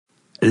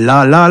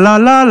La la la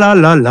la la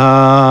la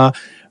la.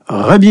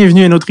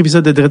 Re-bienvenue à un autre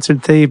épisode de Dread sur le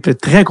Tape.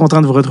 Très content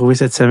de vous retrouver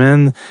cette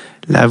semaine.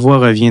 La voix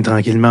revient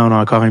tranquillement. On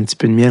a encore un petit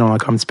peu de miel, on a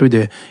encore un petit peu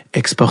de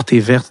exporté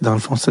verte dans le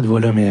fond de cette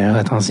voix-là. Mais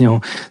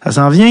attention, ça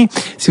s'en vient.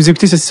 Si vous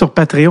écoutez ceci sur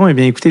Patreon, eh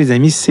bien écoutez les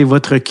amis, c'est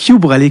votre cue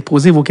pour aller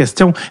poser vos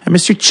questions à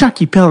Monsieur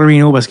Chucky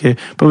Pellerino parce que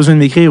pas besoin de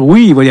m'écrire.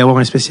 Oui, il va y avoir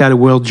un spécial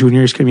World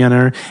Juniors comme il y en a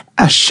un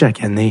à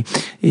chaque année.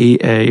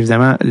 Et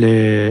évidemment,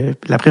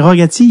 la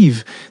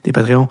prérogative des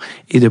Patreons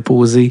est de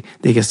poser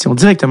des questions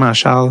directement à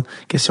Charles,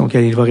 questions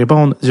auxquelles il va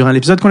répondre durant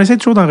l'épisode qu'on essaie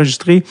toujours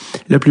d'enregistrer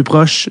le plus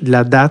proche de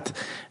la date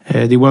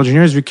des World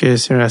Juniors, vu que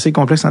c'est assez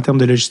complexe en termes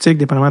de logistique,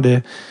 dépendamment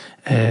de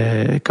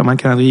comment le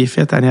calendrier est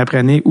fait année après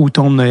année, où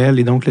tombe Noël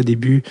et donc le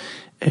début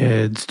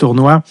du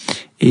tournoi,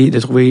 et de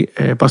trouver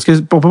parce que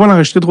on peut pas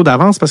l'enregistrer trop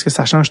d'avance parce que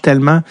ça change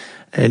tellement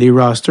les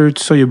rosters,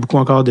 tout ça, il y a beaucoup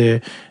encore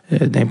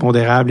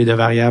d'impondérables et de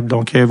variables.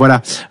 Donc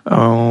voilà,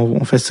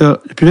 on fait ça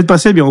le plus vite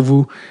possible et on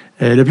vous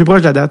le plus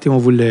proche de la date et on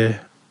vous le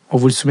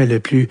soumet le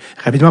plus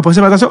rapidement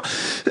possible. Attention.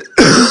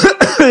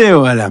 Et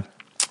voilà.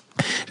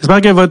 J'espère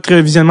que votre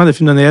visionnement de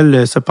film de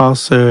Noël se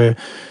passe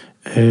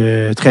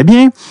très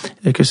bien,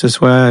 que ce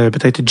soit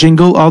peut-être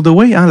Jingle All the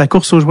Way, La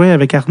course aux jouets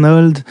avec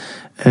Arnold,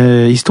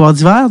 Histoire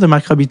d'hiver de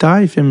Marc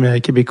Robitaille,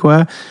 film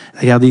québécois,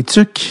 La guerre des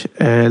tucs,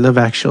 Love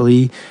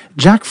Actually,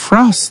 Jack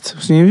Frost,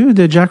 vous vous souvenez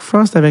de Jack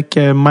Frost avec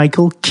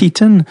Michael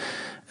Keaton,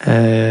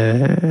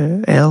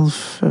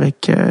 Elf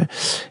avec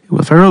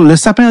Will Ferrell, Le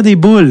sapin des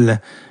boules,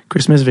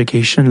 Christmas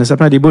Vacation, Le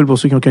sapin des boules pour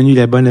ceux qui ont connu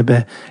la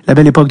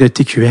belle époque de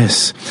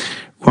TQS.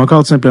 Ou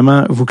encore, tout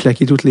simplement, vous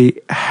claquez toutes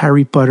les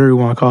Harry Potter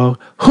ou encore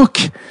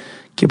Hook,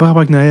 qui est pas rapport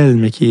avec Noël,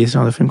 mais qui est ce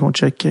genre de film qu'on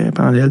check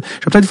pendant Noël.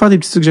 Je vais peut-être faire des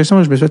petites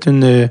suggestions. Je me suis fait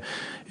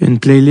une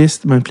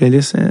playlist,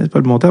 c'est pas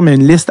le bon terme, mais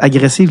une liste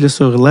agressive là,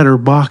 sur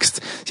Letterboxd.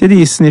 S'il y a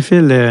des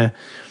cinéphiles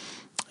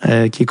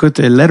qui écoutent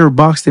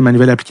Letterboxd, c'est ma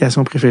nouvelle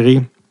application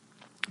préférée.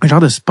 Un genre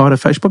de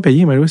Spotify, je suis pas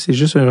payé, mais oui, c'est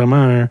juste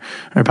vraiment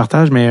un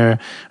partage, mais un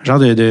genre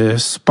de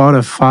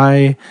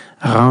Spotify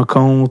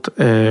rencontre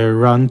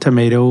Rotten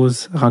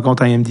Tomatoes,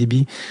 rencontre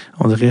IMDb,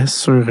 on dirait,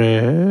 sur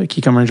qui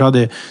est comme un genre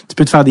de, tu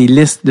peux te faire des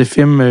listes de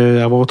films,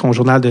 avoir ton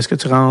journal de ce que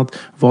tu rentres,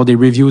 voir des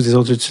reviews des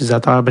autres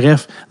utilisateurs,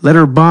 bref,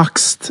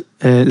 Letterboxd,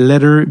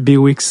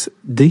 Letterboxd,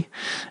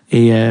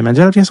 et ma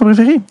nouvelle application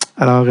préférée.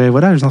 Alors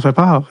voilà, je vous en fais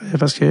part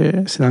parce que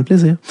c'est dans le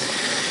plaisir.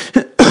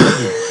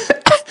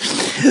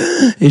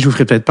 Et je vous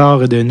ferai peut-être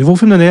part de nouveaux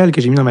films de Noël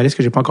que j'ai mis dans ma liste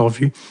que j'ai pas encore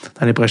vu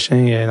dans les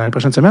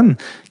prochaines semaines,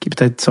 qui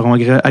peut-être seront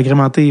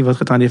agrémenter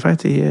votre temps des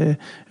fêtes et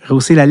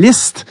rehausser la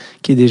liste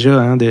qui est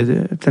déjà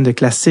plein de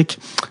classiques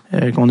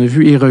qu'on a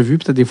vus et revus.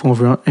 Peut-être des fois on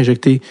veut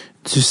injecter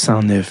du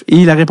sang neuf.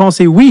 Et la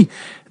réponse est oui.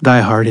 Die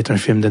Hard est un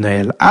film de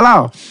Noël.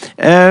 Alors,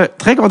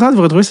 très content de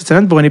vous retrouver cette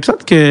semaine pour un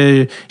épisode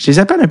que je les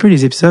appelle un peu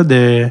les épisodes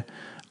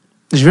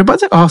je veux pas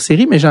dire hors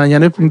série, mais il y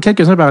en a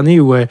quelques-uns par année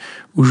où je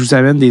vous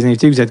amène des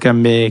invités que vous êtes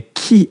comme, mais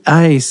qui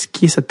est-ce?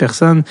 Qui est cette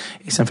personne?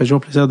 Et ça me fait toujours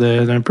plaisir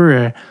d'un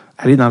peu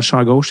aller dans le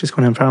champ gauche. C'est ce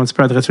qu'on aime faire un petit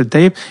peu à Dread sur le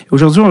Tape. Et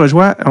aujourd'hui, on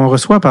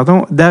reçoit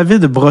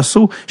David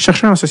Brosseau,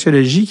 chercheur en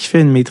sociologie, qui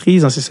fait une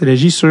maîtrise en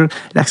sociologie sur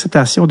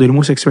l'acceptation de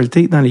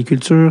l'homosexualité dans les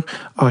cultures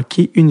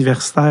hockey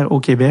universitaires au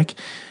Québec.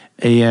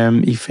 Et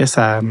il fait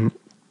son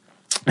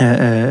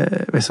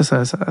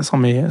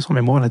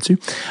mémoire là-dessus.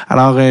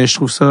 Alors, je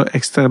trouve ça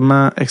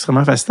extrêmement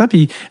fascinant.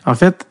 Puis, en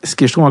fait, ce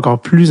que je trouve encore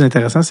plus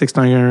intéressant, c'est que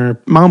c'est un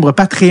membre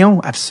Patreon,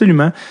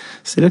 absolument.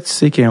 C'est là que tu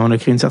sais qu'on a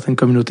créé une certaine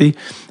communauté.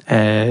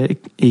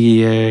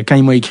 Et quand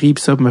il m'a écrit,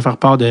 puis ça, pour me faire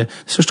part de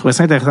ça, je trouvais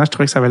ça intéressant. Je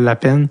trouvais que ça valait la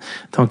peine.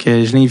 Donc,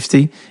 je l'ai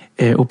invité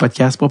au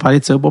podcast pour parler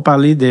de ça, pour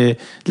parler de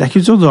la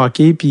culture du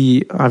hockey,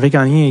 puis avec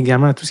en lien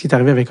également à tout ce qui est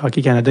arrivé avec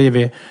Hockey Canada, il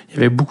y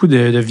avait beaucoup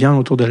de viande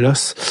autour de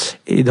l'os.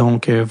 Et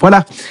donc,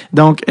 voilà.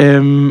 Donc,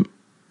 je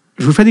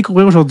vous fais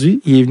découvrir aujourd'hui.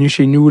 Il est venu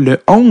chez nous le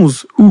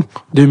 11 août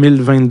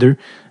 2022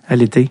 à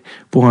l'été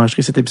pour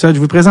enregistrer cet épisode.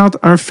 Je vous présente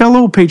un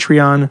fellow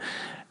Patreon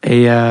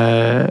et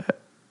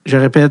je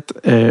répète,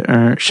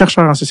 un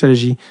chercheur en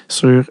sociologie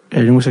sur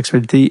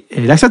l'homosexualité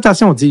et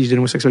l'acceptation, dis-je, de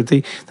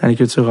l'homosexualité dans les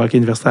cultures hockey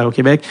universitaires au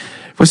Québec.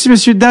 Voici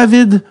Monsieur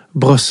David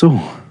Brosseau.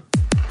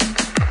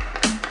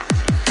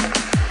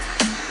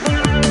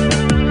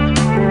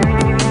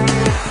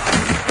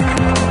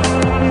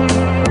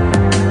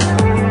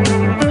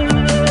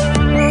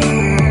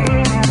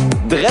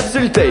 Dread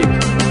sur le Tape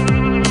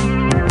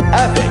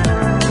avec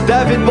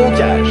David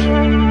Bocage.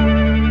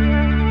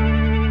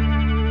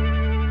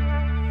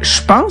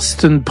 Je pense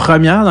que c'est une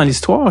première dans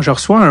l'histoire. Je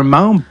reçois un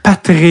membre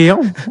Patreon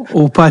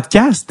au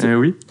podcast.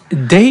 Oui.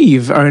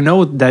 Dave, un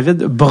autre,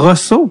 David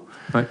Brosseau.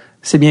 Ouais.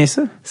 C'est bien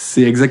ça?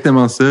 C'est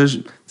exactement ça.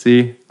 Tu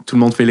sais, tout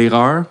le monde fait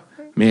l'erreur,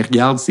 mais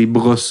regarde, c'est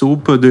Brosseau,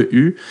 pas de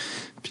U.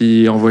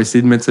 Puis on va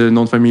essayer de mettre ce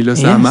nom de famille-là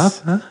sur la map.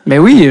 Hein? Mais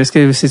oui, parce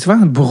que c'est souvent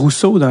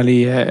Brousseau dans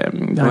les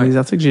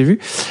articles que j'ai vus.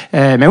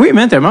 Mais oui,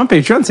 man, t'es un membre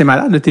Patreon, c'est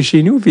malade, là, t'es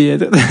chez nous. Puis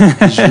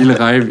J'ai le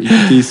rêve.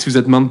 Écoutez, si vous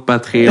êtes membre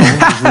Patreon,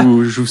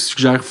 je vous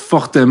suggère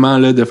fortement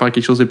là, de faire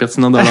quelque chose de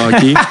pertinent dans le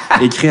hockey.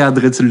 Écrire à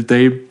Dread sur le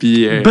Tape.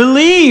 Puis,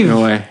 Believe!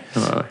 Ouais.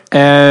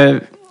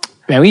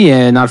 Ben oui,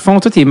 dans le fond,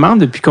 toi, t'es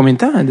membre depuis combien de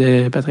temps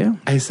de Patreon?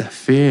 Ça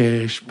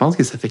fait, je pense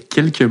que ça fait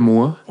quelques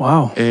mois.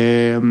 Wow.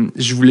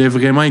 Je voulais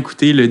vraiment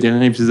écouter le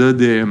dernier épisode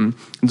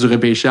du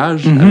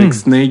repêchage avec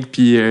Snake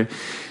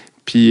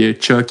puis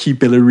Chucky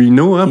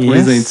Pellerino pour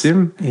les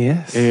intimes.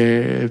 Yes.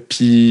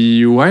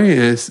 Puis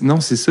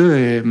non, c'est ça.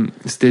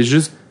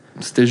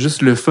 C'était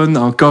juste le fun,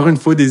 encore une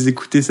fois, de les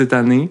écouter cette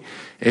année.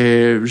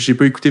 J'ai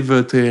pas écouté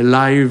votre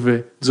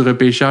live du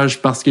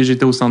repêchage parce que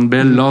j'étais au Centre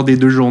Bell lors des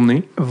 2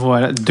 journées.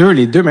 Voilà,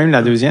 les deux, même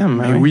la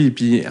deuxième. Oui,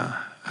 puis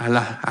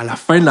à la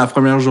fin de la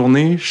première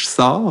journée, je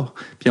sors,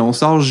 puis on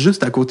sort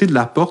juste à côté de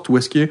la porte où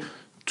est-ce que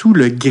tout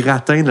le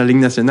gratin de la Ligue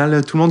nationale,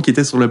 là, tout le monde qui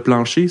était sur le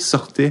plancher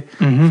sortait.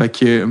 Fait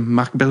que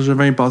Marc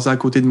Bergevin passait à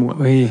côté de moi.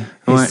 Oui,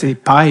 et ses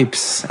pipes.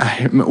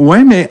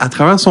 Ouais, mais à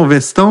travers son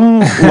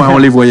veston, on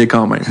les voyait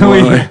quand même.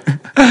 Oui. Ouais.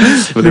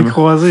 Je l'ai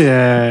croisé,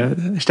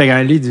 j'étais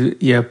quand lui,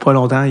 il y a pas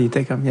longtemps, il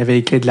y avait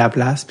les clés de la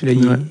place, puis là,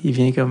 il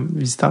vient comme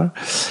visiteur.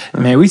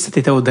 Mais oui,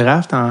 c'était au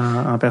draft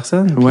en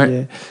personne. Puis,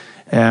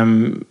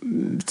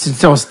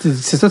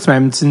 c'est ça, tu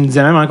me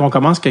disais même avant qu'on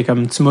commence que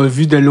comme tu m'as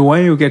vu de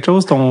loin ou quelque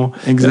chose, ton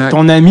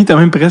ami t'a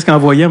même presque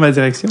envoyé en ma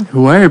direction.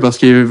 Ouais, parce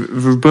que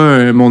veut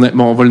pas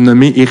on va le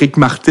nommer Éric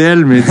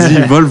Martel, me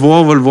dit va le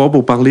voir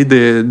pour parler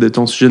de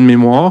ton sujet de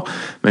mémoire.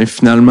 Ben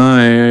finalement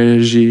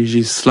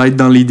j'ai slide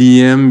dans les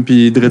DM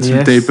puis Dread sur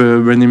le tape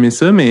bien aimé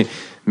ça, mais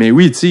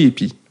oui, tu sais,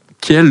 puis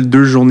quelle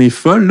 2 journées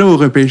folles là au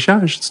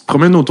repêchage. Tu te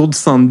promènes autour du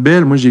Centre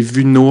Bell. Moi, j'ai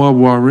vu Noah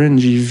Warren,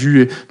 j'ai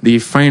vu des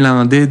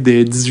Finlandais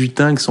de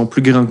 18 ans qui sont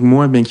plus grands que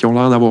moi, bien qui ont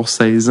l'air d'avoir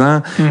 16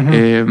 ans. Tu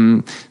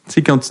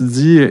sais, quand tu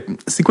dis...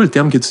 C'est quoi le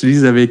terme que tu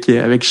utilises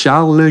avec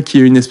Charles, là, qui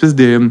a une espèce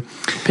de...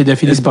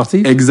 Pédophilie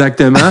sportive?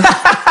 Exactement.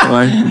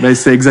 Ouais, ben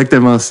c'est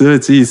exactement ça.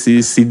 Tu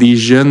sais, c'est des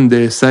jeunes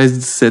de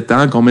 16-17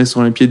 ans qu'on met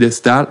sur un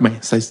piédestal. Ben,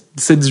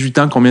 17-18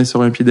 ans qu'on met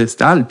sur un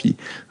piédestal, puis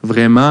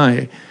vraiment...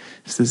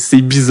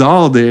 c'est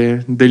bizarre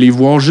de les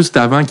voir juste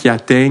avant qu'ils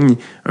atteignent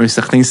un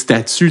certain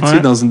statut, tu sais,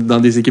 dans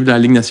des équipes de la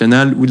Ligue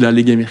nationale ou de la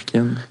Ligue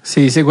américaine.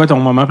 C'est quoi ton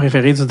moment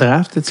préféré du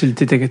draft? Tu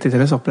étais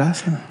là sur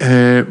place?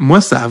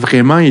 Moi, ça a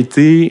vraiment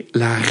été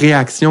la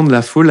réaction de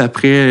la foule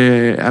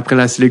après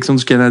la sélection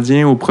du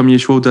Canadien au premier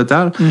choix au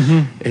total.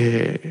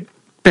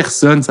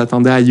 Personne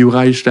s'attendait à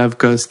Juraj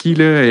Slafkovský,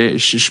 là.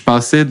 Je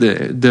passais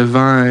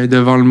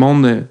devant le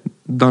monde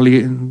dans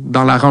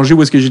la rangée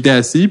où est-ce que j'étais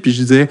assis, puis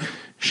je disais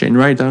Shane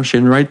Wright,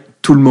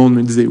 tout le monde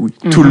me disait oui.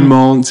 Tout le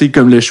monde, tu sais,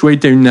 comme le choix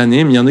était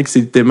unanime, il y en a qui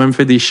s'étaient même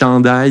fait des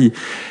chandails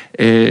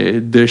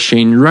de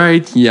Shane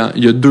Wright. Il y a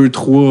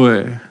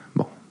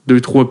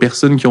 2-3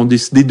 personnes qui ont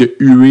décidé de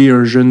huer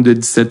un jeune de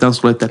 17 ans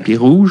sur le tapis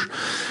rouge.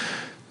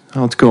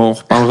 En tout cas, on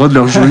reparlera de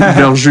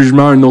leur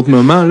jugement à un autre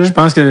moment, là. Je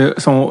pense que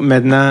sont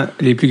maintenant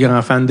les plus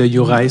grands fans de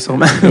Juraj,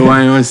 sûrement.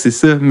 Ouais, c'est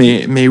ça.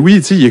 Mais oui,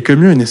 tu sais, il y a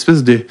comme eu une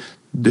espèce de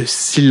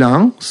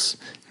silence.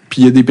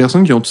 Puis il y a des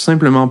personnes qui ont tout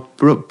simplement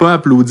pas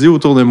applaudi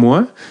autour de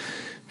moi.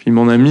 Puis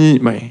mon ami,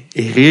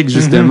 Éric,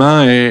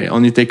 justement,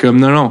 on était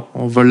comme, non,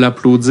 on va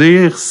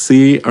l'applaudir.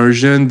 C'est un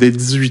jeune de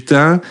 18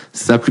 ans.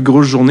 C'est sa plus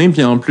grosse journée.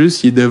 Puis en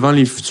plus, il est devant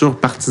les futurs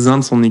partisans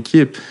de son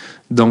équipe.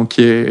 Donc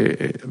tu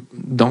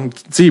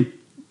sais,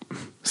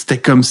 c'était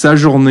comme sa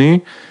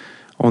journée.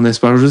 On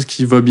espère juste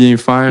qu'il va bien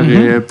faire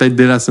peut-être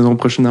dès la saison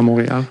prochaine à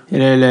Montréal. Et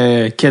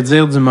le que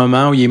dire du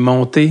moment où il est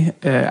monté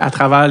à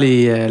travers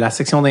la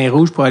section d'un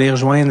rouge pour aller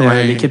rejoindre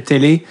l'équipe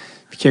télé,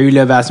 puis qu'il y a eu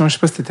l'ovation. Je sais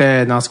pas si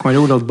t'étais dans ce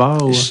coin-là ou l'autre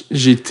bord. Ou...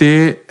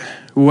 J'étais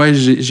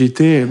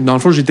dans le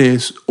fond, j'étais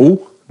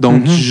haut.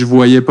 Donc, je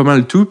voyais pas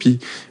mal tout. Puis,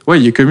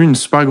 il y a comme eu une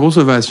super grosse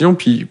ovation.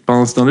 Puis,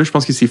 pendant ce temps-là, je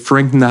pense que c'est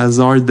Frank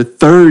Nazar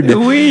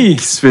III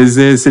qui se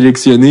faisait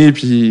sélectionner.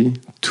 Puis,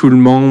 tout le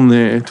monde...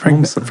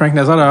 Frank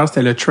Nazar, d'ailleurs,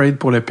 c'était le trade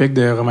pour le pick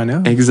de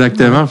Romanov.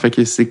 Exactement. Fait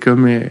que c'est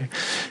comme...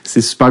 c'est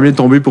super bien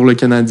tombé pour le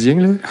Canadien,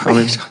 là.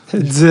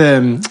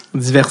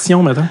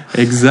 Diversion, mettons.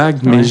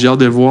 Exact. Mais j'ai hâte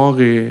de voir...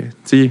 tu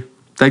sais,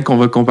 peut-être qu'on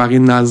va comparer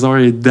Nazar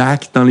et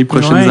Dak dans les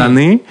prochaines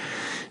années.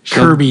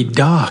 Kirby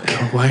Dach.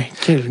 Ouais,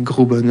 quel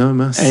gros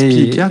bonhomme, hein. 6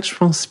 pieds 4, je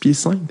pense, 6 pieds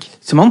 5. Tout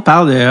le monde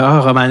parle de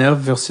Romanov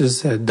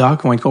versus Dach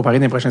vont être comparés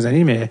dans les prochaines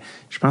années, mais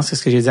je pense que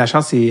ce que j'ai dit à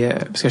Charles, c'est...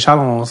 parce que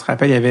Charles, on se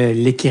rappelle, il y avait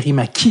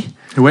Lekkerimäki,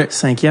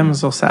 5e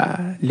sur sa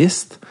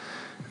liste.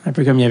 Un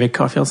peu comme il y avait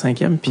Caulfield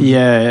 5e. Puis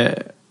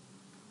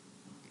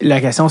la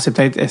question, c'est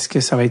peut-être, est-ce que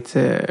ça va être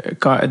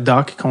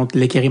Dach contre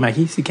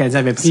Lekkerimäki, si le Canadien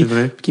avait pris,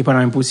 qui est pas dans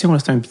la même position. Là,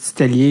 c'est un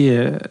petit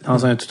allié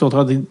dans un tout autre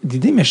ordre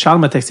d'idée. Mais Charles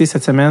m'a texté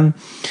cette semaine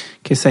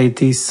que ça a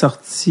été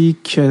sorti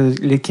que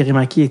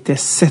Lekkerimäki était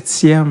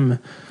 7e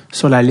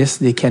sur la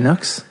liste des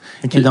Canucks.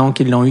 Okay. Et donc,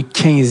 ils l'ont eu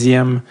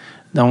 15e.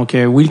 Donc,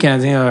 oui, le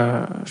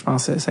Canadien, je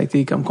pense que ça a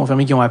été comme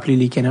confirmé qu'ils ont appelé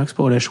les Canucks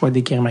pour le choix de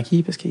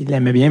Lekkerimäki parce qu'ils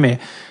l'aimaient bien, mais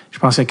je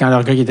pense que quand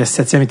leur gars qui était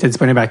 7e était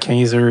disponible à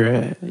 15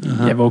 heures,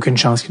 il n'y avait aucune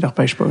chance qu'il ne le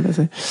repêche pas. Là,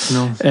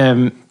 non.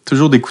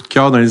 Toujours des coups de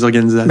cœur dans les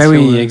organisations. Ben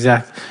oui,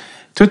 exact.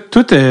 Tout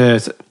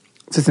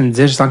tu me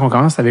disais, juste avant qu'on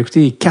commence, t'avais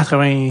écouté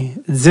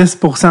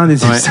 90%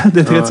 des épisodes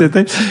de Dread sur le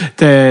tape.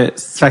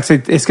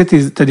 Est-ce que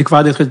t'as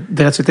découvert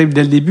Dread sur le tape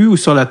dès le début ou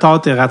sur le tard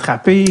t'es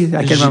rattrapé?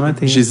 À quel moment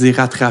t'es... Je les ai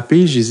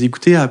rattrapés. Je les ai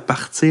écoutés à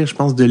partir, je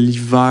pense, de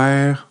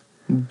l'hiver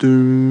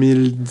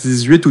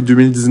 2018 ou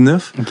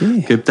 2019, OK.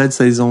 que peut-être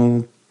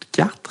saison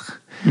 4.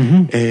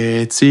 Mhm.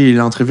 Tu sais,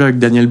 l'entrevue avec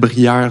Daniel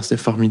Brière,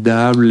 c'était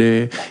formidable.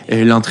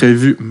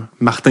 L'entrevue,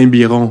 Martin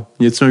Biron,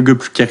 y a-t-il un gars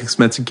plus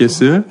charismatique que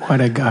ça?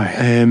 What a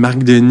guy.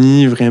 Marc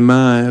Denis,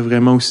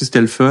 vraiment aussi,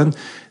 c'était le fun.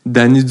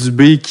 Danny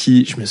Dubé,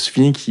 je me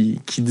souviens, qui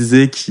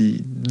disait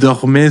qu'il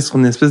dormait sur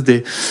une espèce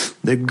de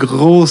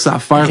grosse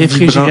affaire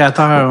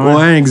Réfrigérateur, vibrante.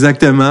 Ouais,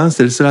 exactement.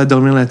 C'était le seul à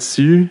dormir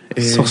là-dessus.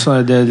 Sur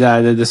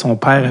de son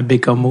père à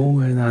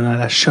Bécomo, dans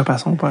la shop à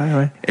son père,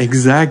 ouais.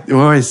 Exact.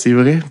 Ouais, c'est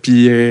vrai.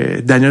 Puis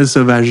Daniel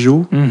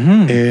Sauvageau.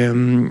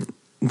 Mm-hmm.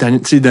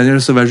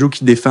 Daniel Sauvageau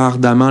qui défend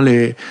ardemment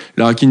le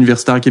hockey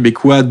universitaire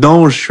québécois,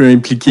 dont je suis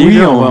impliqué. Oui,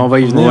 là. on va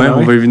y venir. Ouais,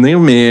 on va y venir,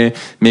 mais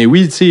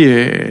oui, tu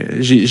sais,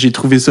 j'ai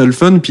trouvé ça le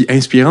fun puis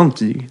inspirante.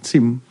 Puis, tu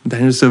sais,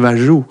 Daniel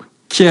Sauvageau,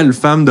 quelle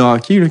femme de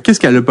hockey, là.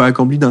 Qu'est-ce qu'elle a pas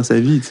accompli dans sa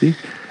vie, tu sais?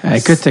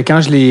 Écoute,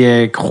 quand je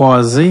l'ai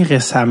croisé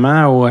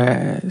récemment,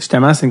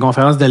 justement, c'est une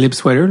conférence de Lip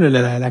Sweater,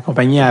 la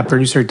compagnie à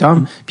Producer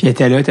Tom, puis elle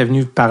était là, elle était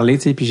venue parler,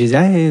 tu sais, puis j'ai dit,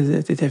 hey,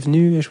 t'étais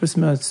venu, je sais pas si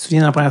tu te souviens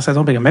dans la première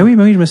saison, puis ben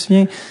oui, je me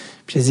souviens.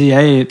 Puis j'ai dit,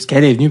 hey, parce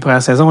qu'elle est venue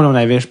première saison, là, on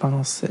avait, je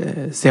pense,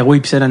 0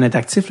 épisode en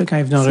actif, là, quand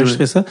elle est venue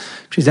enregistrer ça.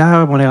 Puis j'ai dit,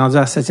 on est rendu à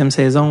la 7e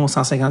saison,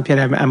 150, puis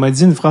elle m'a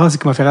dit une phrase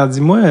qui m'a fait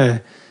dire, moi,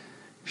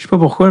 je sais pas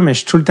pourquoi, mais je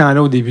suis tout le temps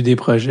là au début des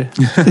projets.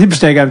 Puis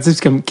j'étais comme, tu sais,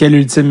 c'est comme quelle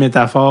ultime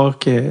métaphore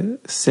que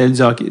celle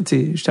du hockey, tu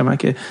sais, justement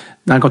que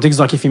dans le contexte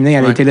du hockey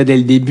féminin, elle était là dès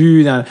le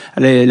début, dans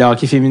le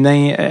hockey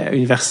féminin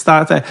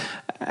universitaire.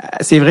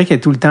 C'est vrai qu'elle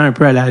est tout le temps un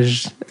peu à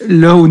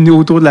là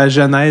autour de la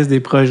genèse des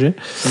projets.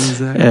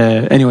 Exact.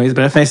 Anyways,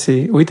 bref,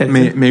 c'est oui,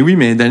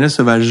 mais Daniel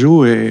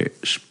Sauvageau,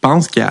 je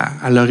pense qu'elle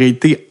aurait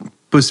été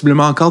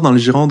possiblement encore dans le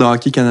giron de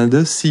Hockey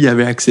Canada s'il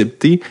avait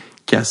accepté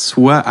qu'elle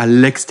soit à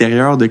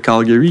l'extérieur de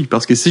Calgary.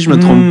 Parce que si je me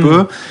trompe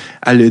pas,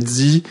 elle a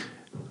dit,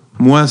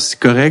 moi, c'est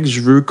correct,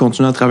 je veux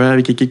continuer à travailler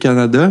avec Hockey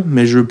Canada,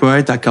 mais je veux pas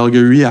être à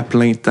Calgary à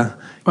plein temps.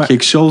 Ouais.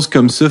 Quelque chose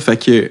comme ça, fait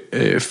que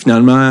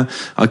finalement,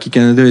 Hockey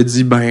Canada a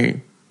dit, ben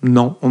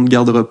non, on ne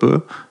gardera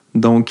pas.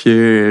 Donc,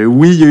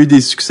 oui, il y a eu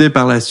des succès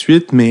par la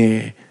suite,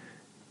 mais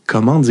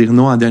comment dire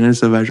non à Daniel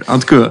Sauvageau? En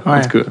tout cas.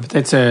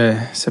 Peut-être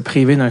se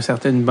priver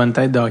d'une bonne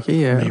tête de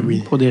hockey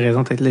pour des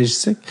raisons peut-être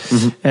logistiques.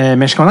 Mm-hmm.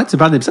 Mais je suis content que tu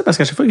parles de ça parce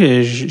qu'à chaque fois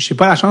que j'ai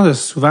pas la chance de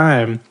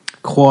souvent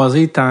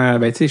croiser tant,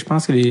 tu sais, je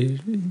pense que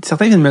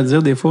certains viennent me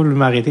dire des fois,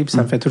 m'arrêter puis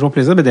ça me fait toujours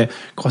plaisir, de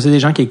croiser des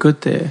gens qui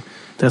écoutent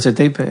Dreadsul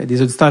Tape,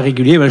 des auditeurs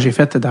réguliers. J'ai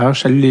fait, d'ailleurs,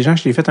 je salue les gens,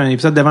 j'ai fait un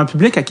épisode devant le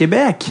public à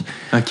Québec.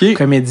 OK.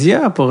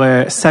 Comédia pour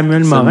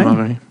Samuel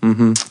Morin.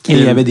 Mm-hmm. Et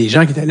il y avait des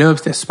gens qui étaient là,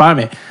 c'était super,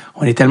 mais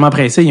on est tellement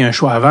pressés, il y a un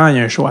show avant, il y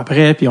a un show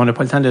après, puis on n'a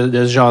pas le temps de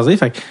se jaser.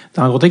 Fait que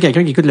t'as rencontré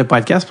quelqu'un qui écoute le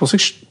podcast. C'est pour ça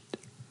que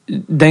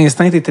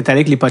d'instinct, t'étais allé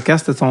avec les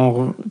podcasts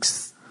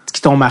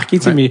qui t'ont marqué,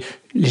 tu sais, mais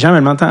les gens me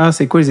demandent,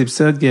 c'est quoi les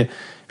épisodes que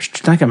je suis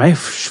tout le temps comme,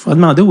 je vais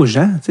demander aux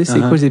gens, tu sais, c'est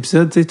quoi les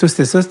épisodes, tu sais, toi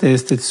c'était ça, c'était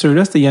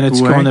ceux-là, il y en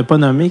a-tu qu'on n'a pas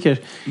nommé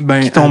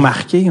qui t'ont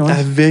marqué,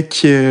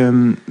 Avec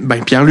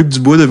Pierre-Luc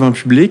Dubois devant le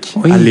public,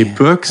 à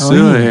l'époque, ça,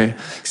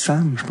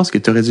 Sam. je pense que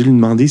tu aurais dû lui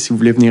demander s'il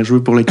voulait venir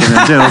jouer pour le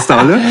Canadien à ce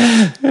temps-là.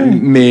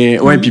 Mais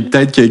ouais, puis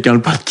peut-être que quand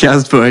le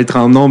podcast va être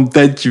en nombre,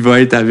 peut-être qu'il va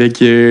être avec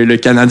le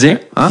Canadien,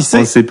 hein? On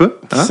ne sait pas.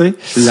 Hein?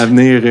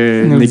 L'avenir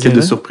n'est que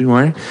de surprise,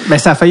 ouais. Ben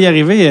ça a failli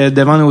arriver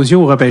devant nos yeux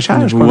au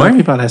repêchage,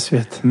 par la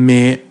suite.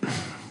 Mais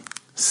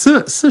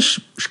ça,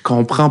 je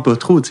comprends pas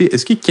trop. Tu sais,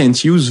 est-ce que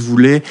Kent Hughes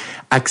voulait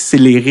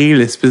accélérer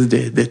l'espèce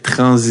de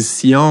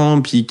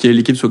transition puis que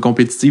l'équipe soit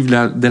compétitive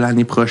de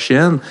l'année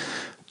prochaine?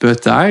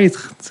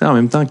 Peut-être. Tu sais, en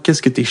même temps,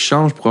 qu'est-ce que tu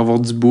échanges pour avoir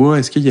du bois?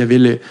 Est-ce qu'il y avait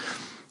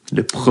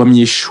le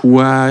premier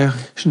choix?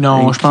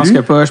 Non, inclus? Je pense que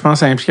pas. Je pense que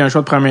ça implique un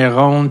choix de première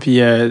ronde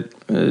puis un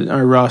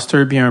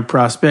roster puis un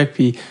prospect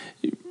puis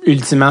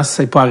ultimement,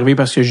 c'est pas arrivé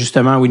parce que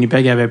justement,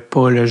 Winnipeg avait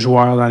pas le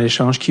joueur dans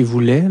l'échange qu'il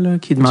voulait,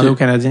 qui demandait aux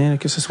Canadiens,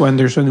 que ce soit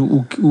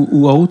Anderson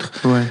ou autre.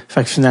 Ouais.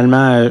 Fait que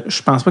finalement,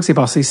 je pense pas que c'est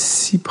passé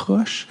si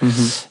proche.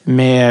 Mm-hmm.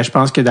 Mais je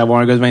pense que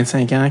d'avoir un gars de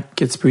 25 ans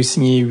que tu peux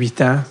signer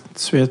 8 ans tout de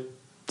suite,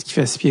 qui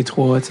fait 6 pieds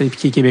 3, tu sais, puis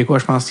qui est québécois,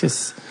 je pense que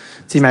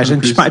t'imagines.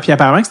 Puis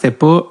apparemment que c'était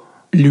pas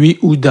lui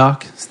ou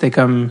Doc, c'était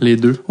comme les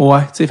deux. Ouais,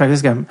 tu sais, fait que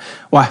c'est comme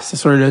c'est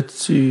sûr là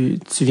tu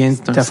viens de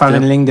te faire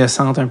une ligne de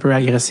centre un peu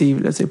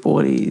agressive là, tu sais,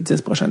 pour les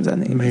 10 prochaines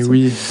années. Mais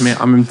oui, mais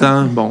en même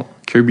temps,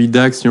 Kirby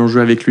Ducks, ils ont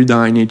joué avec lui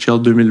dans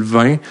NHL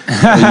 2020. Il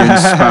y a une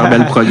super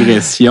belle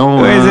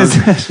progression. Oui,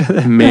 c'est ça.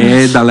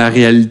 Mais dans la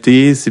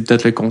réalité, c'est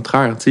peut-être le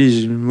contraire, tu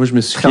sais, moi je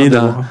me souviens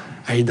dans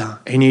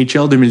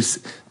NHL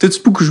 2006. T'as-tu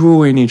beaucoup joué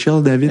au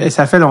NHL, David?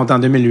 Ça fait longtemps,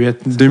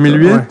 2008.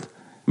 2008? Ouais.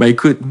 Ben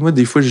écoute, moi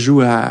des fois je joue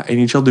à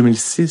NHL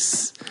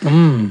 2006.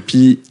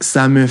 Puis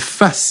ça me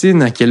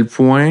fascine à quel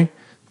point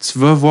tu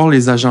vas voir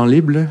les agents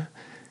libres. Là.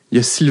 Il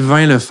y a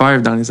Sylvain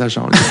Lefebvre dans les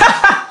agents libres.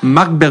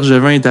 Marc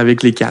Bergevin est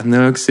avec les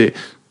Canucks.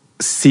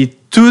 C'est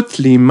tous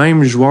les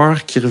mêmes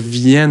joueurs qui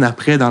reviennent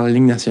après dans la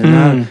Ligue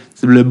nationale.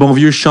 C'est le bon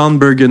vieux Sean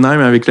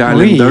Bergenheim avec les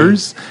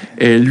Islanders.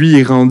 Oui. Lui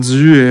est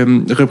rendu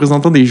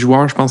représentant des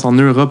joueurs, je pense, en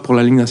Europe pour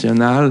la Ligue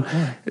nationale.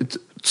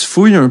 Tu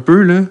fouilles un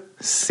peu, là.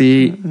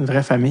 C'est une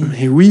vraie famille.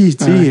 Mais oui,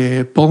 tu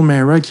sais, Paul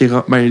Mara qui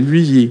est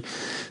lui,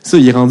 Ça,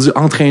 il est rendu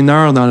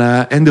entraîneur dans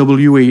la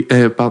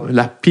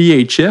la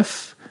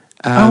PHF.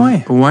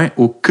 Ouais,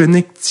 au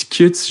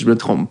Connecticut, si je me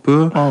trompe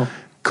pas. Oh.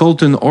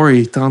 Colton Orr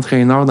est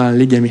entraîneur dans la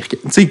Ligue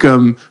américaine. Tu sais,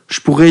 comme, je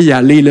pourrais y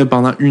aller là,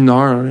 pendant 1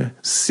 heure. Là.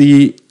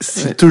 C'est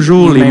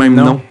toujours les mêmes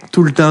noms.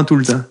 Tout le temps.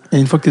 Et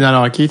une fois que t'es dans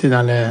le hockey, t'es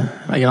dans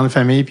la grande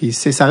famille, puis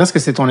ça reste que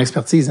c'est ton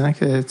expertise, hein,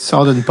 que tu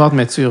sors d'une porte,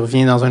 mais tu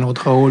reviens dans un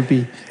autre rôle,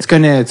 puis tu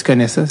connais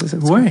ça, c'est ça?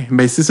 Ouais,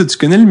 ben c'est ça, tu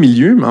connais le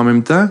milieu, mais en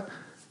même temps,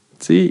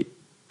 tu sais,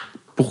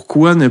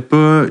 pourquoi ne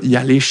pas y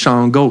aller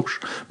champ gauche?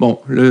 Bon,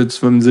 là, tu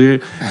vas me dire,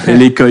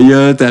 les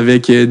Coyotes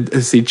avec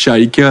ces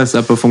Chaika, ça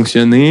n'a pas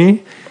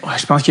fonctionné. Ouais,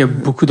 je pense qu'il y a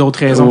beaucoup d'autres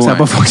raisons que ça n'a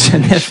pas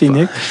fonctionné à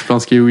Phoenix. Je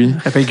pense que oui.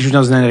 Je rappelle qu'il joue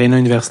dans une aréna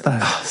universitaire.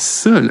 Ah,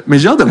 ça, là. Mais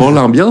j'ai hâte de voir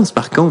l'ambiance,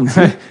 par contre.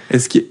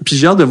 Puis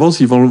j'ai hâte de voir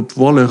s'ils vont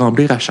pouvoir le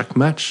remplir à chaque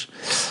match.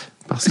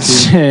 Parce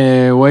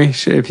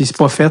que... puis c'est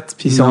pas fait,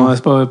 puis c'est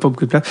pas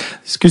beaucoup de place.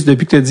 Excuse,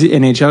 depuis que tu as dit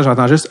NHL,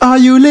 j'entends juste « Are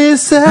you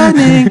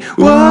listening? »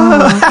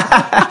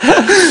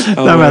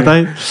 dans ma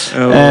tête.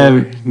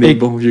 Des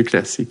bons vieux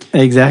classiques.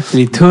 Exact,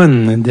 les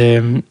tunes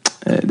de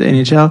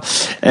NHL.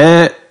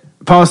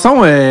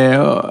 Passons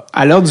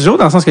à l'heure du jour,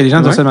 dans le sens que les gens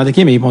doivent se demander, OK,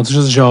 mais ils vont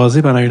juste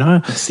jaser pendant 1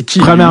 heure. C'est qui?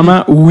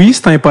 Premièrement, oui,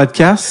 c'est un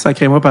podcast,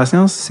 sacrez-moi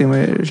patience,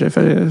 je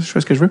fais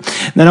ce que je veux.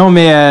 Non,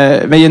 mais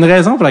il y a une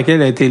raison pour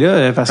laquelle t'es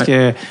là, parce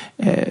que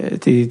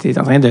t'es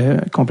en train de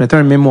compléter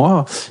un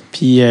mémoire.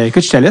 Puis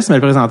écoute, je te laisse me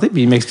le présenter,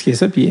 puis m'expliquer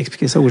ça, puis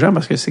expliquer ça aux gens,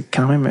 parce que c'est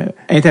quand même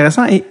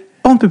intéressant et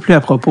on ne peut plus à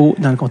propos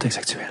dans le contexte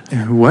actuel.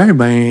 Ouais,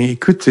 ben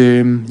écoute,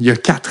 il y a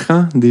 4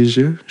 ans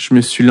déjà, je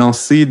me suis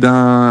lancé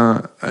dans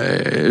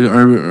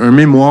un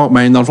mémoire,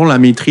 ben dans le fond la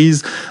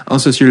maîtrise en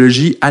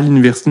sociologie à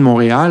l'Université de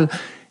Montréal.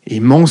 Et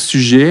mon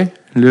sujet,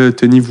 là,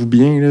 tenez-vous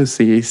bien, là,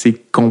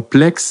 c'est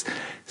complexe,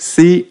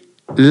 c'est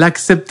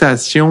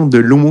l'acceptation de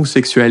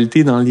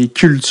l'homosexualité dans les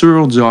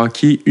cultures du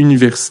hockey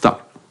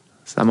universitaire.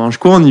 Ça mange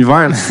quoi en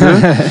hiver, ça?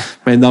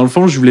 Mais dans le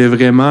fond, je voulais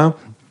vraiment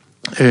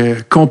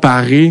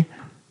comparer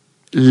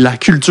la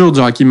culture du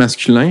hockey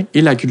masculin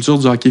et la culture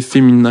du hockey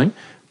féminin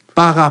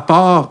par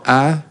rapport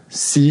à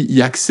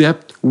s'ils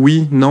acceptent,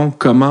 oui, non,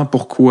 comment,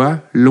 pourquoi,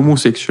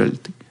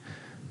 l'homosexualité.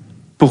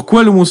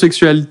 Pourquoi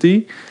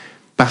l'homosexualité?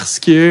 Parce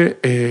que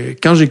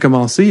quand j'ai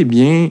commencé, eh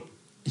bien,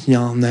 il y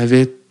en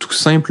avait tout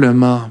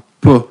simplement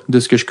pas de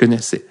ce que je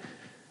connaissais.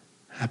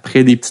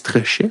 Après des petites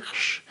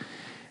recherches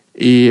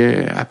et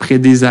après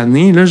des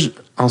années, là,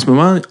 en ce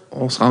moment,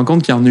 on se rend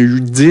compte qu'il y en a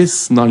eu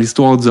 10 dans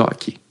l'histoire du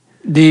hockey.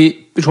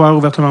 Des joueurs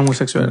ouvertement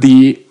homosexuels.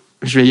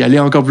 Je vais y aller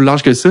encore plus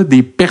large que ça,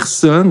 des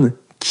personnes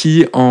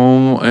qui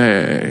ont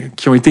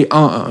été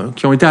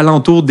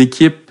alentour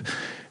d'équipes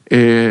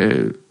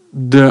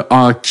de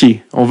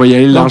hockey. On va y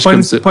aller large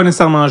comme ça. Pas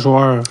nécessairement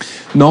joueurs.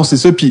 Non, c'est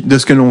ça. Puis de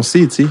ce que l'on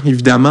sait, tu sais,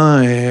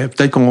 évidemment,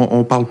 peut-être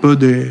qu'on parle pas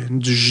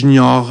du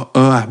junior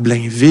A à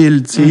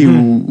Blainville, tu sais,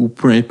 ou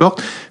peu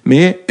importe,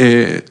 mais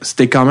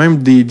c'était quand même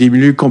des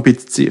milieux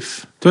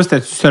compétitifs. Toi,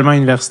 c'était-tu seulement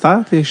universitaire,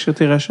 tes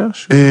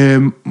recherches?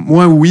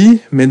 Moi,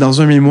 oui, mais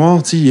dans un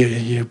mémoire, tu sais,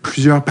 il y a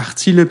plusieurs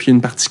parties, là, puis il y a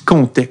une partie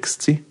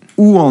contexte, tu sais,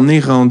 où on est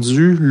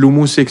rendu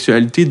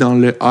l'homosexualité dans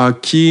le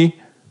hockey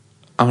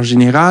en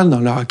général, dans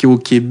le hockey au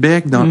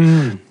Québec,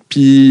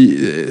 puis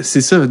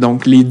c'est ça.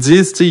 Donc les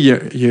 10, tu sais,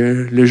 il y a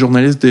le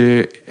journaliste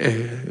de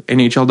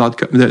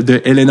NHL.com,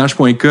 de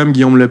LNH.com,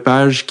 Guillaume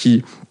Lepage,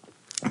 qui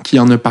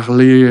en a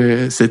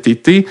parlé cet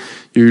été.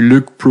 Il y a eu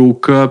Luc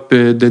Prokop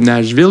de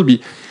Nashville.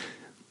 Puis,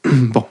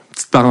 bon,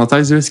 petite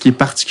parenthèse, là, ce qui est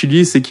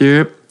particulier, c'est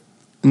que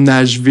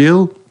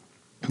Nashville,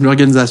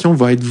 l'organisation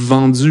va être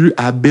vendue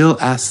à Bill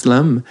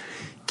Haslam,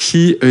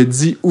 qui a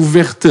dit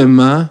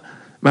ouvertement,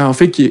 en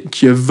fait,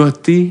 qui a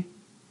voté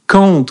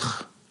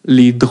contre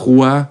les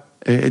droits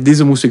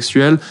des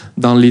homosexuels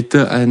dans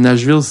l'État à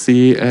Nashville,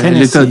 c'est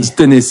l'État du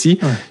Tennessee.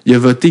 Ouais. Il a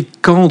voté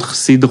contre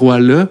ces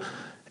droits-là.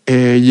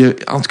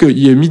 En tout cas,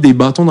 il a mis des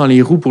bâtons dans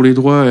les roues pour les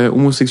droits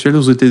homosexuels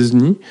aux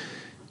États-Unis.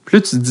 Puis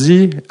là, tu te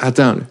dis,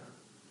 attends, là,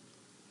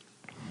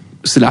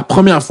 c'est la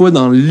première fois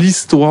dans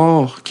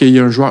l'histoire qu'il y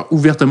a un joueur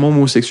ouvertement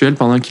homosexuel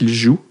pendant qu'il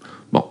joue.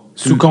 Bon,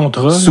 sous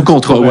contrat. Sous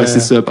contrat, ouais,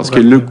 c'est ça. Parce que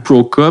Luc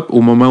Prokop,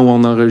 au moment où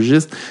on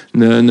enregistre,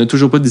 n'a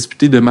toujours pas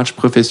disputé de match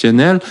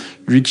professionnel.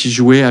 Lui qui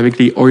jouait avec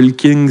les Oil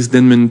Kings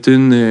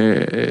d'Edmonton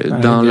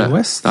dans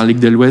la Ligue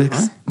de l'Ouest.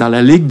 Ouais. Dans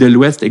la Ligue de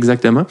l'Ouest,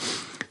 exactement.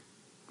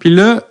 Puis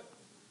là,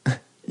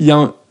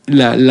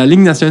 la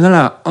Ligue nationale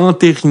a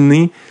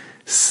entériné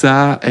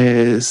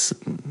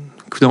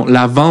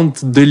la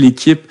vente de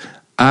l'équipe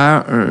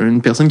à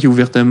une personne qui est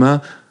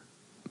ouvertement,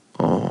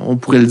 on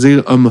pourrait le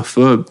dire,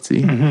 homophobe, tu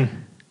sais. Mm-hmm.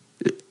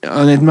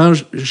 Honnêtement,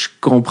 je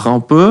comprends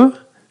pas.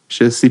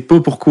 Je sais pas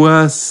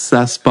pourquoi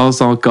ça se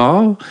passe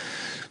encore.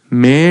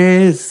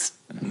 Mais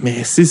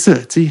c'est ça,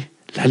 tu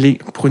sais.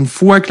 Pour une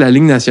fois que la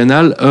Ligue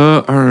nationale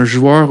a un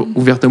joueur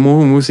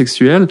ouvertement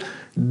homosexuel,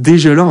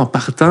 déjà là, en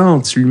partant,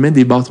 tu lui mets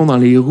des bâtons dans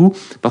les roues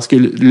parce que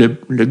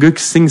le gars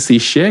qui signe ses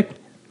chèques,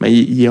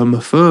 il est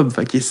homophobe.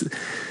 Fait que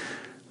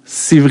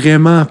c'est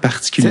vraiment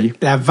particulier.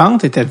 La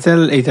vente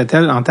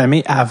était-elle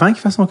entamée avant qu'il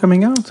fasse son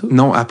coming out?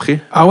 Non,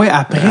 après. Ah ouais,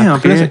 après. En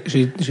plus,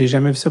 j'ai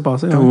jamais vu ça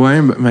passer.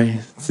 Ouais, ben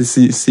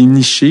c'est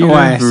niché,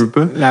 là, je veux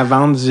pas. La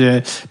vente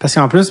parce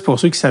qu'en plus,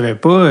 pour ceux qui savaient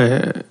pas,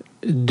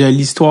 de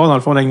l'histoire, dans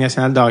le fond, de la Ligue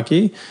nationale de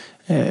hockey,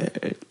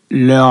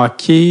 le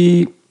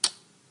hockey...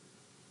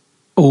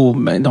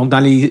 donc, dans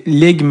les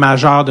ligues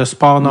majeures de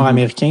sport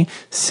nord-américains,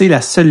 c'est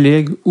la seule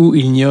ligue où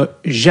il n'y a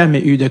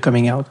jamais eu de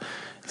coming out.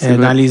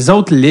 Dans les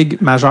autres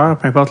ligues majeures,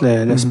 peu importe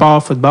le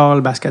sport,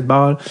 football,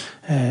 basketball,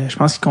 je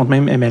pense qu'ils comptent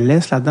même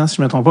MLS là-dedans, si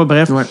je ne me trompe pas.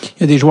 Bref,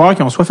 il y a des joueurs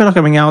qui ont soit fait leur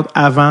coming out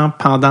avant,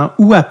 pendant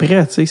ou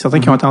après. Tu sais,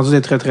 certains qui ont attendu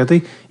d'être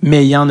retraités,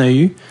 mais il y en a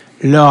eu.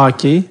 Le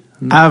hockey,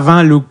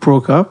 avant Luke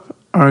Prokop,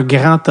 un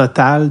grand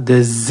total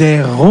de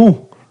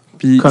 0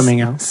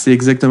 coming out. C'est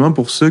exactement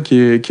pour ça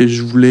que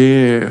je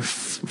voulais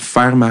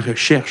faire ma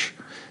recherche.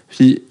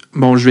 Puis,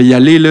 bon, je vais y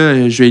aller,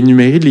 là, je vais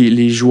énumérer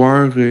les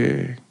joueurs...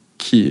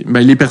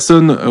 les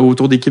personnes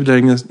autour d'équipes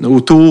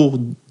autour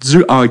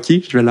du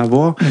hockey, je vais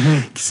l'avoir,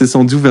 qui se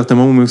sont dit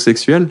ouvertement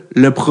homosexuels.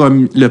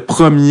 Le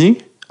premier,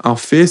 en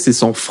fait, c'est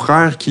son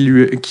frère qui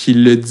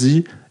le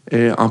dit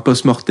en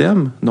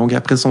post-mortem, donc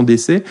après son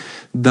décès,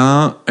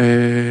 dans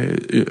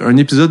un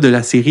épisode de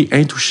la série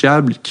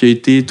Intouchable qui a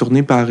été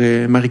tourné par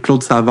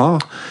Marie-Claude Savard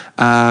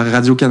à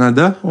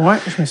Radio-Canada. Ouais,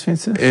 je me souviens de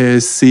ça.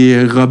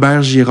 C'est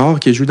Robert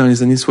Girard qui a joué dans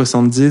les années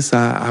 70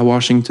 à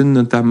Washington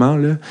notamment.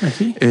 Là.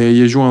 Okay.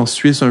 Il a joué en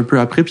Suisse un peu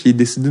après, puis il est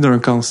décédé d'un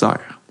cancer.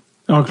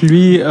 Donc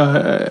lui,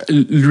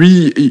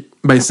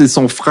 c'est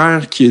son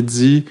frère qui a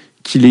dit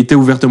qu'il était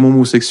ouvertement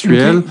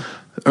homosexuel. Okay.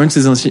 Un de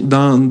ses anciens,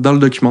 dans le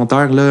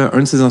documentaire, là, un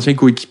de ses anciens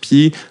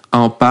coéquipiers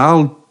en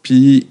parle,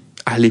 puis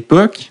à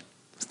l'époque,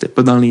 c'était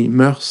pas dans les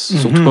mœurs,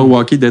 surtout pas au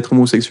hockey, d'être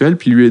homosexuel,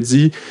 puis il lui a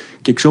dit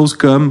quelque chose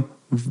comme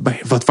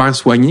va te faire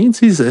soigner,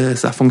 tu sais,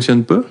 ça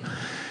fonctionne pas.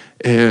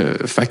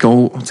 Fait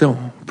qu'on on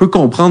peut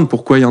comprendre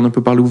pourquoi il en a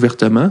pas parlé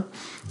ouvertement.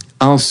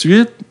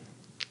 Ensuite,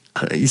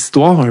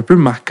 histoire un peu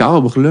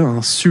macabre, là,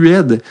 en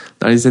Suède,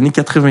 dans les années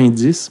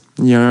 90,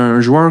 il y a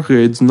un joueur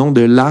du nom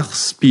de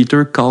Lars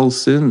Peter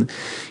Karlsson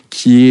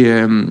qui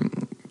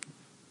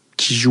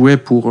jouait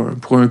pour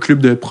un club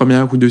de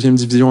première ou deuxième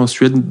division en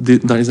Suède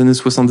dans les années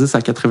 70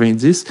 à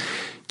 90,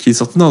 qui est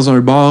sorti dans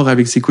un bar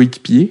avec ses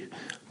coéquipiers.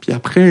 Puis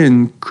après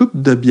une coupe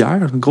de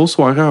bière, une grosse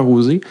soirée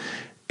arrosée,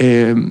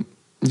 il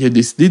a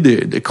décidé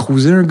de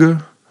cruiser un gars.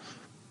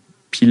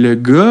 Puis le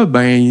gars,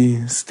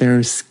 c'était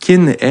un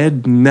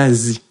skinhead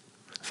nazi.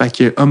 Fait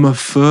que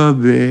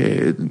homophobe,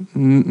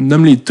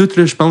 nomme-les toutes,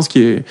 là, je pense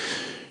qu'il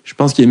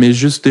aimait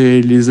juste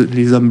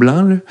les hommes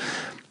blancs, là.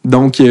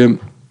 Donc,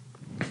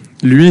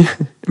 lui,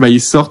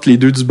 ils sortent les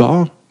deux du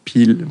bar,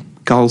 puis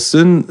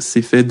Karlsson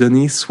s'est fait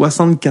donner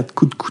 64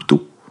 coups de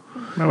couteau.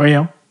 Ben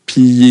voyons.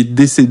 Puis il est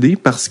décédé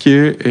parce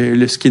que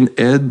le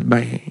skinhead,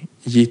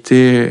 il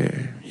était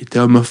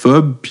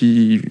homophobe,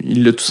 puis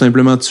il l'a tout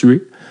simplement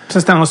tué. Ça,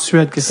 c'était en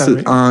Suède que ça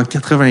arrivait? En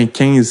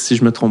 95, si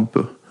je me trompe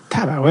pas.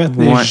 Tabarouette,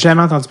 j'ai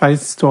jamais entendu parler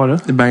de cette histoire-là.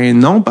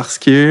 Non, parce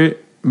que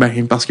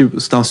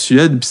c'est en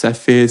Suède, puis ça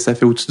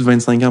fait au-dessus de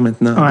 25 ans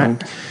maintenant. Ouais.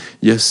 Donc,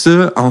 il y a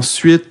ça.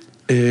 Ensuite,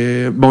 il y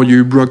a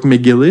eu Brock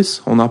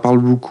McGillis. On en parle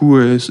beaucoup.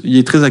 Il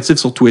est très actif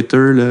sur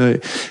Twitter. Là.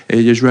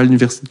 Il a joué à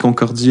l'Université de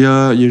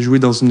Concordia. Il a joué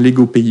dans une ligue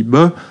aux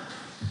Pays-Bas.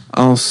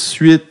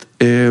 Ensuite,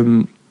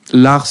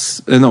 Lars...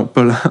 non,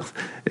 pas Lars.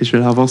 Je vais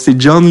l'avoir. C'est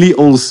John Lee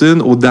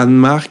Olsen au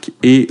Danemark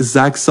et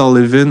Zach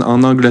Sullivan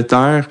en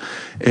Angleterre.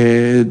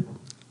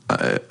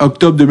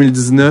 Octobre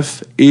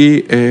 2019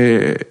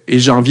 et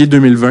janvier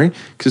 2020,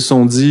 qui se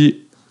sont dit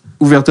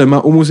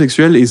ouvertement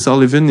homosexuels, et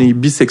Sullivan est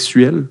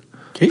bisexuel.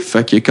 Okay.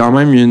 Fait qu'il y a quand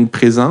même eu une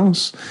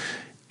présence.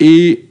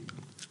 Et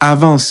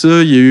avant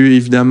ça, il y a eu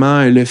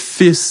évidemment le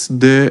fils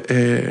de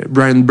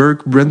Brian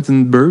Burke,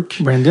 Brenton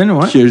Burke,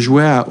 qui a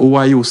joué à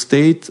Ohio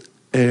State.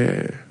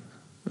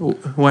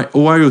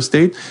 Ohio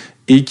State.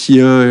 Et qui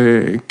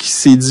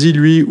s'est dit,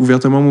 lui,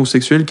 ouvertement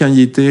homosexuel quand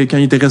il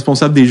était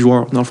responsable des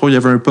joueurs. Dans le fond, il y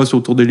avait un poste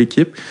autour de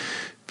l'équipe.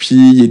 Puis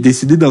il est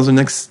décédé dans un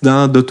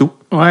accident d'auto.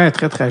 Ouais,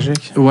 très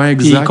tragique. Ouais, exact.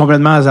 Puis il est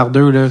complètement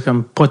hasardeux, là,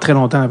 comme pas très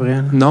longtemps après.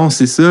 Là. Non,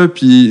 c'est ça.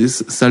 Puis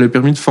ça l'a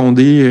permis de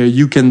fonder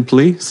You Can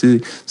Play.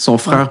 C'est son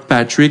frère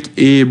Patrick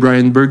et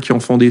Brian Burke qui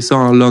ont fondé ça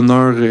en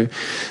l'honneur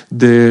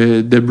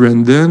de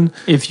Brendan.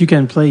 If You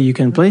Can Play, You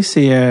Can Play,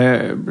 c'est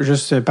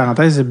juste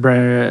parenthèse,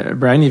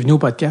 Brian est venu au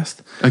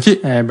podcast. OK.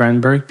 Brian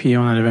Burke, puis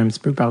on en avait un petit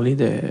peu parlé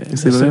de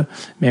ça.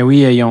 Mais oui,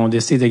 ils ont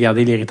décidé de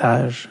garder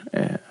l'héritage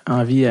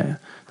en vie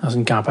dans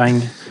une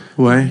campagne.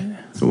 Ouais,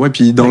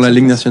 puis dont la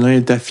Ligue nationale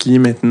est affiliée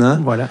maintenant.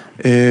 Voilà.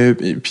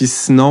 Puis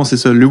sinon, c'est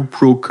ça, Luke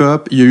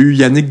Prokop. Il y a eu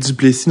Yannick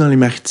Duplessis dans les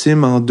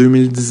Maritimes en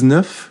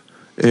 2019.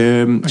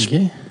 OK.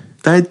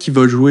 Peut-être qu'il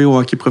va jouer au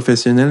hockey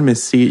professionnel, mais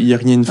il n'y a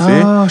rien de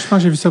fait. Ah, je pense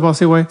que j'ai vu ça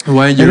passer, ouais.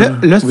 Ouais,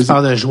 là, tu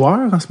parles de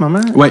joueurs en ce moment?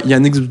 Ouais,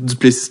 Yannick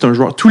Duplessis, c'est un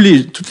joueur. Toutes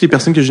les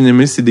personnes que j'ai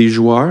nommées, c'est des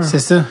joueurs. C'est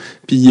ça.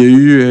 Puis il y a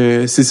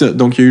eu, c'est ça.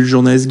 Donc, il y a eu le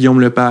journaliste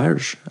Guillaume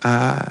Lepage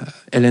à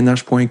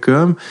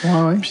lnh.com.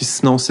 Ouais. Puis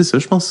sinon, c'est ça.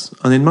 Je pense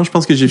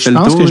que j'ai fait le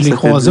tour. Je pense que je l'ai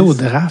croisé au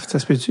draft. Ça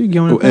se peut-tu,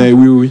 Guillaume Lepage?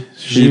 Oui.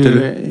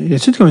 Y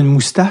a-tu comme une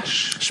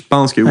moustache? Je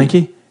pense que oui.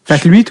 OK. Fait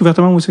que lui est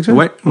ouvertement homosexuel?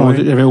 Ouais. Mon ouais.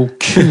 Dieu, j'avais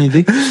aucune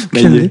idée. Ben,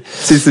 Aucune idée.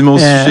 c'est mon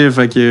sujet,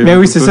 fait que... Mais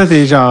oui, c'est ça,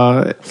 t'es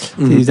genre,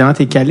 Mhm. évidemment,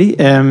 t'es calé.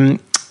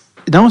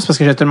 Non, c'est parce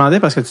que je te demandais,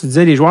 parce que tu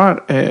disais les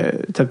joueurs,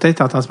 t'as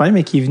peut-être entendu parler,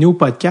 mais qui est venu au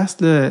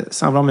podcast, là,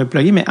 sans vouloir me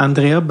plugger, mais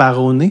Andrea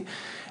Barone.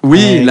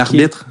 Oui,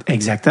 l'arbitre.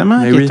 Exactement,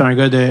 Ben qui oui. est un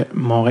gars de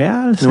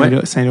Montréal, Ouais.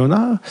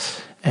 Saint-Léonard,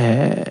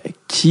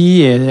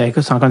 qui,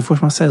 écoute, c'est encore une fois,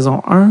 je pense,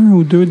 saison 1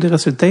 ou 2 de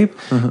Wrestle Tape.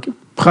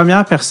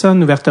 Première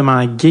personne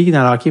ouvertement gay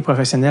dans le hockey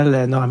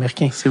professionnel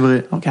nord-américain. C'est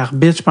vrai. Donc,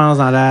 arbitre, je pense,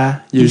 dans la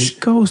Il a- East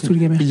Coast ou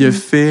le Américain. Il a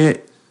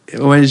fait...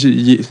 Ouais,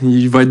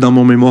 il va être dans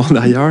mon mémoire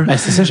d'ailleurs. Ben,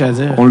 c'est ça, j'allais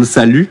dire. On le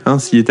salue, hein,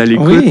 s'il est à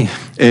l'écoute. Oui.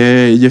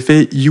 Il a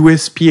fait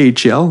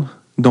USPHL,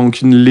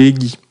 donc une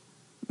ligue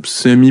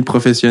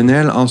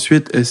semi-professionnelle.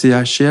 Ensuite,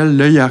 ECHL.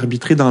 Là, il a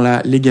arbitré dans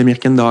la Ligue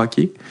américaine de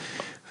hockey.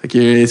 Fait que,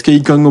 est-ce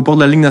qu'il cogne au port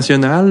de la Ligue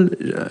nationale?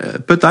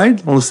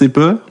 Peut-être, on ne sait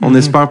pas. On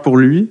espère pour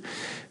lui.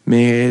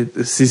 Mais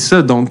c'est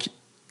ça, donc,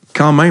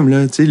 quand même,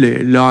 là, tu sais,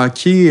 le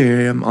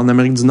hockey en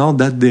Amérique du Nord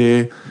date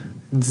de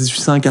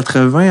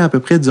 1880 à peu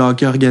près, du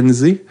hockey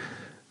organisé.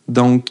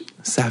 Donc,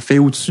 ça fait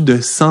au-dessus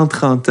de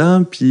 130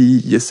 ans,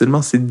 puis il y a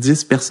seulement ces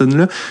 10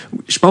 personnes-là.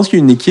 Je pense qu'il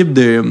y a une équipe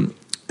de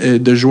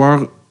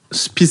joueurs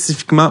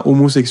spécifiquement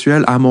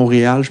homosexuels à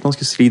Montréal. Je pense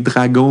que c'est les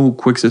Dragons ou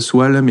quoi que ce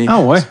soit, là, mais Ah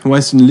ouais?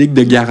 ouais, c'est une ligue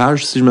de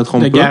garage, si je me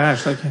trompe Le pas. garage,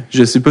 ok.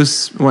 Je sais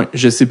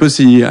pas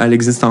si elle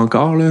existe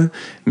encore, là,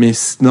 mais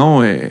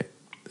sinon, il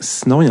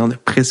y en a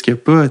presque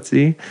pas, tu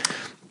sais.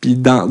 Puis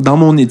dans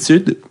mon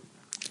étude,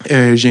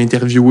 j'ai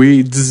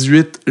interviewé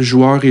 18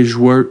 joueurs et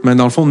joueurs, mais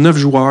dans le fond, 9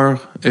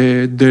 joueurs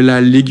de la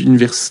Ligue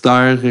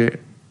universitaire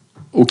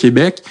au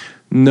Québec,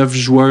 9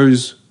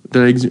 joueuses de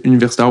la Ligue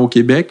universitaire au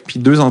Québec, puis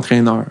 2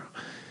 entraîneurs.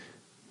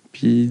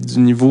 Puis du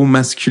niveau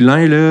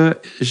masculin, là,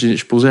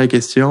 je posais la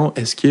question,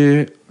 est-ce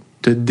que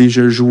tu as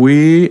déjà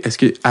joué, est-ce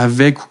que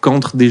avec ou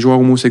contre des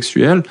joueurs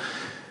homosexuels?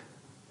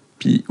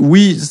 Puis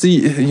oui, tu sais,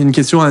 il y a une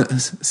question,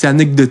 c'est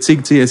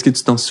anecdotique, tu sais, est-ce que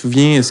tu t'en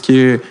souviens,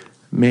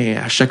 mais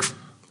à chaque fois,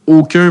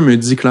 aucun me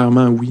dit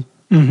clairement oui.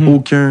 Mhm.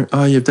 Aucun.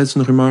 Ah, il y a peut-être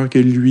une rumeur que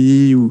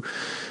lui ou...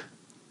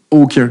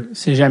 Aucun.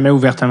 C'est jamais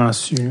ouvertement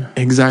su. Là.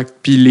 Exact.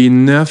 Puis les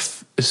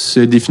 9 se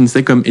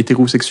définissaient comme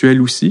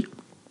hétérosexuels aussi.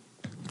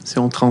 Si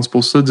on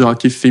transpose ça du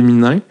hockey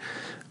féminin,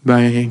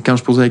 ben, quand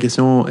je posais la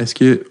question, est-ce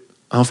que...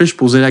 En fait, je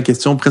posais la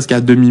question presque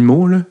à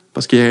demi-mot, là,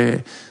 parce que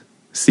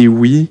c'est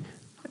oui.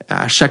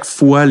 À chaque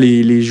fois,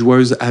 les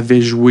joueuses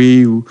avaient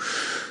joué ou...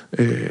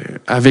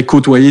 avaient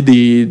côtoyé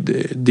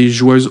des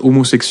joueuses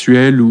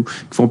homosexuelles ou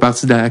qui font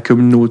partie de la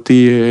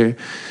communauté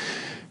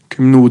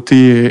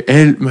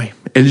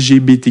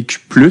LGBTQ+,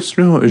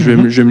 là. Je vais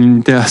me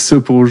limiter à ça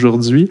pour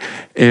aujourd'hui.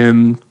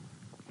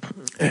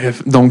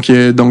 Donc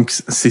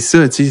c'est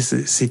ça, tu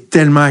sais, c'est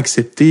tellement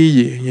accepté.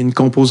 Il y a une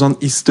composante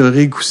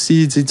historique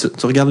aussi. Tu sais,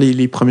 tu regardes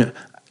les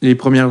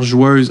premières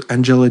joueuses,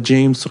 Angela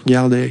James, tu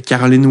regardes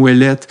Caroline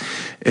Ouellette,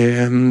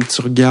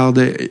 tu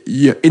regardes...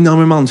 Il y a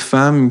énormément de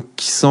femmes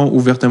qui sont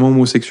ouvertement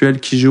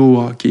homosexuelles qui jouent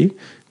au hockey.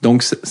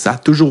 Donc, ça a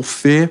toujours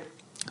fait...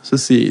 Ça,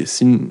 c'est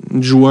une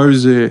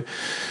joueuse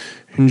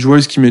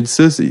qui me dit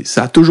ça.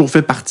 Ça a toujours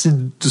fait partie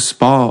du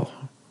sport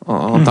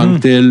en tant que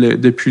tel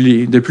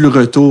depuis le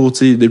retour, tu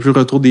sais, depuis le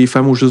retour des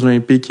femmes aux Jeux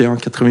olympiques en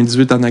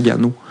 98 à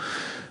Nagano.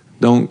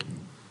 Donc...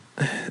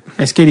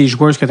 Est-ce que les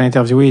joueuses que tu as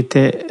interviewées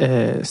étaient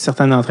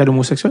certaines d'entre elles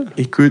homosexuelles?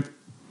 Écoute,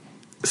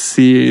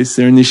 c'est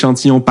un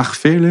échantillon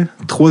parfait, là.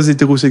 3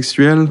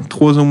 hétérosexuels,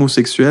 3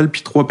 homosexuels,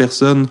 puis 3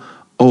 personnes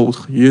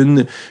autres. Il y a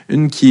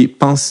une qui est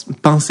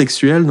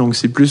pansexuelle, donc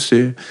c'est plus,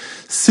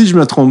 si je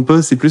me trompe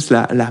pas, c'est plus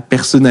la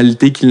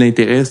personnalité qui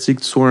l'intéresse. Tu sais,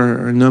 que tu sois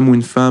un homme ou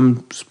une femme,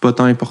 c'est pas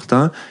tant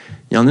important.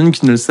 Il y en a une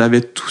qui ne le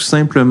savait tout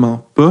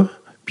simplement pas,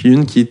 puis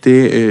une qui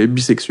était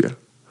bisexuelle.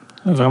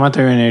 Vraiment, tu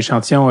as eu un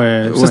échantillon.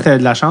 Ouais. Ça, c'était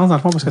de la chance, dans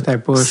le fond, parce que tu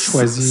n'avais pas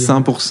choisi.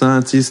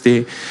 100%, tu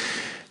sais,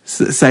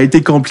 ça a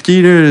été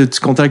compliqué, là. Tu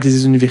contactes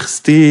les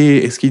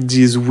universités, est-ce qu'ils te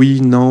disent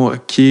oui, non,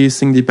 ok,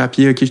 signe des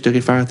papiers, ok, je te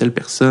réfère à telle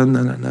personne,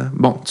 nanana.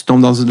 Bon, tu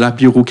tombes dans de la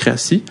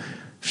bureaucratie.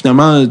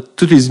 Finalement,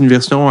 toutes les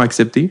universités ont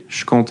accepté, je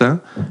suis content.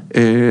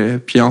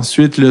 Puis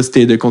ensuite, là,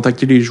 c'était de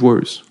contacter les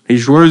joueuses. Les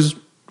joueuses,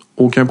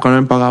 aucun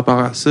problème par rapport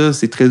à ça,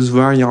 c'est très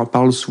ouvert, ils en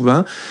parlent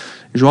souvent.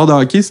 Les joueurs de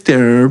hockey, c'était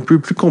un peu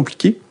plus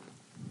compliqué,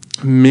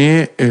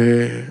 mais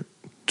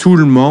tout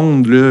le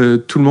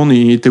monde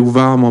était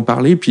ouvert à m'en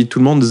parler, puis tout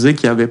le monde disait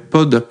qu'il n'y avait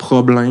pas de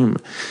problème.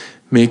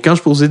 Mais quand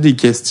je posais des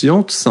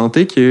questions, tu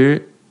sentais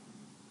que...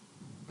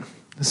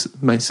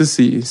 Ben ça,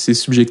 c'est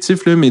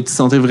subjectif, là, mais tu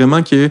sentais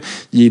vraiment qu'il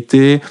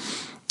était...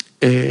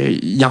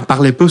 il en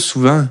parlait pas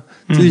souvent.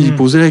 Tu sais, il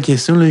posait la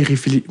question, là,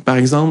 par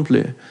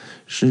exemple,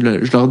 je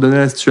leur donnais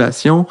la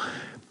situation.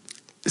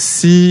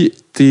 Si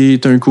t'es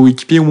un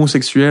coéquipier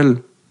homosexuel,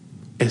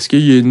 est-ce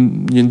qu'il y a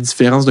une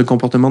différence de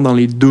comportement dans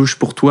les douches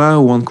pour toi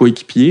ou entre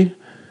coéquipiers?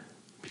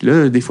 Puis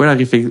là, des fois, la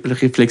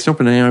réflexion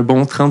prenait un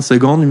bon 30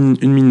 secondes,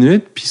 une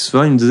minute, puis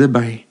souvent, il me disait,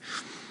 ben,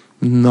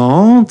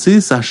 non, tu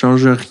sais, ça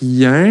change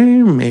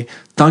rien, mais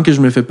tant que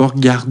je me fais pas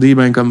regarder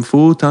ben comme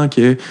faut, tant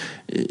que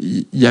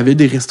il y avait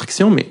des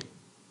restrictions, mais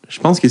je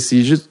pense que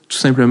c'est juste tout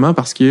simplement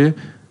parce que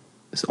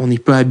on n'est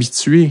pas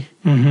habitué.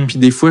 Puis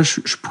des fois,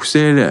 je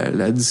poussais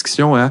la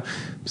discussion à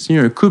s'il y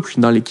a un couple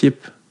dans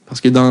l'équipe. Parce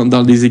que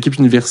dans des équipes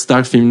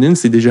universitaires féminines,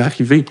 c'est déjà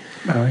arrivé.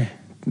 Ben oui.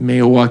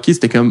 Mais au hockey,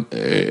 c'était comme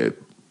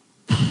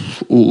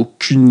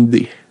aucune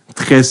idée.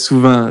 Très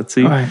souvent,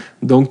 tu sais. Ouais.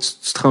 Donc,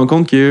 tu te rends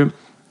compte que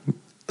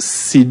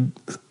c'est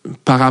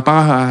par rapport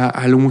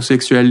à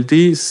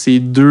l'homosexualité, c'est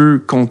deux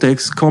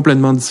contextes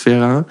complètement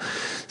différents.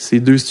 C'est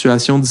deux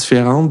situations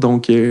différentes.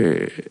 Donc,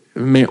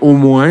 mais au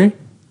moins,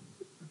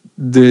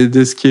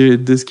 de ce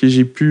que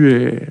j'ai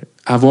pu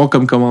avoir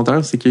comme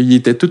commentaire, c'est qu'il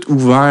était tout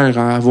ouvert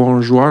à avoir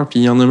un joueur.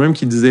 Puis il y en a même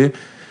qui disaient,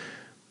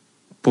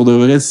 pour de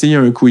vrai, si j'ai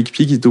un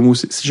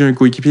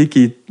coéquipier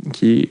qui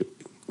est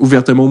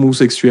ouvertement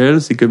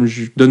homosexuel, c'est comme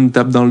je lui donne une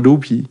tape dans le dos,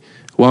 puis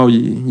wow,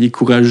 il est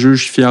courageux,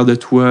 je suis fier de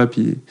toi,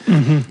 puis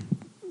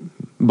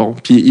bon,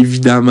 puis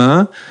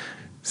évidemment,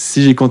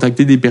 si j'ai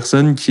contacté des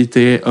personnes qui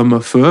étaient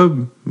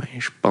homophobes, ben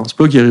je pense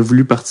pas qu'ils auraient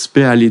voulu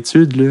participer à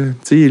l'étude, là.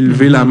 Tu sais,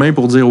 lever la main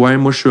pour dire ouais,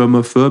 moi je suis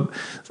homophobe,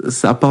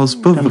 ça passe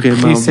pas Comme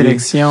vraiment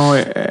présélection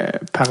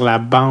par la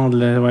bande,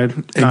 là, ouais,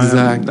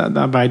 exact.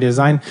 Dans By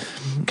Design.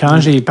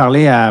 Quand j'ai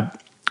parlé à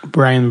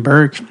Brian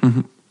Burke,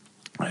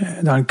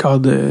 dans le cadre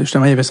de,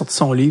 justement, il avait sorti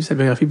son livre, sa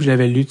biographie, puis je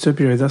l'avais lu, tout ça,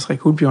 puis j'avais dit, ça serait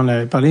cool, puis on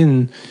avait parlé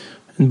une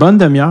bonne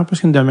demi-heure,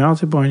 plus qu'une demi-heure, tu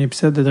sais, pour un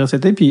épisode de Dressé,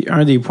 puis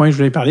un des points que je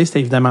voulais parler, c'était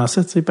évidemment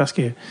ça, tu sais, parce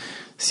que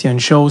s'il y a une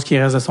chose qui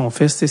reste de son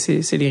fils, tu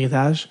sais, c'est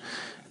l'héritage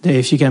de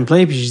If You Can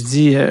Play, puis je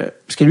dis,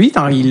 parce que lui,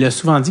 il l'a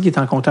souvent dit qu'il est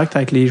en contact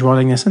avec les joueurs de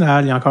la Ligue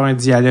nationale, il y a encore un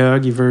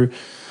dialogue, il veut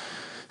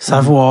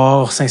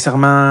savoir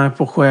sincèrement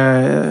pourquoi,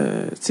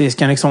 tu sais, est-ce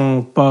qu'il y en a qui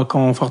sont pas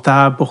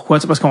confortables, pourquoi,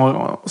 tu sais, parce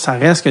qu'on ça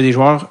reste que des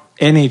joueurs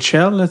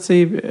NHL, là, tu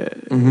sais,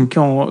 qui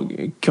ont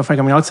fait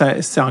comme une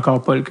c'est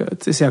encore pas le cas, tu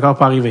sais, c'est encore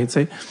pas arrivé, tu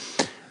sais.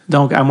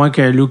 Donc, à moins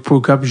que Luke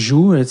Prokop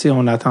joue, tu sais,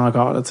 on attend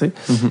encore, là, tu sais.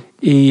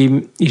 Et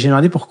j'ai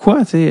demandé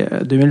pourquoi, tu sais,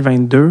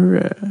 2022,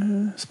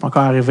 c'est pas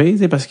encore arrivé, tu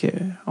sais, parce que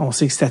on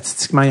sait que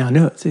statistiquement, il y en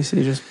a, tu sais,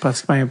 c'est juste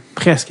pratiquement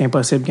presque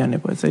impossible qu'il y en ait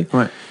pas, tu sais.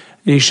 Ouais.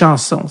 Les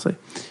chances sont, tu sais.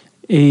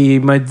 Et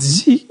il m'a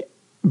dit,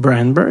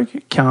 Brian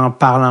Burke, qu'en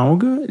parlant au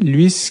gars,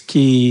 lui, ce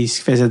qu'il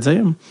faisait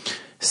dire,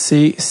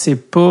 c'est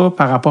pas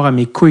par rapport à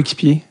mes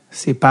coéquipiers,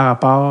 c'est par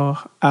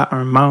rapport à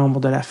un membre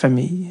de la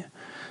famille.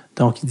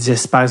 Donc, il disait,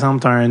 si par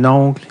exemple, tu as un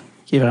oncle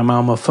qui est vraiment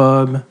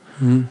homophobe,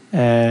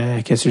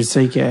 que tu le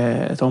sais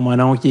que ton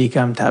mononcle qui est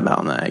comme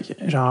tabarnak,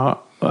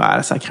 genre,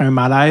 ça crée un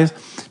malaise,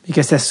 mais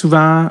que c'était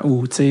souvent,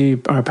 ou tu sais,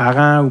 un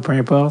parent, ou peu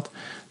importe,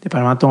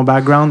 dépendamment de ton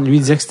background, lui il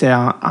disait que c'était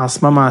en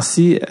ce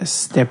moment-ci,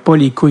 c'était pas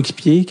les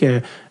coéquipiers,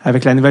 que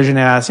avec la nouvelle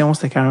génération,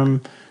 c'était quand même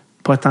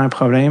pas tant un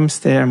problème,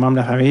 c'était un membre de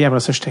la famille. Après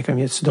ça, j'étais comme,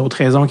 y a-tu d'autres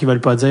raisons qu'ils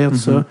veulent pas dire, tout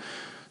ça?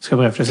 Parce que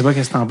bref, je sais pas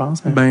qu'est-ce que t'en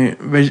penses. Mais...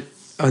 Ben,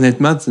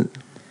 honnêtement,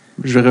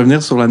 je vais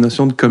revenir sur la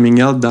notion de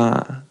coming out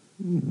dans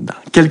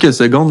quelques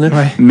secondes, là.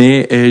 Ouais.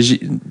 Mais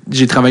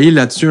j'ai travaillé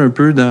là-dessus un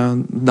peu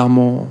dans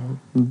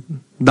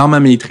ma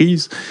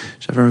maîtrise.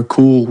 J'avais un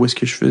cours où est-ce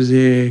que je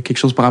faisais quelque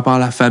chose par rapport à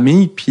la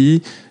famille,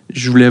 puis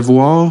je voulais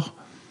voir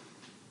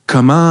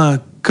comment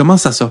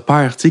ça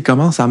s'opère, tu sais,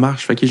 comment ça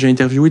marche. Fait que j'ai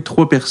interviewé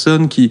 3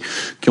 personnes qui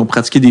ont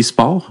pratiqué des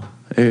sports,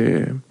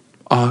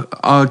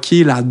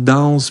 hockey, la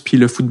danse, puis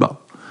le football.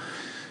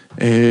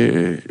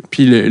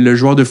 Puis le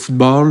joueur de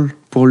football,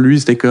 pour lui,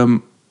 c'était comme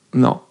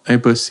non,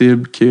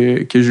 impossible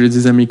que je le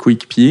dise à mes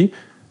coéquipiers.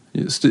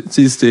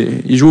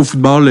 Il joue au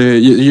football,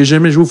 il a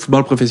jamais joué au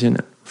football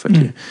professionnel. Fait que,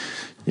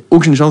 il y a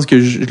aucune chance que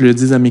je le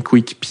dise à mes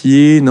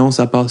coéquipiers, non,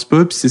 ça passe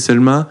pas. Puis c'est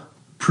seulement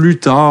plus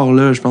tard,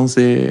 là, je pense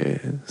que c'est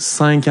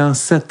 5 ans,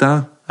 7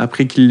 ans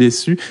après qu'il l'ait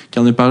su,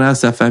 qu'il en a parlé à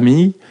sa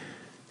famille.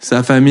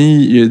 Sa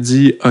famille, il a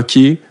dit « OK,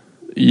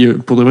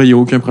 pour de vrai, il n'y a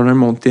aucun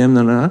problème, on t'aime,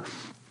 non, non, non. »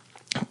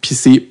 Puis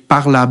c'est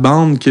par la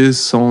bande que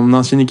son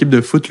ancienne équipe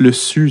de foot l'a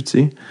su, tu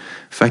sais.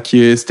 Fait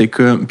que c'était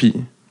comme... Puis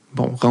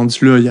bon,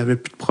 rendu là, il n'y avait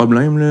plus de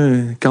problème,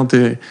 là. Quand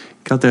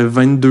t'as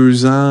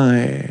 22 ans...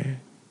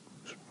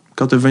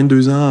 Quand t'as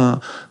 22 ans,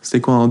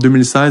 c'était quoi, en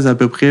 2016 à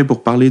peu près,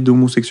 pour parler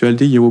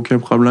d'homosexualité, il n'y a aucun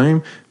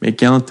problème. Mais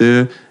quand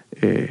t'as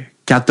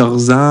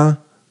 14 ans,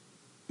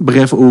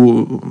 bref,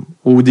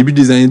 au début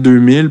des années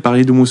 2000,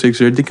 parler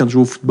d'homosexualité quand tu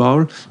joues au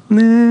football,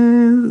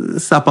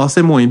 ça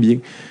passait moins bien.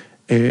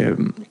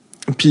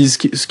 Puis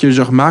ce que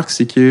je remarque,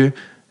 c'est que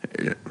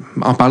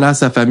en parler à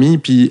sa famille,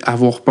 puis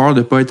avoir peur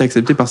de pas être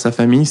accepté par sa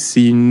famille,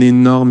 c'est une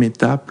énorme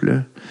étape,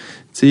 là.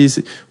 Tu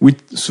sais, oui,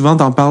 souvent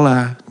t'en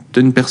parles t'as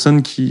une personne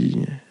à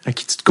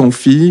qui tu te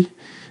confies,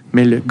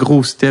 mais le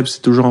gros step,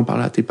 c'est toujours en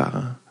parler à tes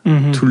parents.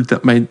 Tout le temps.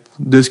 Ben,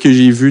 de ce que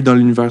j'ai vu dans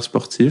l'univers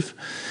sportif.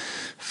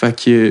 Fait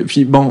que,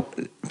 puis bon,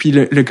 puis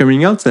le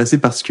coming out, c'est assez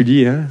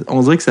particulier, hein.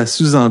 On dirait que ça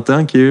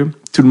sous-entend que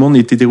tout le monde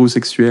est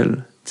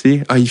hétérosexuel.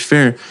 Tu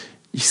sais,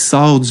 il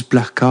sort du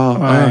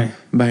placard. Ouais. Ah,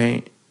 ben,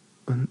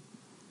 tu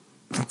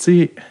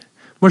sais,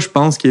 moi, je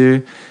pense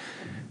que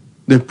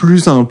de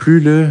plus en plus,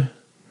 là,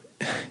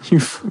 il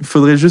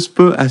faudrait juste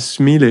pas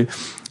assumer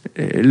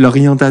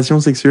l'orientation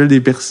sexuelle des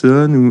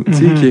personnes ou, tu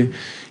sais, que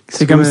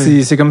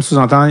c'est comme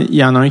sous-entendre, il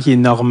y en a un qui est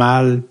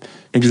normal,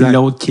 exact. Puis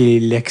l'autre qui est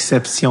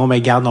l'exception,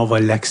 mais garde, on va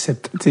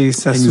l'accepter. Tu sais,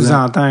 ça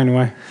sous-entend,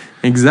 ouais.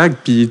 Exact,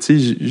 puis tu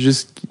sais,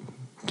 juste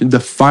de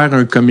faire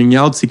un coming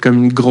out, c'est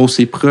comme une grosse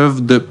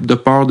épreuve de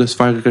peur de se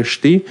faire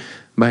rejeter,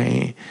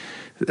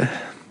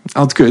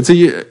 en tout cas,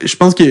 tu sais, je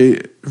pense que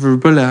je veux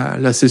pas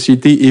la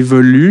société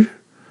évolue.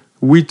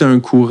 Oui, t'as un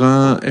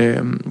courant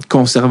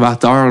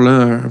conservateur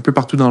là, un peu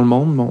partout dans le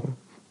monde. Bon,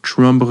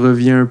 Trump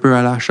revient un peu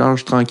à la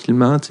charge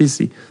tranquillement. Tu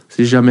sais,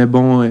 c'est jamais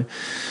bon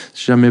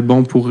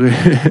pour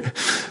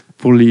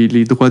pour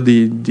les droits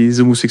des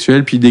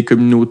homosexuels puis des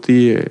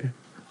communautés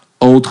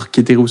autres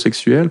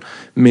qu'hétérosexuelles.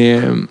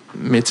 Mais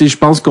tu sais, je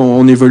pense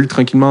qu'on évolue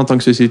tranquillement en tant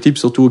que société, puis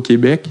surtout au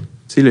Québec.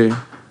 Tu sais,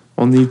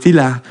 on a été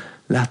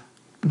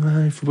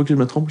il faut pas que je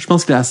me trompe. Je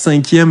pense que la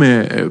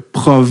 5e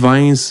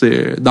province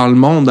dans le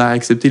monde à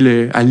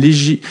accepter à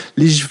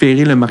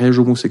légiférer le mariage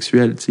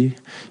homosexuel. Tu sais,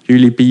 il y a eu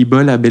les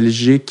Pays-Bas, la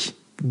Belgique,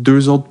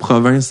 2 autres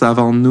provinces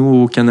avant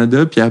nous au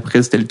Canada, puis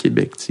après c'était le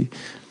Québec. Tu sais,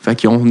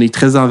 fait qu'on est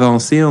très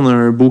avancé. On a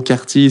un beau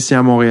quartier ici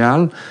à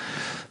Montréal,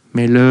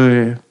 mais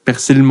là,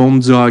 percer le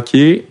monde du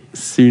hockey,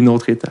 c'est une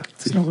autre étape. Tu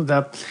sais. C'est une autre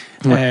étape.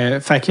 Ouais.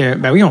 Fait que,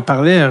 ben oui, on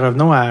parlait.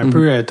 Revenons à un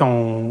peu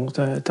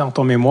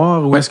ton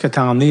mémoire. Où est-ce que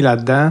t'en es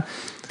là-dedans?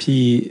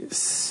 Puis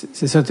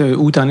c'est ça,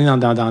 où t'en es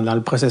dans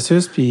le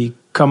processus, puis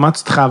comment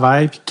tu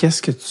travailles, puis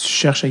qu'est-ce que tu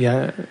cherches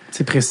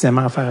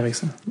précisément à faire avec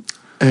ça?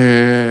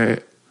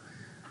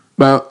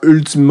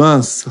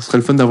 Ultimement, ça serait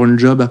le fun d'avoir une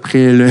job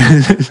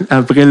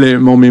après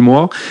mon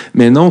mémoire.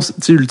 Mais non, tu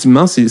sais,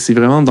 ultimement, c'est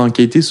vraiment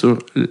d'enquêter sur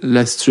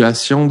la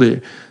situation de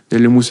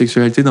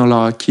l'homosexualité dans le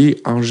hockey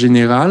en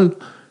général.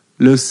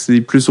 Là,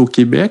 c'est plus au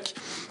Québec.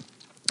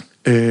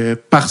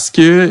 Parce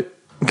que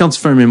quand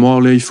tu fais un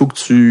mémoire, là, il faut que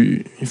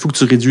tu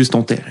réduises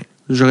ton terrain.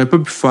 J'aurais pas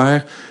pu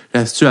faire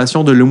la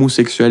situation de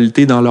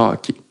l'homosexualité dans le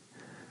hockey.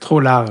 Trop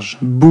large.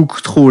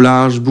 Beaucoup trop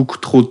large, beaucoup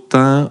trop de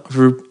temps. Tu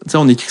sais,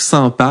 on écrit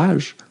 100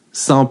 pages.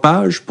 100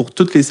 pages pour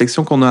toutes les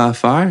sections qu'on a à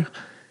faire,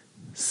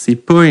 c'est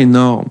pas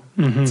énorme.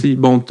 Mm-hmm. Tu sais,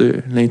 bon,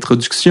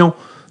 l'introduction,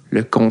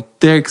 le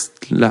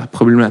contexte, la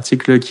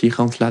problématique là, qui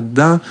rentre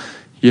là-dedans.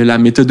 Il y a la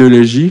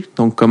méthodologie,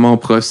 donc comment on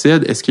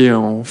procède. Est-ce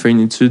qu'on fait une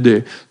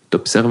étude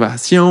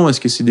d'observation? Est-ce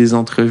que c'est des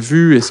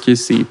entrevues? Est-ce que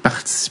c'est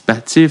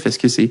participatif? Est-ce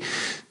que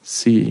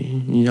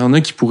il y en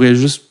a qui pourraient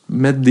juste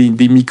mettre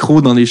des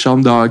micros dans des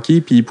chambres de hockey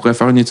puis ils pourraient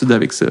faire une étude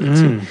avec ça.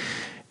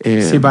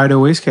 C'est by the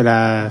way ce que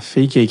la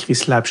fille qui a écrit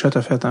Slapshot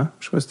a fait, hein?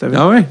 Je sais pas si t'avais.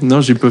 Ah ouais? Non,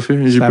 j'ai pas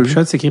fait.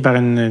 Slapshot, c'est écrit par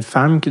une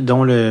femme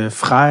dont le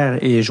frère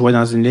jouait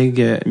dans une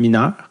ligue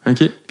mineure. OK.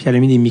 Puis elle a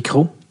mis des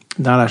micros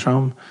dans la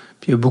chambre.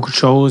 Puis il y a beaucoup de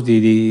choses,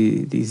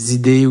 des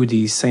idées ou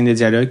des scènes de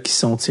dialogue qui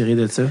sont tirées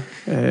de ça.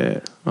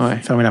 Ouais.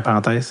 Fermez la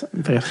parenthèse.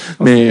 Bref.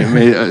 Mais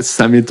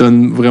ça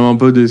m'étonne vraiment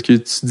pas de ce que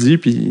tu dis.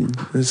 Puis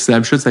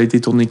Slapshot, ça a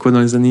été tourné quoi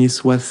dans les années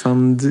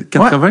 70,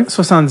 80? Ouais,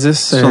 70.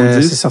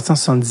 70. C'est sorti en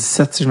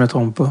 77, si je me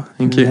trompe pas.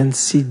 Okay.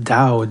 Nancy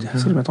Dowd,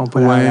 si je me trompe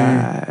pas. Ouais.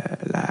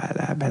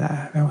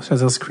 On va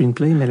dire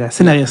screenplay, mais la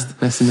scénariste.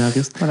 La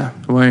scénariste. Voilà.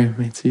 Ouais,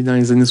 mais tu sais, dans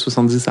les années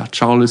 70, à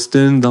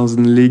Charleston, dans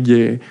une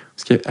ligue...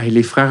 parce que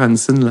les frères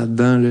Hansen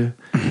là-dedans, là...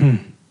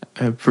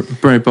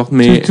 peu importe,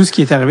 mais... Tout ce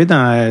qui est arrivé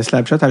dans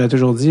Slapshot, elle a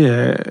toujours dit,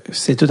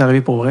 c'est tout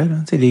arrivé pour vrai.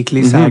 Là. Les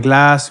clés sur la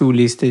glace, ou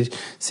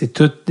c'est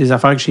toutes des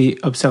affaires que j'ai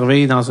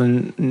observées dans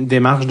une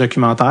démarche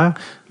documentaire,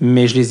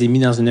 mais je les ai mis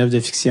dans une œuvre de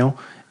fiction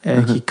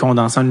qui est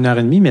condensée en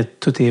 1h30, mais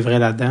tout est vrai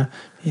là-dedans.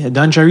 Et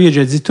Don Cherry a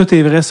déjà dit, tout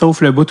est vrai,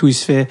 sauf le bout où il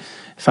se fait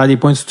faire des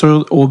points de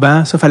suture au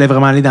banc. Ça, fallait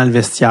vraiment aller dans le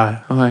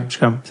vestiaire. Ouais. Je suis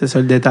comme, c'est ça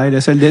le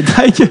seul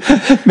détail.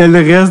 Mais le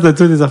reste de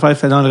toutes les affaires, il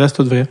fait dans le reste,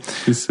 tout vrai.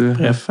 C'est ça.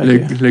 Bref.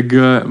 Le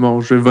gars,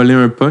 bon, je vais voler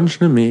un punch,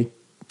 là, mais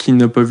qui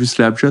n'a pas vu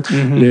Slapshot,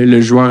 le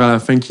joueur à la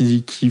fin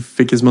qui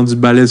fait quasiment du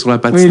ballet sur la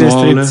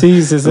patinoire. Oui, le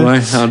striptease, c'est ça. Ouais,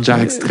 en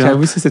jackstrap.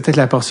 J'avoue, ça, c'est peut-être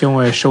la portion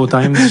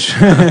Showtime du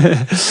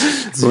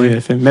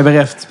film. Mais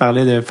bref, tu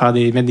parlais de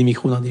mettre des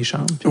micros dans des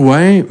chambres. Puis...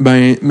 Ouais,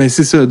 ben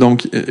c'est ça.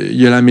 Donc,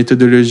 il y a la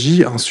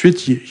méthodologie.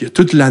 Ensuite, il y a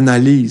toute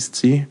l'analyse, tu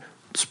sais.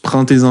 Tu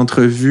prends tes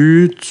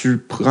entrevues, tu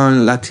prends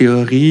la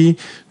théorie,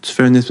 tu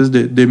fais une espèce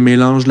de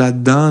mélange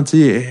là-dedans,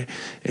 tu sais.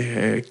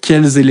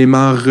 Quels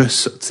éléments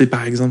ressortent, tu sais,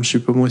 par exemple, je sais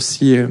pas moi,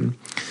 si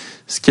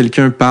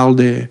quelqu'un parle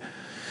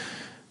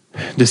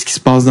de ce qui se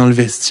passe dans le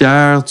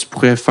vestiaire, tu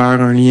pourrais faire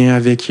un lien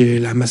avec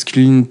la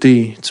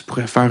masculinité, tu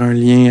pourrais faire un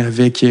lien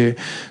avec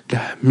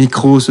la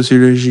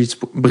microsociologie.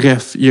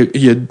 Bref, il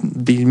y a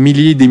des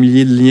milliers et des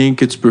milliers de liens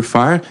que tu peux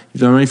faire.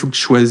 Évidemment, il faut que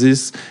tu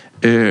choisisses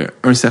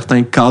un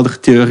certain cadre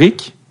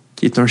théorique,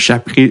 qui est un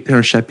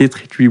chapitre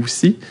lui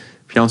aussi.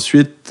 Puis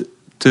ensuite,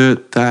 tu as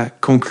ta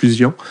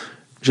conclusion.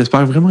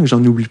 J'espère vraiment que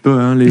j'en oublie pas,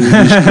 hein,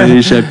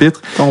 les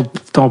chapitres.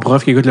 Ton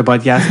prof qui écoute le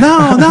podcast.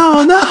 Non!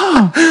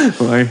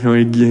 Ouais,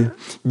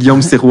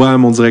 Guillaume Sirois,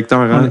 mon directeur.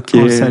 Hein,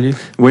 on le salue.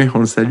 Oui, on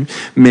le salue.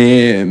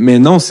 Mais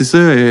non, c'est ça.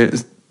 Tu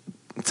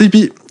sais,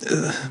 puis,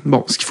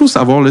 bon, ce qu'il faut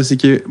savoir, là, c'est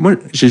que moi,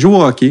 j'ai joué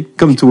au hockey,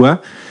 comme toi,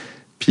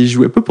 puis je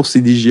jouais pas pour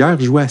CDJR,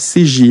 je jouais à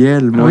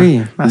CJL, moi. Oui,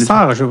 ma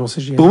sœur a joué pour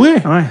CJL. Pour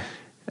vrai? Ouais.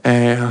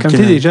 Comme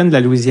t'es des jeunes de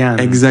la Louisiane.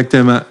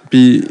 Exactement.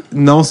 Puis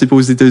non, c'est pas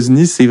aux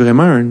États-Unis, c'est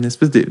vraiment une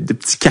espèce de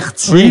petit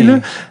quartier. Oui.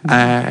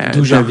 Là,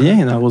 d'où je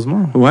viens, dans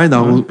Rosemont. Ouais,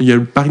 il y a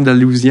le parc de la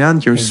Louisiane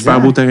qui a un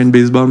super beau terrain de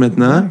baseball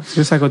maintenant. Ouais,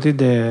 juste à côté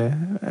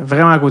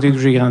vraiment à côté d'où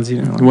j'ai grandi.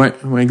 Là, ouais,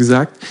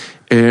 exact.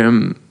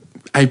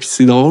 Et puis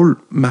c'est drôle,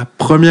 ma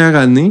première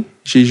année,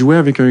 j'ai joué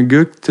avec un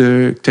gars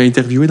que t'as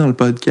interviewé dans le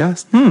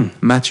podcast,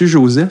 Mathieu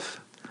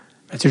Joseph.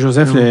 Mathieu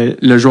Joseph,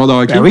 le joueur de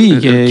hockey. Ben oui,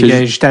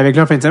 j'étais avec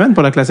lui en fin de semaine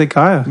pour la classique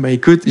KR. Ben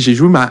écoute, j'ai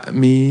joué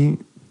mes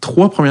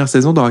 3 premières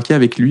saisons de hockey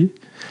avec lui.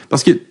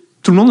 Parce que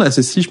tout le monde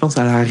l'associe, je pense,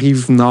 à la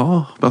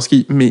Rive-Nord.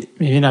 Mais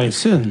il vient de la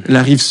Rive-Sud.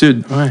 La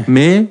Rive-Sud. Ouais.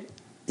 Mais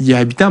il a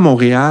habité à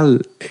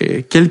Montréal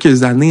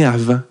quelques années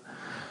avant.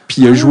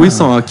 Puis il a joué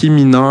son hockey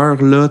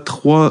mineur là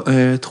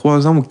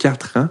 3 ans ou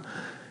 4 ans.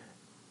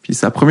 Puis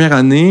sa première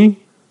année,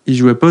 il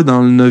jouait pas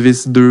dans le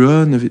novice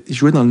 2A, il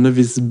jouait dans le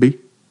novice B.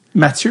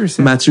 Mathieu,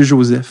 c'est Mathieu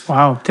Joseph.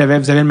 Wow, vous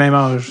avez le même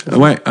âge.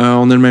 Ouais,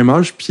 on a le même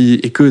âge. Puis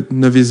écoute,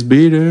 novice B,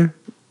 là,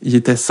 il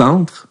était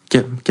centre,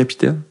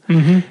 capitaine.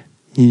 Mm-hmm.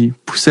 Il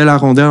poussait la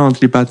rondelle entre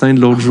les patins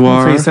de l'autre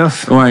joueur. Au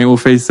face-off. Ouais, au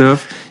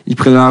face-off. Il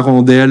prenait la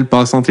rondelle,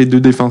 passait entre les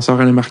 2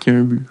 défenseurs, allait marquer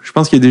un but. Je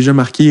pense qu'il a déjà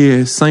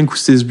marqué 5 ou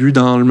 6 buts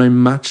dans le même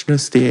match. Là.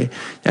 Il y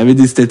avait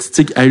des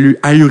statistiques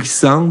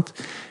ahurissantes.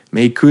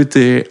 Mais écoute,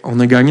 on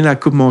a gagné la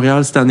Coupe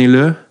Montréal cette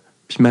année-là.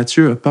 Puis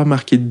Mathieu a pas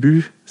marqué de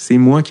but. C'est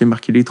moi qui ai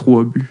marqué les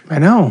 3 buts. Ben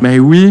non. Ben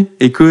oui,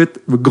 écoute,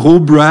 gros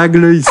brag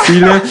là, ici.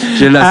 Là.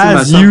 J'ai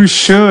As you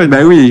should.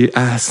 Ben oui,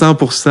 à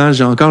 100%.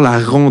 J'ai encore la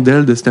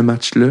rondelle de ce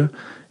match-là.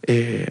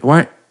 Et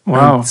ouais, wow.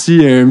 un petit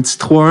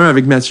 3-1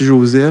 avec Mathieu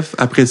Joseph.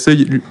 Après ça,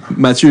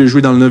 Mathieu a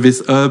joué dans le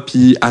novice A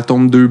puis à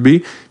tombe 2B.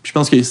 Puis je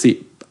pense que c'est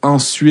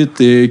ensuite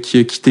qu'il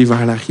a quitté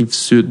vers la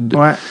Rive-Sud.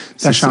 Ouais,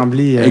 c'est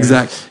Chambly.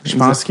 Exact. Je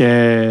pense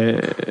que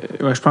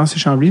c'est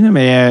Chambly, là,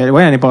 mais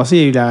l'année passée,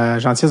 il a eu la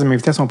gentillesse de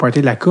m'inviter à son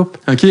party de la Coupe.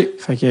 OK.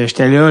 Fait que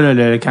j'étais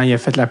là, quand il a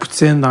fait la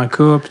poutine dans la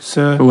Coupe, tout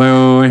ça.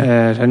 Ouais.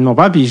 J'avais mon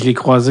père, puis je l'ai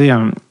croisé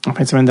en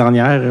fin de semaine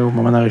dernière, au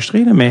moment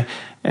d'enregistrer, là, mais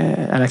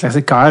à la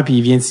classique KR, puis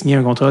il vient de signer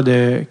un contrat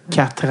de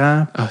 4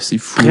 ans. Ah, c'est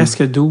fou.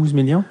 Presque 12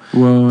 millions.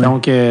 Ouais.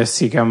 Donc,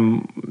 c'est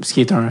comme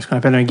ce qu'on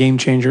appelle un game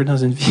changer dans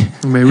une vie.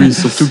 Ben oui,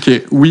 surtout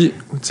que, oui,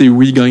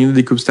 gagner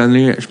des Coupes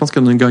Stanley, je pense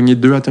qu'on a gagné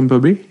 2 à Tampa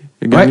Bay.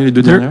 Il a gagné les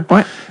 2 dernières.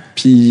 Ouais.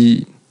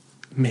 Puis,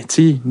 mais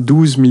tu sais,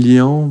 12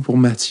 millions pour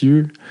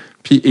Mathieu.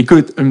 Puis,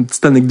 écoute, une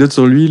petite anecdote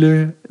sur lui,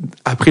 là.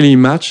 Après les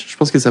matchs, je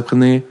pense que ça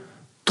prenait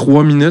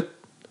 3 minutes.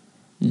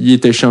 Il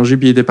était changé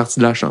puis il était parti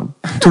de la chambre.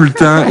 Tout le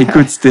temps,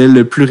 écoute, c'était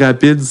le plus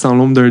rapide, sans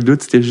l'ombre d'un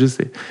doute. C'était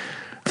juste...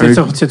 Tu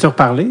as-tu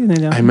reparlé?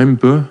 Même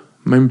pas.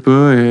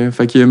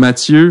 Fait que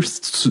Mathieu,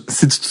 si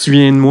tu te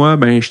souviens de moi,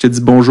 ben je te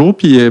dis bonjour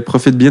puis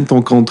profite bien de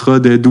ton contrat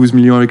de 12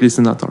 millions avec les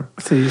Sénateurs.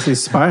 C'est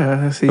super.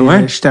 Hein?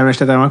 Ouais.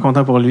 J'étais tellement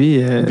content pour lui.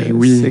 Ben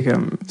oui. C'est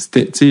comme...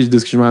 C'était, tu sais, de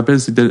ce que je me rappelle,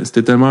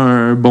 c'était tellement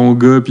un bon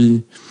gars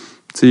puis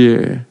tu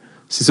sais,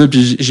 c'est ça.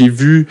 Puis j'ai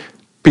vu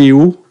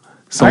P.O.,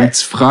 son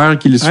petit frère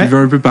qui le suivait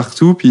un peu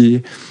partout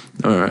puis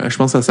je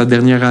pense à sa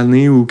dernière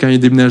année où quand il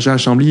déménageait à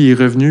Chambly, il est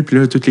revenu puis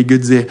là tous les gars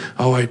disaient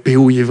ouais,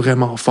 P.O. il est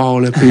vraiment fort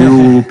là,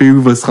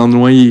 P.O. va se rendre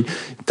loin, il est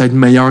peut-être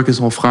meilleur que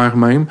son frère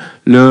même.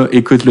 Là,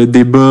 écoute, le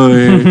débat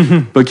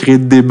pas créé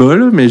de débat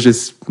là, mais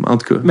en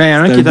tout cas. Ben il y en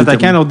a un qui est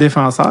attaquant, l'autre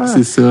défenseur.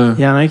 C'est ça.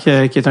 Il y en a un qui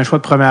est un choix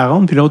de première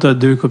ronde puis l'autre a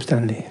 2 Coupes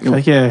Stanley.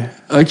 Fait que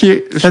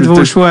OK, faites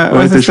vos choix.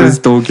 Ouais, t'as choisi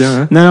ton camp.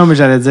 Hein? Non, mais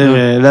j'allais dire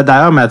là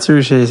d'ailleurs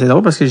Mathieu, c'est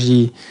drôle parce que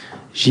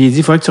j'ai dit,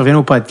 il faudrait que tu reviennes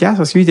au podcast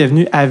parce que lui, il était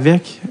venu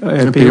avec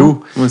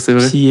P.O. Ouais, c'est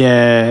vrai. Puis,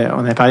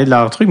 on a parlé de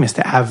leur truc, mais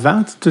c'était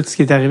avant tout ce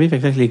qui est arrivé. Fait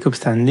que là, les Coupes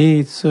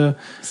Stanley, tout ça.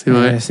 C'est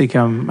vrai. C'est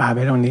comme, là,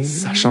 on est...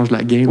 Ça change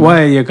la game.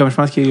 Ouais, je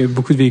pense qu'il y a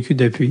beaucoup de vécu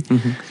depuis.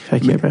 Fait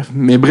que,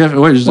 mais bref,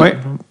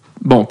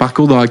 bon,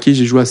 parcours de hockey,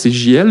 j'ai joué à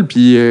CJL,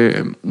 puis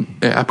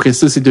après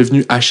ça, c'est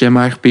devenu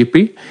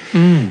HMRPP.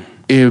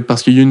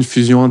 Parce qu'il y a eu une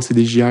fusion entre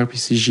CDJR et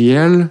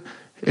CJL.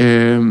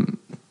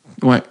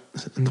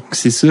 Donc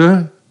c'est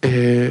ça.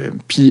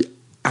 Puis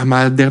à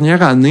mes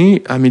dernières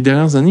années,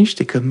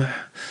 j'étais comme...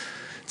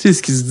 Tu sais,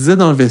 ce qui se disait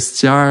dans le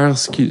vestiaire,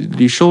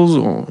 les choses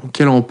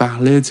auxquelles on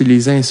parlait, tu sais,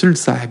 les insultes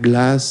sur la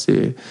glace...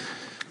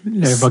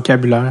 le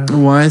vocabulaire.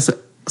 Ouais,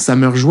 ça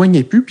me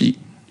rejoignait plus, puis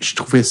je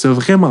trouvais ça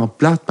vraiment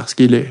plate parce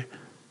que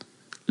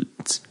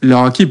le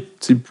hockey,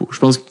 je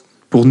pense que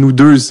pour nous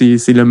deux,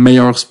 c'est le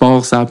meilleur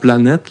sport sur la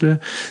planète, là.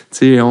 Tu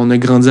sais, on a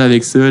grandi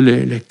avec ça,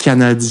 le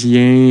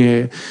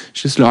Canadien,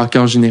 juste le hockey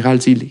en général,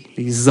 tu sais,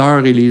 les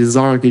heures et les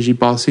heures que j'ai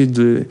passées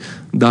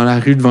dans la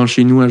rue devant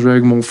chez nous à jouer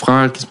avec mon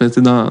frère qui se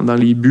mettait dans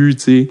les buts,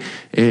 tu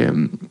sais.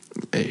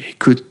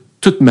 Écoute,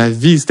 toute ma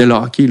vie, c'était le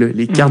hockey, là.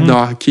 Les cartes de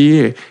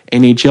hockey,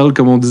 NHL,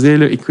 comme on disait,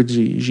 là. Écoute,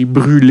 j'ai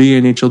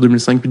brûlé NHL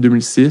 2005 puis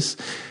 2006.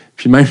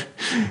 Puis même,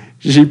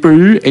 j'ai pas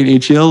eu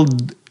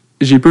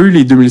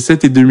les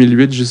 2007 et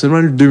 2008, j'ai seulement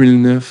le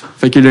 2009.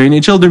 Fait que le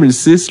NHL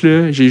 2006,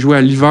 là, j'ai joué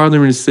à l'hiver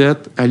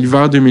 2007, à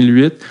l'hiver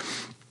 2008.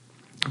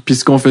 Puis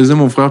ce qu'on faisait,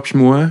 mon frère puis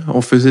moi,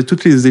 on faisait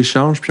tous les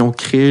échanges puis on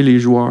créait les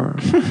joueurs.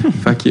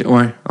 Fait que,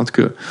 ouais, en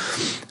tout cas,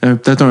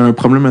 peut-être un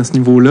problème à ce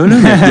niveau-là, là,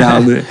 mais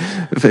regarde.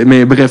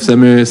 Mais bref, ça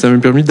m'a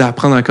permis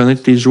d'apprendre à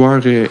connaître les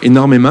joueurs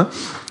énormément.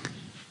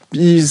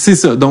 Puis c'est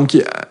ça, donc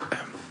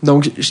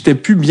j'étais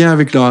plus bien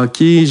avec le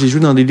hockey, j'ai joué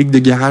dans des ligues de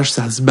garage,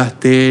 ça se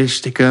battait,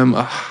 j'étais comme...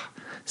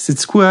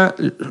 Sais-tu quoi?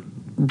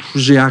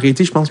 J'ai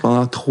arrêté, je pense,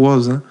 pendant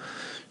 3 ans.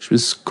 Je me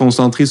suis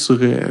concentré sur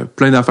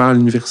plein d'affaires à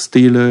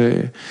l'université, là.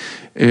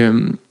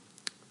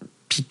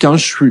 Puis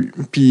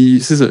puis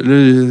c'est ça,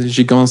 là,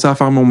 j'ai commencé à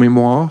faire mon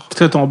mémoire.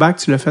 Puis ton bac,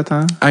 tu l'as fait,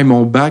 hein? Hey,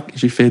 mon bac,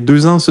 j'ai fait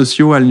 2 ans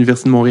sociaux à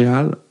l'Université de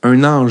Montréal,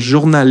 1 an en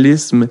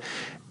journalisme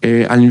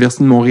à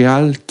l'Université de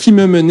Montréal, qui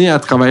me menait à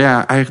travailler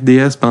à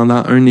RDS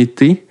pendant un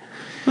été.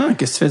 Ah,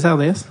 qu'est-ce que tu faisais à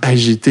RDS? Hey,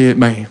 j'étais,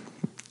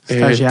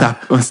 Stagiaire.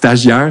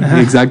 Stagiaire,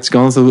 exact. Tu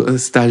commences au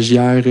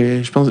stagiaire.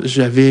 Je pense que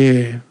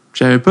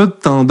j'avais pas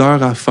tant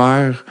d'heures à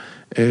faire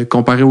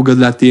comparé aux gars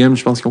de l'ATM.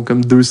 Je pense qu'ils ont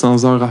comme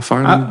 200 heures à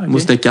faire. Ah, okay. Moi,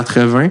 c'était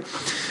 80.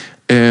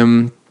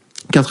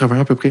 80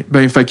 à peu près.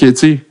 Ben, fait que, tu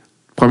sais,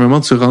 premièrement,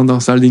 tu rentres dans la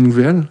salle des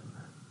nouvelles.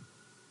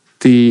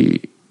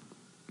 T'es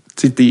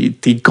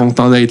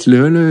content d'être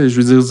là, là. Je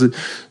veux dire,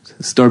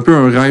 c'est un peu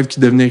un rêve qui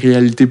devenait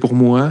réalité pour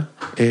moi.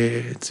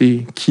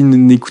 Qui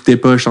n'écoutait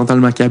pas Chantal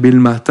Maccabé le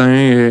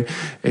matin,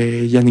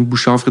 Yannick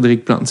Bouchard,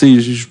 Frédéric Plante.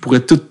 Je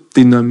pourrais tout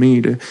les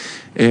nommer, là.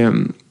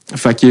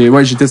 Fait que,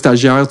 ouais, j'étais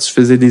stagiaire, tu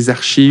faisais des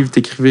archives,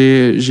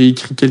 t'écrivais, j'ai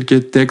écrit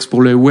quelques textes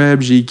pour le web,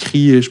 j'ai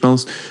écrit, je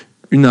pense,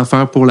 une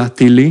affaire pour la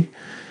télé.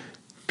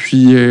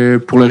 Puis,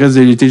 pour le reste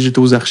de l'été, j'étais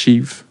aux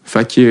archives.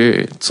 Fait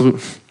que,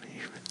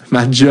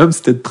 ma job,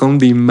 c'était de prendre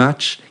des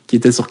matchs qui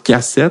étaient sur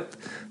cassette,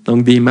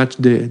 donc des matchs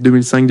de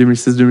 2005,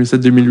 2006,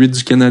 2007, 2008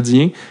 du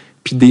Canadien,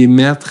 puis des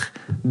mettre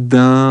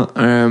dans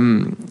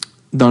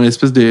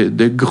l'espèce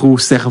de gros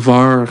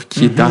serveur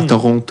qui était à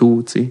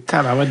Toronto, tu sais.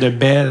 Ouais, de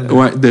Bell.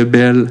 Ouais, de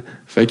Bell.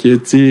 Fait que,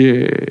 tu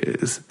sais,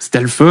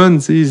 c'était le fun,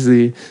 tu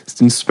sais.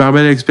 C'est une super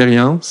belle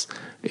expérience.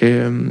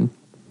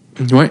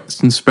 Ouais,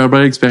 c'est une super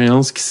belle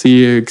expérience qui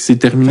s'est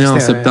terminée en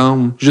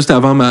septembre, juste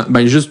avant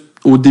juste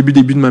au début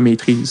de ma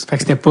maîtrise. Fait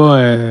que c'était pas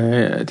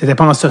t'étais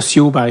pas en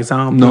sociaux, par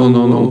exemple.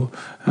 Non.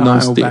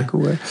 Non, c'était au bac,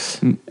 ouais.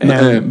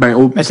 Mais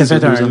t'as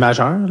fait un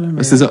majeur, là.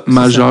 C'est ça,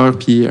 majeur,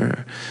 puis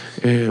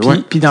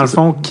ouais. Puis dans le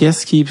fond,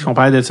 on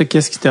parlait de ça,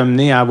 qu'est-ce qui t'a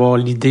amené à avoir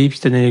l'idée puis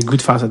t'a donné le goût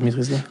de faire cette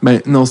maîtrise-là?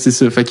 Ben, non, c'est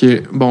ça. Fait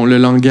que, bon, le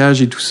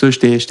langage et tout ça,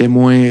 j'étais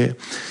moins,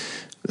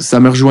 ça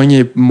me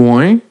rejoignait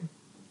moins.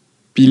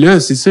 Puis là,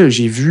 c'est ça,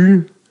 j'ai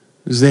vu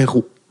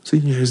zéro. Tu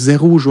sais,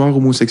 zéro joueur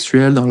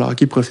homosexuel dans le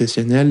hockey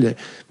professionnel.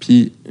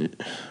 Puis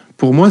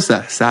pour moi,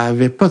 ça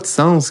avait pas de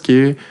sens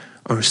que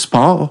un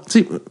sport, tu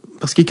sais,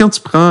 parce que quand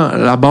tu prends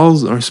la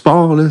base, un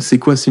sport, là, c'est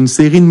quoi? C'est une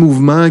série de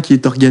mouvements qui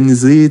est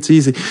organisée,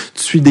 tu sais, tu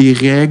suis des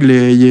règles.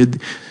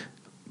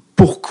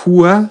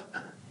 Pourquoi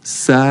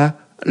ça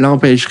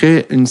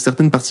l'empêcherait une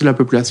certaine partie de la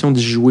population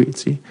d'y jouer, tu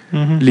sais?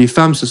 Mm-hmm. Les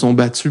femmes se sont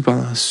battues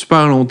pendant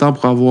super longtemps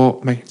pour avoir,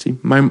 tu sais,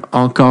 même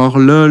encore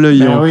là,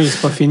 oui,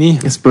 c'est pas fini.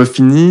 C'est pas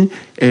fini.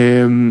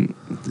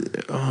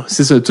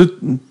 C'est ça,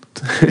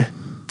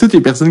 toutes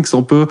les personnes qui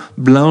sont pas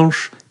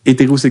blanches,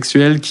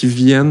 hétérosexuels, qui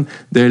viennent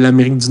de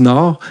l'Amérique du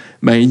Nord,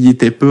 ils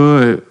étaient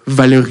pas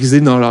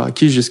valorisés dans le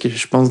hockey jusqu'à,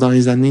 je pense, dans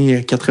les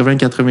années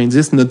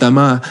 80-90,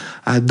 notamment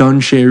à Don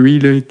Cherry,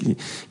 là,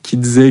 qui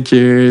disait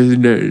que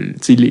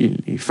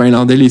les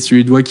Finlandais, les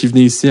Suédois qui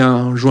venaient ici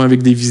en jouant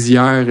avec des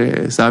visières,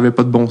 ça avait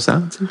pas de bon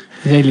sens.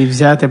 T'sais. Les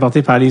visières étaient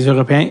portées par les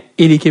Européens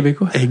et les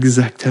Québécois.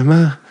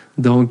 Exactement.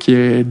 Donc,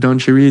 Don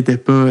Cherry était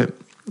pas...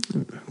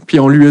 Puis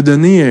on lui a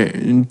donné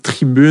une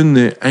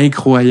tribune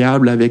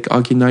incroyable avec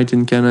Hockey Night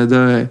in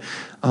Canada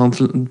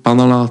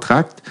pendant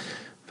l'entracte.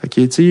 Fait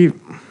que, tu sais...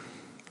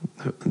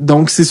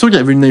 Donc, c'est sûr qu'il y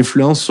avait une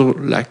influence sur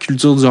la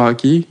culture du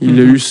hockey. Il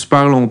l'a eu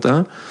super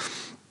longtemps.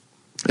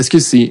 Est-ce que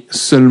c'est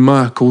seulement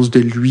à cause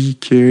de lui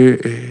que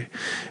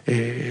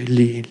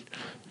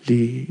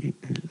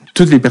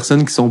toutes les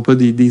personnes qui sont pas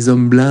des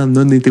hommes blancs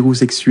non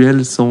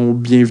hétérosexuels sont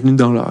bienvenus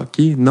dans le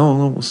hockey?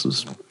 Non, c'est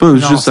pas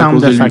juste à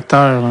cause de lui.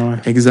 Facteurs, ouais.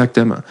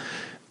 Exactement.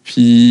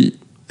 Puis,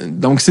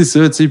 donc c'est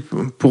ça, tu sais,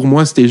 pour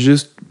moi, c'était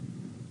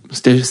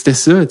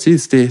ça, tu sais,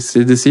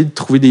 c'était d'essayer de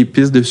trouver des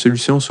pistes de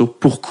solutions sur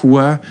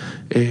pourquoi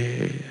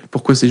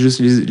c'est juste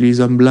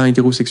les hommes blancs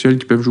hétérosexuels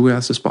qui peuvent jouer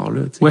à ce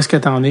sport-là. T'sais. Où est-ce que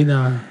t'en es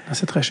dans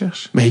cette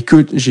recherche? Ben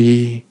écoute,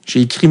 j'ai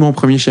écrit mon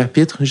premier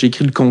chapitre, j'ai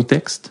écrit le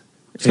contexte.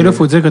 C'est là, il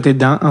faut dire que t'es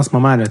dedans en ce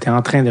moment, là. T'es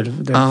en train de le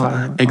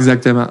faire.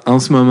 Exactement. En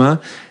ce moment,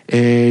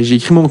 j'ai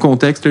écrit mon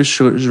contexte, là,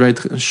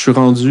 je suis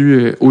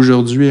rendu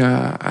aujourd'hui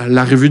à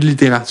la revue de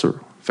littérature.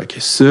 Fait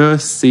que ça,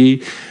 c'est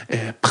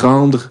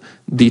prendre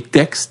des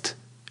textes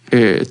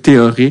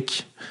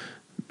théoriques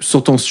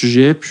sur ton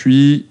sujet,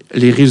 puis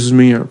les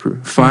résumer un peu.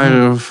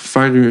 Faire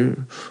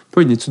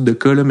pas une étude de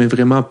cas, là, mais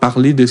vraiment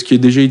parler de ce qui a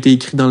déjà été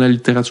écrit dans la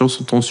littérature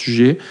sur ton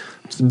sujet,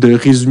 de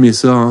résumer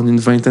ça en une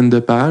 20aine de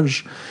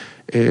pages.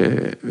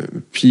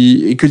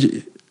 Puis, écoute,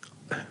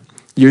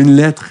 il y a une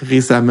lettre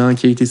récemment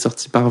qui a été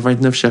sortie par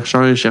 29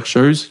 chercheurs et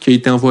chercheuses qui a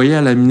été envoyée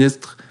à la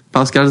ministre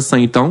Pascale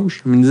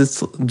Saint-Onge,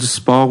 ministre du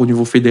Sport au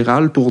niveau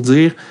fédéral, pour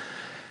dire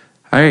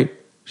 « Hey,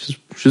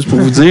 juste pour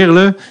vous dire,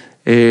 là,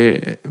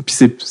 puis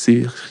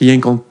c'est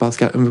rien contre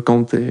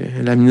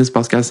la ministre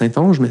Pascale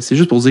Saint-Onge, mais c'est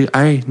juste pour dire «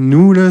 Hey,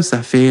 nous, là,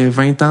 ça fait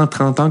 20 ans,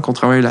 30 ans qu'on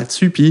travaille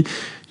là-dessus, puis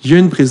il y a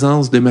une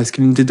présence de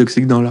masculinité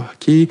toxique dans le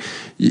hockey.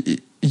 Il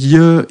y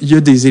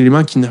a des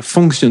éléments qui ne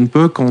fonctionnent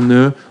pas, qu'on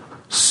a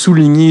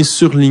soulignés,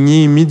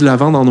 surlignés, mis de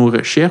l'avant dans nos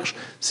recherches.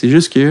 C'est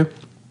juste que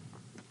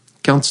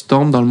quand tu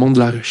tombes dans le monde de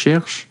la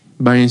recherche,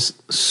 ben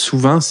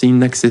souvent c'est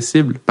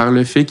inaccessible par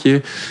le fait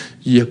que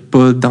il y a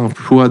pas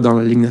d'emploi dans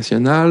la Ligue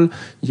nationale,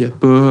 il y a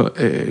pas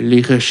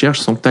les recherches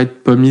sont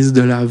peut-être pas mises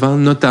de l'avant,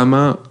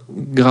 notamment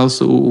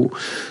grâce au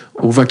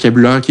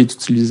vocabulaire qui est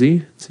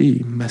utilisé.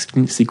 Tu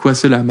sais, c'est quoi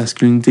ça la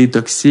masculinité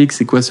toxique,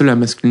 c'est quoi ça la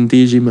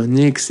masculinité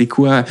hégémonique, c'est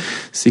quoi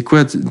tu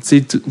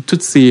sais tous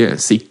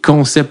ces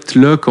concepts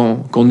là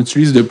qu'on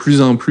utilise de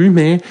plus en plus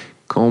mais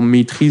qu'on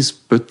maîtrise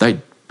peut-être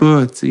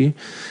pas, tu sais.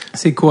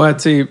 C'est quoi,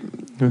 tu sais,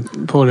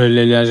 pour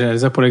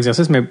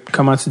l'exercice, mais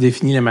comment tu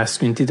définis la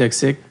masculinité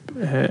toxique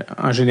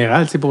en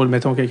général, tu sais, pour,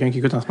 mettons, quelqu'un qui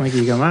écoute en ce moment qui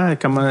est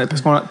comment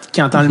parce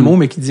qui entend le mot,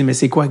 mais qui dit, mais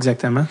c'est quoi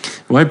exactement?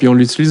 Ouais, puis on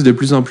l'utilise de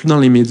plus en plus dans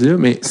les médias,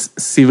 mais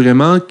c'est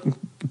vraiment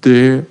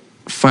de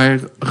faire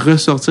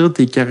ressortir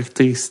tes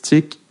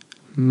caractéristiques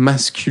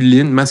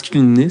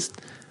masculinistes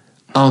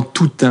en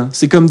tout temps.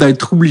 C'est comme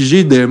d'être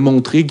obligé de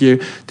montrer que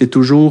t'es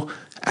toujours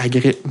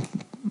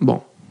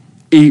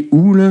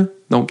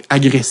donc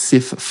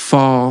agressif,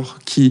 fort,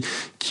 qui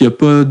a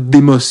pas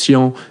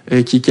d'émotion,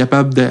 qui est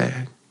capable de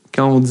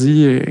quand on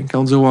dit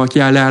au hockey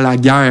aller à la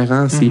guerre,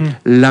 hein, c'est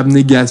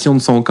l'abnégation de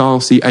son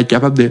corps, c'est être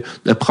capable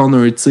de prendre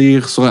un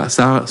tir sur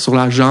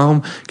la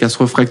jambe, qu'elle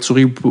soit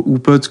fracturée ou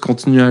pas, tu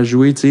continues à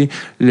jouer, tu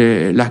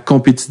sais, la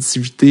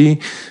compétitivité.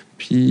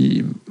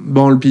 Puis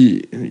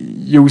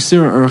il y a aussi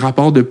un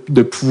rapport de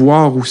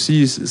pouvoir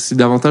aussi, c'est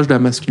davantage de la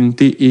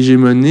masculinité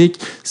hégémonique,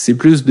 c'est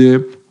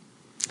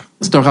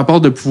un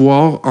rapport de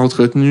pouvoir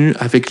entretenu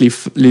avec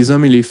les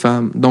hommes et les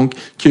femmes. Donc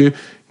que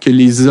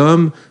les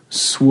hommes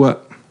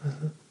soient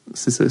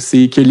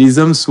que les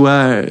hommes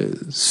soient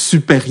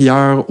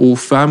supérieurs aux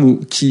femmes ou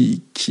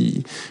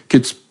que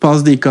tu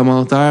passes des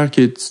commentaires,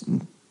 que tu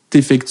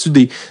t'effectues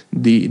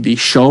des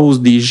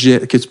choses, des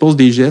gestes, que tu poses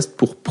des gestes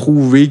pour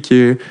prouver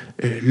que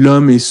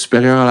l'homme est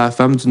supérieur à la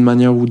femme d'une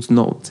manière ou d'une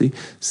autre. Tu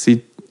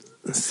sais.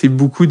 C'est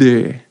beaucoup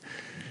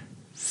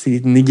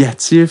c'est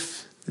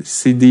négatif.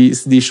 C'est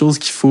des choses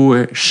qu'il faut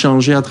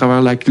changer à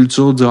travers la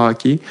culture du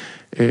hockey.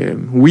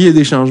 Oui, il y a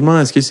des changements.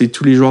 Est-ce que c'est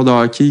tous les joueurs de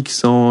hockey qui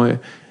sont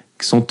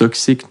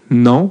toxiques?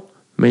 Non.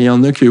 Mais il y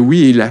en a que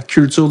oui, et la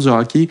culture du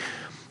hockey,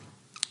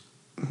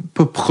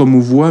 pas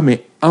promouvoit,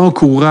 mais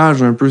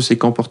encourage un peu ces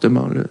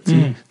comportements-là. Tu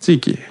sais,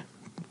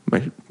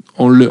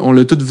 on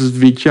l'a tous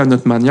vécu à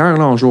notre manière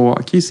là, en jouant au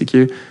hockey, c'est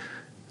que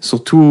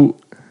surtout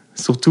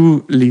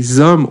les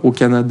hommes au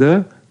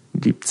Canada,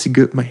 les petits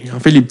gars,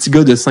 les petits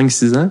gars de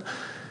 5-6 ans,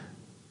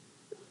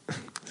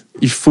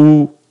 il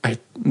faut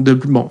être de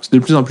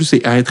plus en plus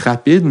c'est être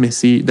rapide, mais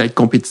c'est d'être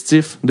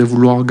compétitif, de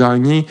vouloir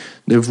gagner,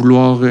 de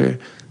vouloir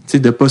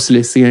de pas se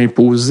laisser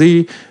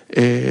imposer,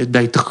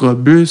 d'être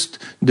robuste,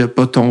 de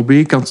pas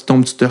tomber. Quand tu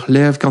tombes, tu te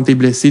relèves. Quand tu es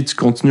blessé, tu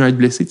continues à être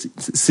blessé.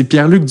 C'est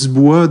Pierre-Luc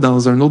Dubois,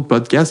 dans un autre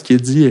podcast, qui a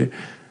dit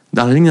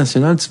dans la Ligue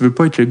nationale, tu veux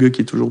pas être le gars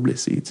qui est toujours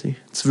blessé. T'sais.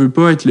 Tu veux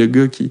pas être le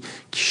gars qui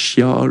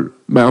chiale.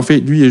 Ben, en fait,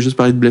 lui, il a juste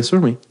parlé de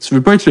blessure, mais tu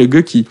veux pas être le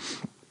gars qui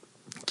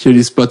a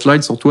les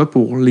spotlights sur toi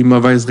pour les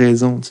mauvaises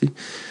raisons. T'sais.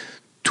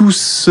 Tout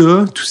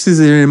ça, tous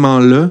ces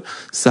éléments-là,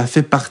 ça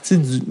fait partie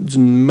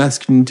d'une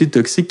masculinité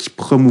toxique qui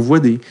promouvoit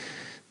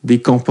des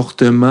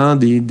comportements,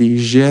 des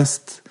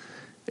gestes,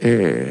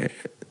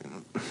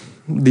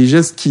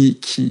 qui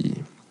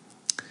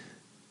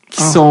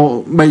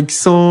sont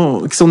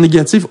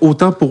négatifs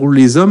autant pour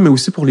les hommes mais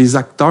aussi pour les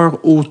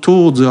acteurs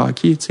autour du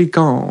hockey. Tu sais,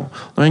 quand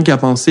on n'a rien qu'à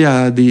penser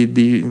à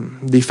des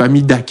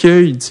familles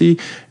d'accueil, tu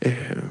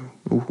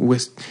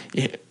sais,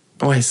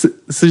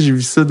 ça j'ai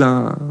vu ça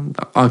dans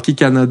Hockey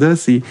Canada,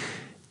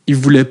 ils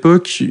voulaient pas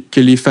que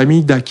les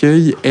familles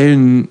d'accueil aient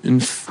une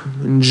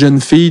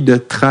jeune fille de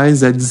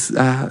 13 à 10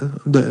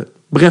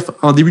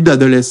 en début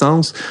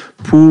d'adolescence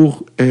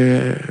pour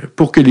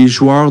que les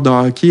joueurs de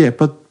hockey aient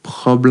pas de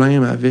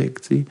problème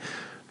avec, tu sais.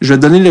 Je vais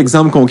te donner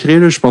l'exemple concret,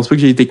 là, je pense pas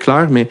que j'ai été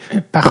clair, mais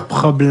par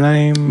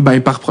problème,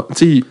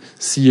 tu sais,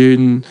 s'il y a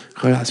une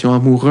relation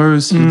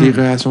amoureuse, s'il y a des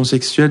relations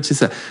sexuelles, tu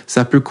sais,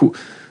 ça peut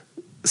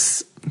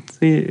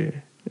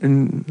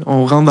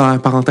on rentre dans la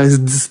parenthèse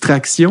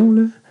distraction,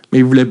 là, mais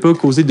ils voulaient pas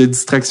causer de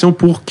distraction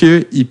pour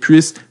qu'ils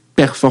puissent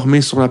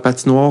performer sur la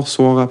patinoire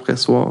soir après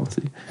soir.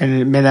 T'sais.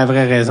 Mais la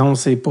vraie raison,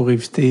 c'est pour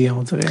éviter,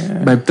 on dirait...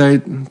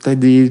 peut-être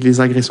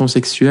les agressions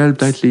sexuelles,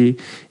 peut-être les...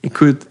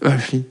 Écoute,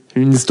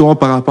 une histoire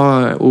par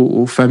rapport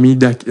aux familles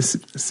d'accueil.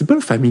 C'est pas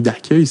une famille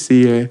d'accueil,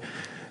 c'est...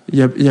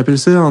 Ils appellent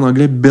ça en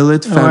anglais billet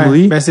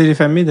family. Ouais, c'est les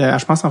familles de...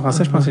 Je pense en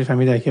français, c'est les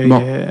familles d'accueil.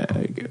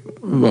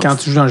 Quand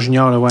tu joues dans le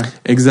junior, là, ouais.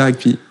 Exact,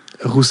 puis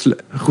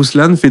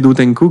Ruslan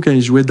Fedotenko, quand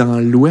il jouait dans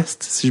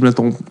l'Ouest, si je me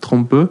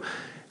trompe pas,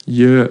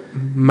 il a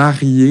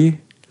marié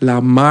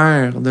la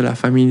mère de la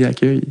famille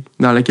d'accueil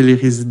dans laquelle il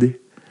résidait.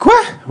 Quoi?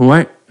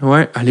 Ouais.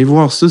 Allez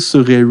voir ça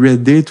sur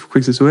Reddit ou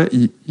quoi que ce soit.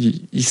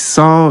 Il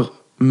sort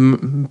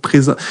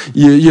présent.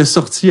 Il a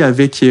sorti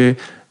avec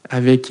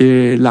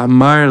la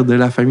mère de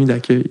la famille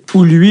d'accueil.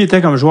 Où lui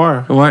était comme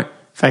joueur. Ouais.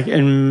 Fait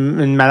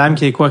une madame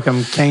qui est quoi,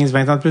 comme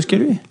 15-20 ans de plus que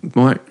lui?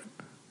 Ouais.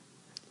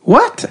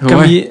 What?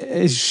 Comme il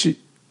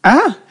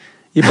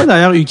Il n'est pas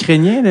d'ailleurs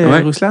ukrainien, le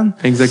Ouais. Ruslan?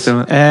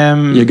 Exactement.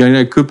 Il a gagné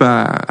la coupe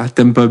à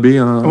Tampa Bay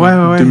en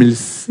Ouais.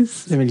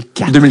 2006.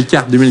 2004.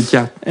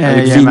 2004.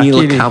 Avec il,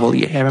 Vinny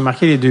Cavalier. il avait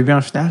marqué les 2 buts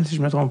en finale, si je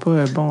ne me trompe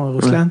pas. Bon,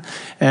 Ruslan.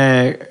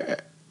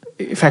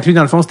 Fait que lui,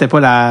 dans le fond, c'était pas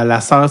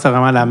la sœur, c'était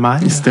vraiment la mère.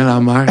 C'était la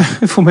mère.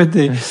 Il faut mettre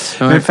des...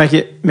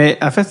 Ouais. Mais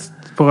en fait,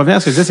 pour revenir à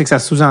ce que je disais, c'est que ça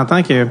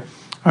sous-entend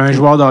qu'un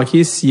joueur de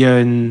hockey, s'il y a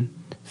une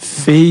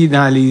fille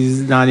dans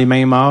les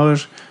mêmes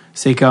âges,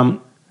 c'est comme...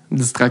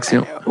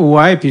 Distraction.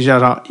 Ouais, puis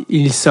genre,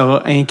 il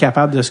sera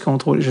incapable de se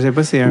contrôler. Je sais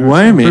pas, c'est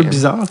un peu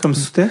bizarre comme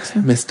sous-texte.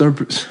 Mais c'est un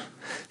peu...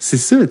 C'est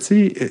ça, tu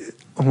sais.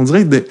 On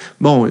dirait que...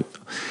 Bon,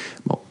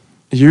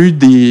 il y a eu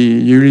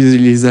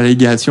les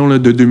allégations là,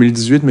 de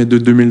 2018, mais de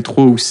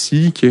 2003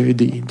 aussi, qu'il y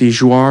a des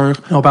joueurs...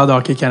 On parle de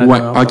Hockey Canada. Ouais,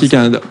 Hockey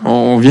Canada.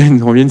 On vient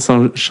de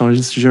changer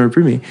de sujet un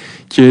peu, mais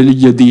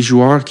qu'il y a des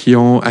joueurs qui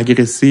ont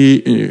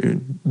agressé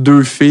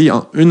 2 filles,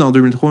 une en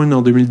 2003, une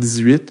en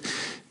 2018.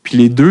 Puis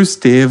les 2,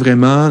 c'était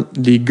vraiment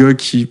des gars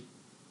qui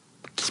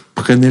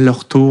prenaient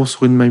leur tour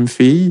sur une même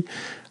fille.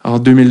 En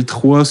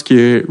 2003, ce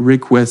que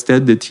Rick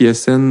Westhead de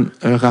TSN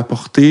a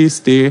rapporté,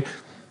 c'était...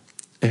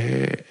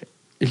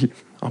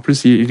 en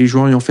plus, les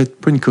joueurs, ils ont fait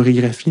pas une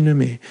chorégraphie, là,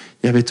 mais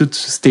ils avaient tout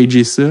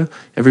stagé ça.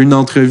 Il y avait une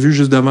entrevue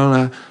juste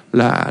devant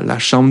la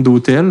chambre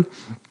d'hôtel.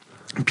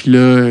 Puis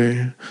là,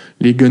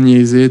 les gars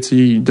niaisaient, tu sais,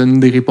 ils donnent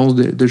des réponses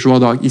de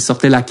joueurs de hockey. Ils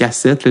sortaient la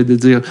cassette, là, de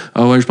dire «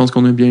 Ah ouais, je pense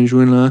qu'on a bien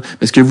joué, là. »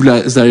 Parce que vous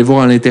allez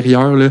voir à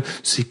l'intérieur, là,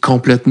 c'est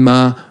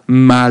complètement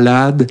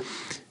malade.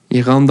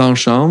 Ils rentrent dans la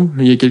chambre,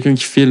 il y a quelqu'un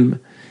qui filme.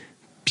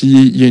 Puis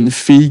il y a une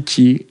fille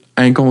qui est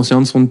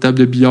inconsciente sur une table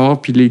de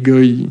billard, puis les gars,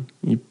 ils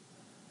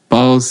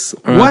passent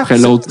un après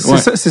l'autre. C'est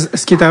ça, c'est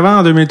ce qui est arrivé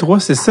en 2003,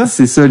 c'est ça?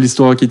 C'est ça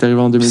l'histoire qui est arrivée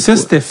en 2003. Puis ça,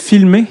 c'était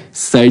filmé?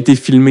 Ça a été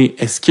filmé.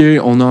 Est-ce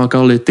qu'on a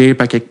encore le tape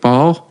à quelque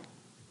part?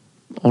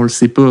 On le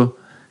sait pas.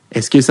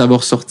 Est-ce que ça va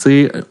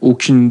ressortir?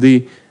 Aucune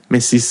idée.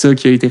 Mais c'est ça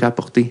qui a été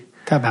rapporté.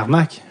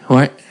 Tabarnak.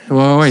 Ouais.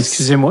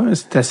 Excusez-moi,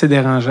 c'est assez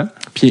dérangeant.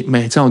 Puis,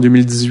 mais tu sais, en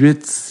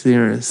 2018,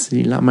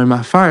 c'est la même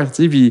affaire,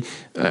 tu sais. Puis,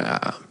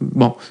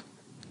 bon,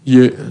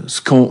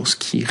 ce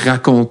qui est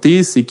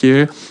raconté, c'est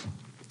que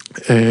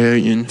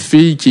il y a une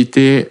fille qui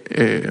était...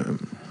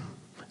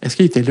 est-ce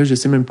qu'elle était là? Je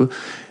sais même pas.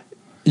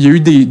 Il y a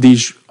eu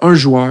un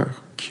joueur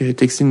qui a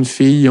texté une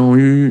fille. Ils ont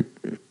eu...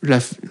 La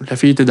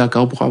fille était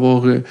d'accord pour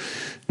avoir une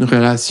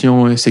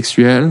relation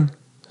sexuelle.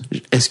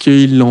 Est-ce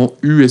qu'ils l'ont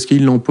eu? Est-ce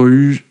qu'ils l'ont pas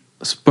eu?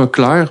 C'est pas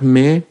clair,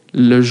 mais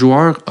le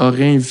joueur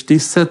aurait invité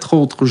 7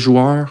 autres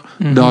joueurs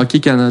de Hockey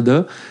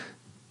Canada.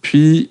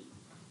 Puis,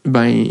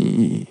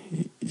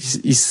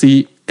 il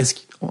s'est...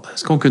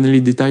 Est-ce qu'on connaît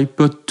les détails?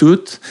 Pas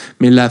toutes,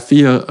 mais la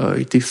fille a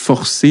été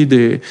forcée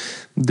de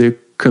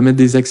commettre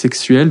des actes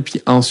sexuels.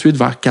 Puis ensuite,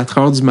 vers 4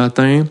 heures du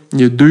matin,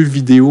 il y a 2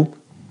 vidéos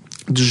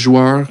du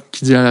joueur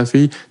qui dit à la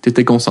fille «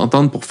 T'étais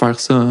consentante pour faire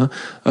ça, hein? »«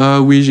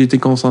 Ah oui, j'ai été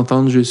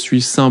consentante, je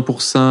suis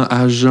 100%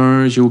 à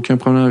jeun, j'ai aucun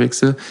problème avec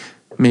ça. »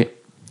 Mais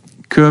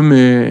comme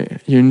il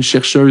y a une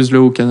chercheuse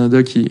là au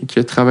Canada qui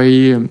a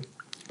travaillé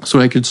sur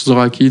la culture du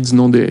hockey du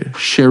nom de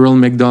Cheryl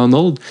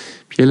McDonald,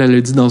 puis elle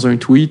a dit dans un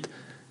tweet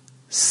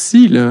 «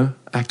 Si, là,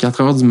 à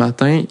 4 heures du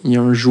matin, il y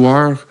a un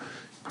joueur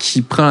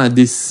qui prend la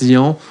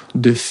décision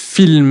de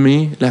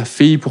filmer la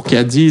fille pour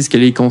qu'elle dise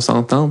qu'elle est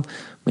consentante,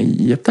 mais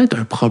il y a peut-être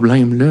un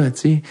problème là,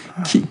 tu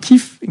sais.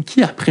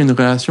 Qui après une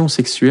relation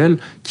sexuelle,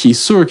 qui est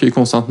sûr qu'il y a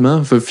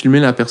consentement, va filmer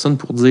la personne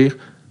pour dire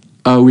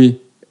 « Ah oui,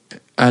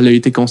 elle a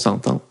été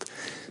consentante. »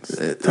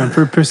 C'est un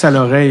peu plus à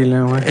l'oreille,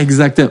 là, ouais.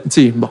 Exactement. Tu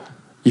sais, bon,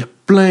 il y a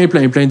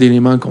plein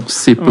d'éléments qu'on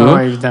sait pas.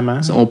 Ouais, évidemment.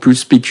 On peut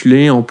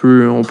spéculer, on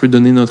peut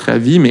donner notre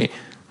avis, mais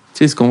tu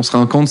sais, ce qu'on se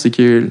rend compte, c'est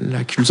que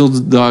la culture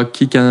du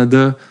Hockey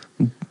Canada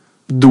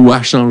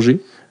doit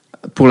changer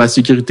pour la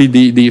sécurité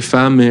des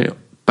femmes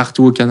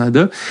partout au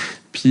Canada.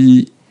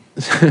 Puis,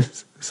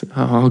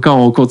 encore,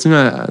 on continue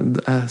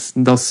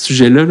dans ce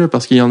sujet-là, là,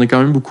 parce qu'il y en a quand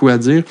même beaucoup à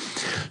dire.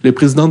 Le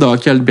président de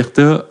Hockey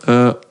Alberta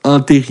a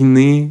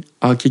entériné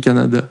Hockey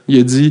Canada. Il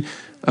a dit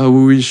 « Ah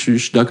oui, je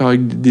suis d'accord avec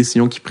les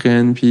décisions qu'ils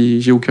prennent,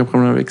 puis j'ai aucun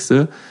problème avec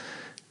ça. »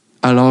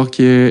 Alors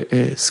que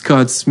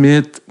Scott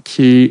Smith,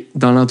 qui est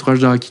dans l'entourage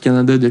de Hockey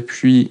Canada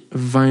depuis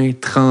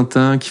 20-30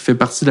 ans, qui fait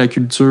partie de la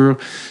culture,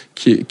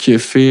 qui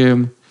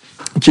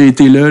a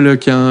été là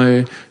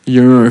quand il y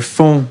a eu un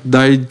fonds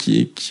d'aide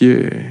qui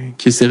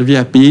a servi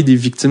à payer des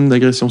victimes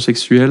d'agressions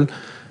sexuelles,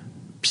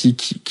 puis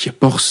qui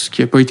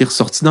a pas été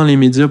ressorti dans les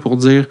médias pour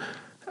dire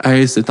 «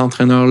 Hey, cet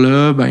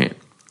entraîneur-là,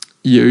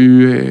 il y a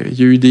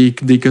eu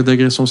des cas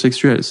d'agression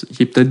sexuelle.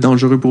 Il est peut-être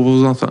dangereux pour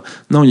vos enfants. »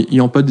 Non,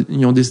 ils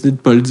ont décidé de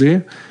pas le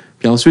dire.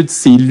 Puis ensuite,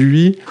 c'est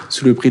lui,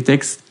 sous le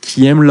prétexte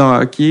qu'il aime le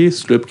hockey,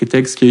 sous le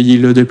prétexte qu'il est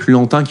là depuis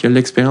longtemps, qu'il a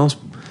l'expérience.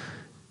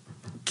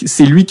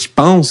 C'est lui qui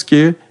pense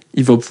que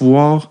il va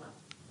pouvoir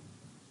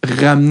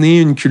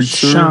ramener une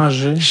culture,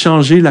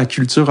 changer la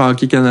culture à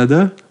Hockey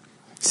Canada.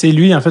 C'est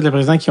lui, en fait, le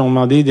président qui ont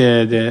demandé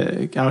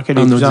alors que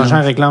plusieurs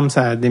gens réclament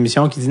sa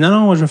démission, qui dit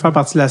non, je veux faire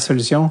partie de la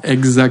solution.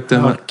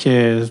 Exactement. Alors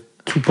que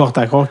tout porte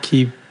à croire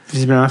qu'il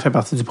visiblement fait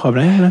partie du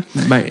problème,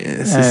 là.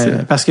 C'est ça.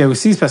 Parce que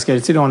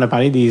tu sais, on a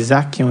parlé des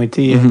actes qui ont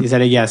été des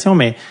allégations,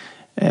 mais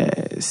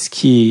ce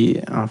qui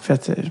est, en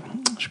fait,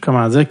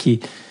 comment dire, qui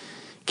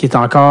est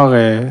encore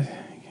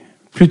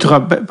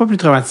pas plus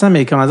traumatisant,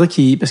 mais comment dire,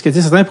 parce que tu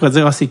sais, certains pourraient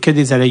dire, c'est que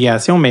des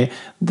allégations, mais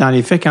dans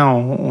les faits, quand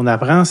on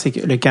apprend, c'est que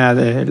le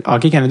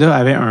Hockey Canada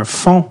avait un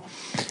fonds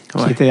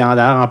qui était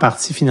d'ailleurs en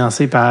partie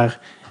financé par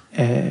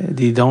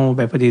des dons,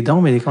 pas des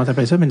dons, mais comment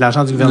t'appelles ça, mais de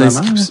l'argent du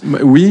gouvernement.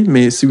 Oui,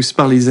 mais c'est aussi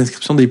par les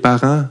inscriptions des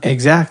parents.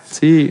 Exact.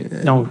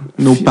 Donc,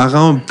 nos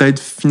parents ont peut-être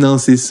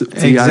financé ça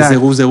à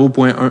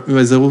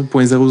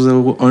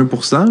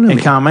 0,001%. Mais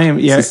quand même,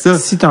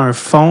 si tu as un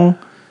fonds,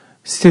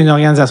 si tu as une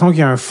organisation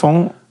qui a un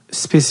fonds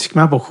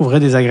spécifiquement pour couvrir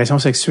des agressions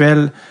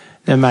sexuelles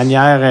de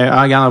manière,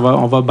 regarde,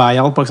 on va buy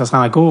out pour que ça se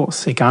rende en cours,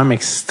 c'est quand même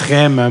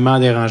extrêmement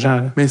dérangeant.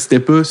 Là. Mais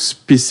c'était pas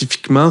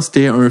spécifiquement,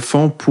 c'était un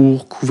fonds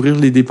pour couvrir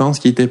les dépenses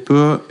qui étaient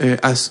pas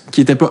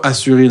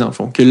assurées dans le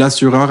fond, que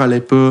l'assureur allait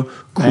pas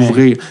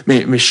couvrir.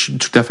 Mais je suis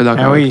tout à fait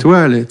d'accord avec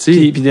toi là, tu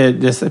sais. Puis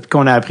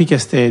qu'on a appris que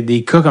c'était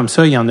des cas comme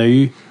ça, il y en a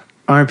eu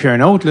un puis un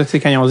autre là, tu sais,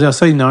 quand ils ont dit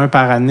ça, il y en a un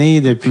par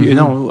année depuis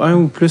un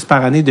ou plus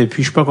par année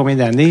depuis je sais pas combien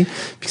d'années,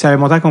 puis que ça avait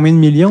monté à combien de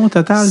millions au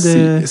total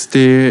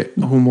c'était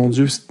oh mon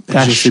Dieu, je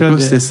sais pas,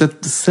 c'était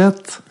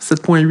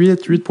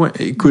 7.8, 8.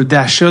 Écoute,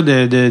 d'achat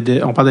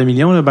de on parle de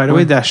millions là, by the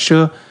way,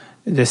 d'achat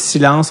de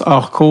silence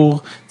hors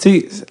cours.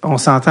 Tu sais, on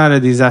s'entend là,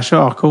 des achats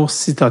hors cours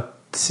si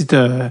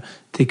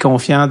t'es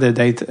confiant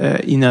d'être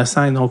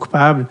innocent et non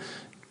coupable.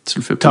 Tu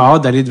le fais pas. T'as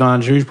hâte d'aller devant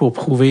le juge pour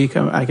prouver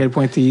à quel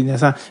point t'es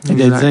innocent. Mais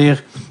de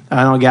dire,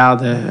 non,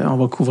 regarde, on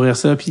va couvrir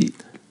ça, puis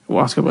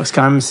c'est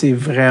quand même, c'est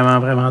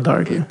vraiment, vraiment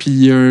dark. Là. Puis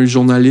il y a un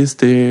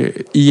journaliste,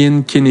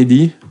 Ian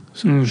Kennedy,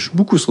 je suis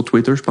beaucoup sur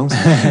Twitter, je pense,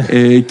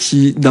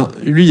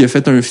 lui, il a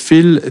fait un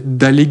fil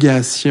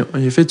d'allégations,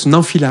 il a fait une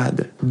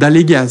enfilade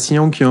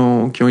d'allégations qui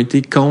ont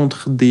été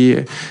contre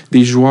des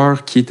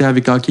joueurs qui étaient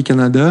avec Hockey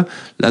Canada.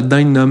 Là-dedans,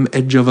 il nomme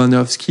Ed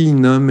Jovanovski, il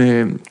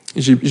nomme...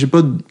 j'ai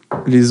pas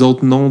les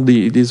autres noms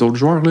des autres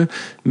joueurs, là,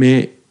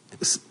 mais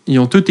ils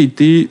ont tous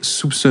été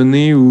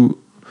soupçonnés ou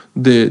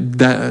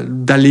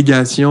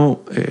d'allégations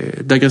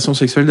d'agression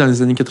sexuelle dans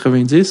les années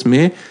 90,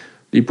 mais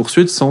les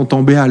poursuites sont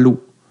tombées à l'eau.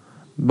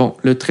 Bon,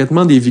 le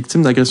traitement des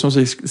victimes d'agressions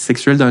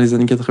sexuelles dans les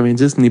années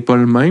 90 n'est pas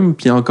le même,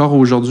 puis encore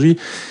aujourd'hui,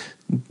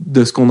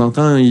 de ce qu'on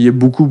entend, il y a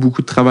beaucoup,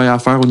 beaucoup de travail à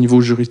faire au niveau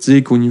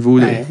juridique, au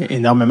niveau...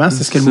 énormément.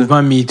 C'est ce que le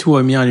mouvement MeToo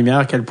a mis en lumière,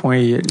 à quel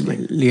point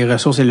les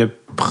ressources et le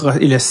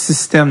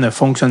système ne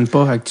fonctionnent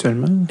pas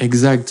actuellement.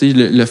 Exact.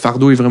 Le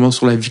fardeau est vraiment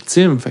sur la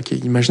victime. Fait que,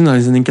 imagine dans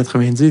les années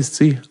 90,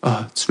 tu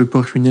veux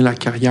pas ruiner la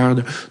carrière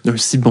d'un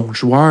si bon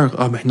joueur.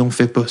 Ah, ben non,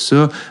 fais pas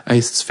ça.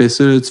 Hey, si tu fais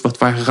ça, tu vas te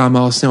faire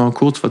ramasser en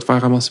cours, tu vas te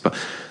faire ramasser par...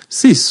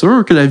 C'est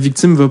sûr que la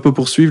victime va pas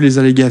poursuivre les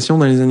allégations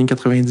dans les années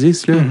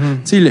 90, là.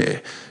 Tu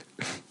sais,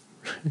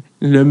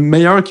 le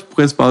meilleur qui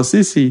pourrait se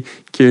passer, c'est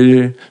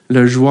que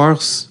le joueur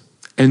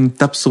ait une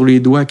tape sur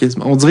les doigts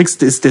quasiment. On dirait que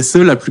c'était ça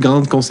la plus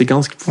grande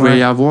conséquence qu'il pouvait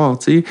y avoir,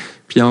 tu sais.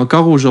 Puis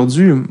encore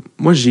aujourd'hui,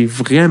 moi, j'ai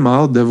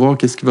vraiment hâte de voir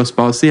qu'est-ce qui va se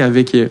passer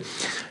avec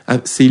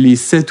c'est les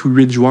 7 ou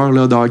 8 joueurs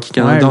là, de Hockey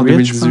Canada en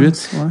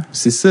 2018.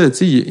 C'est ça, tu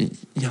sais, il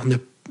y en a...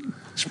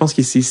 Je pense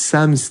que c'est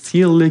Sam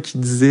Steele là, qui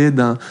disait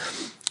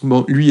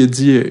Bon, lui, il a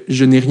dit «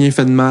 Je n'ai rien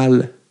fait de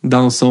mal »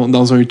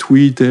 dans un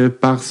tweet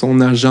par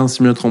son agent, si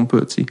je ne me trompe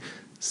pas, tu sais.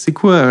 C'est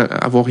quoi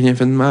avoir rien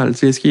fait de mal?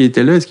 T'sais, est-ce qu'il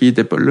était là? Est-ce qu'il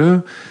était pas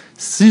là?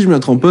 Si je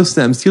me trompe pas,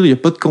 Sam Steele, il n'y a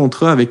pas de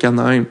contrat avec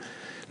Anaheim.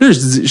 Là,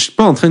 je suis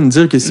pas en train de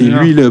dire que c'est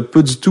lui, là,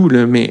 pas du tout,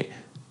 là, mais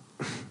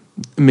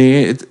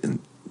il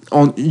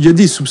y a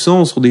des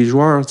soupçons sur des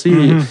joueurs, tu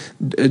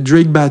sais.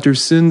 Drake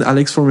Batterson,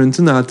 Alex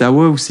Formenton à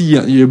Ottawa aussi,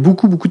 il y a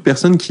beaucoup, beaucoup de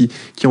personnes qui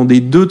ont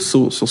des doutes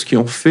sur ce qu'ils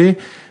ont fait.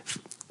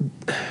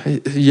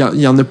 Il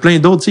y en a plein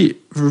d'autres, tu sais.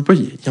 Je veux pas,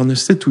 il y en a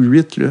 7 ou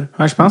 8, là.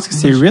 Ouais, je pense que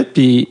c'est 8,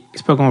 puis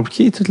c'est pas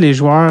compliqué. Tous les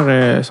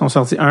joueurs sont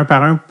sortis un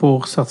par un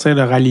pour sortir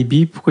leur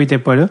alibi, pourquoi ils étaient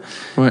pas là.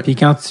 Puis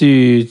quand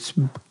tu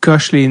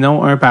coches les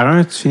noms un par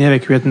un, tu finis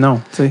avec 8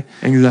 noms, tu sais.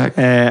 Exact.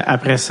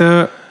 Après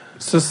ça,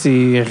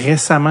 c'est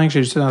récemment que j'ai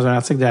lu ça dans un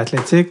article de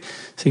l'Athletic.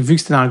 C'est que vu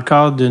que c'était dans le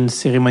cadre d'une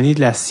cérémonie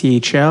de la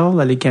CHL,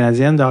 la Ligue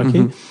canadienne de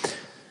hockey,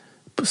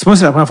 moi,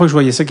 c'est la première fois que je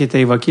voyais ça qui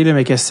était évoqué, là,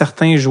 mais que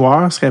certains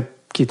joueurs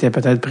qui étaient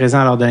peut-être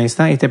présents lors de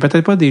l'instant, étaient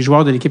peut-être pas des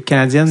joueurs de l'équipe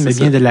canadienne, mais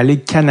bien de la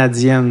Ligue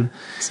canadienne.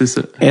 C'est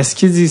ça. Est-ce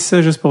qu'ils disent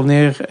ça juste pour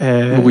venir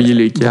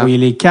brouiller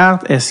les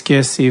cartes? Est-ce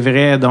que c'est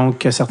vrai donc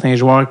que certains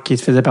joueurs qui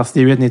faisaient partie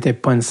des 8 n'étaient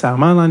pas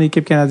nécessairement dans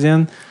l'équipe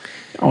canadienne?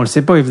 On le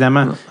sait pas,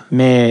 évidemment. Non.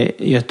 Mais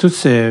il y a tout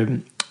ce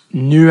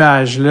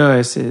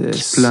nuage-là.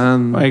 Qui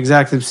plane.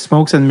 Exact. C'est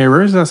Smokes and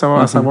Mirrors, à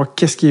savoir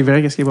qu'est-ce qui est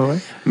vrai, qu'est-ce qui est pas vrai.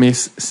 Mais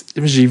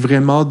j'ai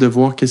vraiment hâte de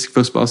voir qu'est-ce qui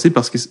va se passer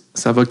parce que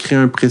ça va créer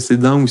un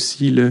précédent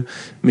aussi, là.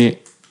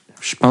 Mais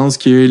je pense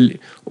que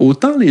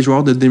autant les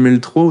joueurs de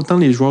 2003, autant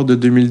les joueurs de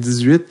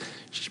 2018,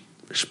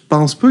 je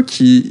pense pas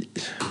qu'ils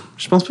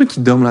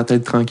dorment la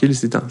tête tranquille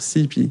ces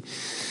temps-ci. Puis,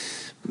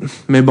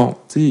 mais bon,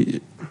 tu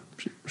sais,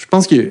 je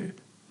pense que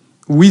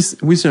oui,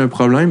 c'est un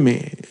problème,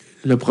 mais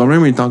le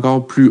problème est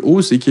encore plus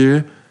haut, c'est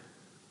que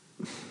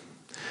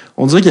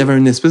on dirait qu'il y avait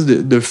une espèce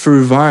de feu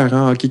vert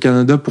en Hockey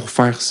Canada pour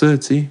faire ça,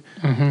 tu sais.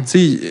 Tu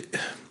sais,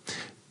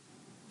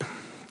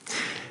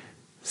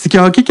 c'est que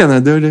Hockey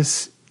Canada, là,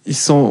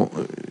 ils ont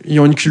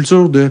une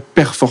culture de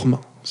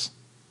performance.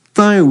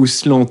 Tant et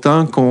aussi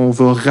longtemps qu'on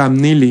va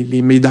ramener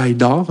les médailles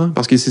d'or, hein,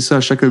 parce que c'est ça à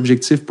chaque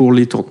objectif pour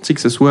les tournois,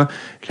 que ce soit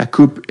la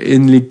coupe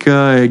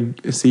Henlika,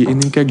 c'est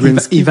Henlika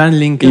Gretzky, Ivan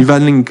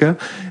Linka,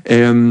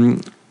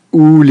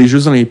 ou les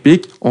Jeux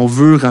olympiques, on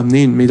veut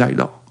ramener une médaille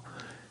d'or.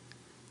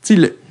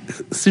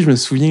 Si je me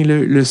souviens,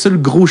 le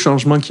seul gros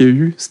changement qu'il y a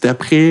eu, c'était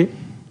après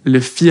le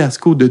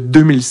fiasco de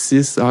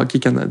 2006 à Hockey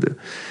Canada.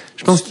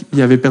 Je pense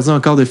qu'il avait perdu en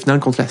quart de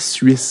finale contre la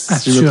Suisse. À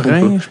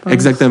Turin, je pense.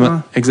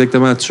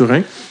 Exactement, à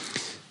Turin.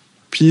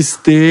 Puis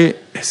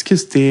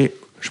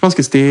je pense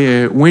que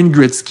c'était Wayne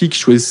Gretzky qui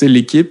choisissait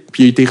l'équipe,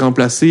 puis il a été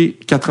remplacé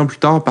 4 ans plus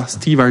tard par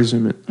Steve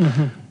Yzerman. Mm-hmm.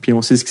 Puis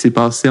on sait ce qui s'est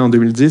passé en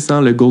 2010,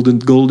 hein, le Golden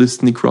Goal de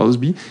Sidney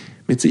Crosby.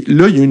 Mais tu sais,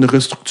 là, il y a une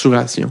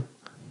restructuration.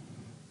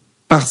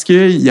 Parce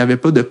qu'il n'y avait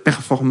pas de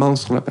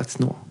performance sur la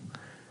patinoire.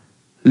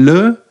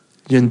 Là,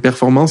 il y a une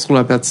performance sur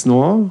la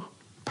patinoire,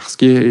 parce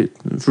que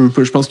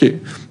je pense que,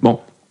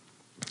 bon,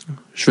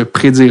 je vais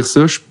prédire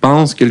ça, je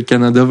pense que le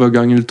Canada va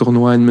gagner le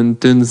tournoi à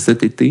Edmonton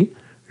cet été.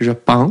 Je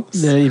pense.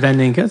 Ivan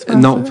Linka, tu penses?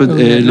 Non,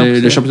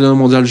 le championnat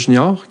mondial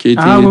junior qui a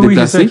été déplacé. Oui,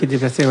 c'est ça, qui est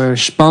déplacé. Ouais.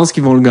 Je pense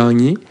qu'ils vont le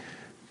gagner.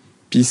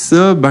 Puis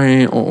ça,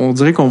 on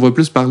dirait qu'on va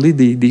plus parler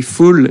des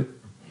foules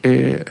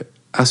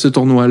à ce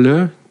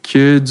tournoi-là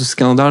que du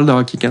scandale de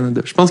Hockey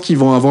Canada. Je pense qu'ils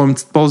vont avoir une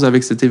petite pause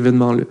avec cet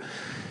événement-là.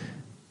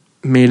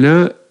 Mais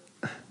là,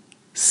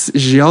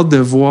 j'ai hâte de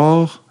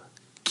voir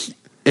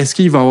est-ce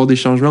qu'il va y avoir des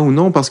changements ou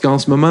non, parce qu'en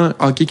ce moment,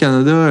 Hockey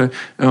Canada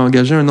a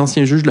engagé un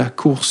ancien juge de la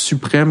Cour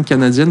suprême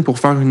canadienne pour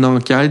faire une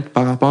enquête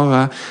par rapport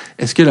à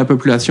est-ce que la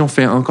population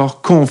fait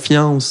encore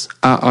confiance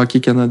à Hockey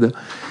Canada.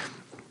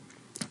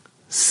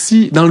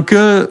 Si, dans le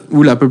cas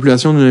où la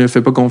population ne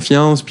fait pas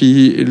confiance,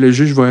 puis le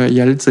juge va y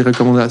aller de ses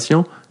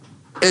recommandations,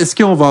 est-ce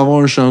qu'on va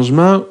avoir un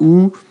changement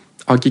où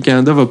Hockey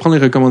Canada va prendre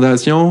les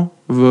recommandations,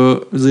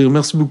 va dire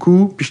merci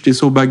beaucoup, puis jeter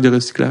ça au bac de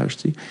recyclage,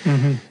 tu sais.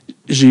 Mm-hmm.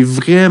 J'ai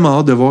vraiment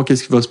hâte de voir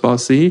qu'est-ce qui va se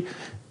passer.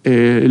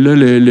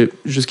 Là,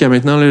 jusqu'à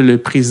maintenant, là, le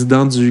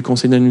président du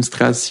conseil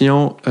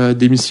d'administration a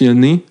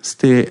démissionné.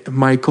 C'était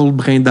Michael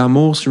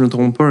Brindamour, si je ne me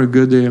trompe pas, un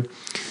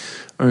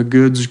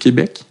gars du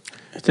Québec.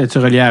 T'as-tu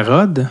relié à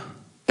Rod?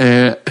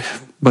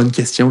 Bonne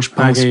question, je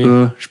pense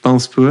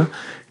pas.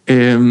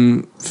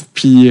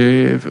 Puis,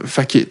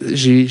 fait que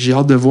j'ai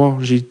hâte de voir.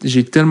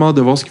 J'ai tellement hâte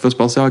de voir ce qui va se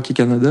passer à Hockey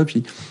Canada.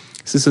 Puis,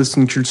 c'est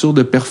une culture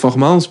de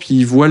performance. Puis,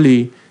 ils voient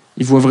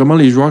vraiment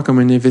les joueurs comme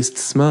un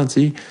investissement.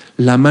 T'sais.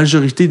 La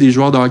majorité des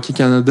joueurs de Hockey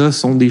Canada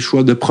sont des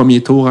choix de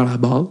premier tour à la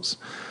base.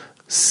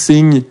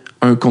 Signent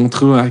un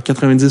contrat à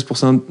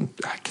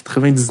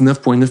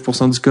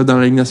 99,9% du cas dans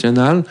la Ligue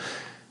nationale.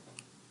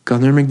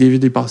 Connor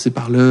McDavid est passé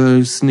par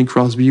là, Sidney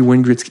Crosby,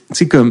 Wayne Gretzky. Tu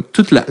sais, comme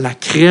toute la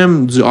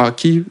crème du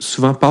hockey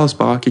souvent passe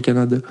par Hockey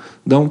Canada.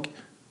 Donc,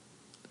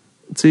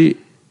 tu sais,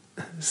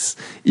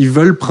 ils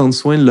veulent prendre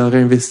soin de leur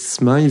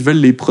investissement, ils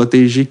veulent les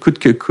protéger coûte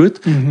que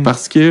coûte,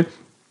 parce que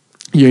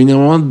il y a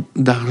énormément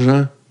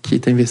d'argent qui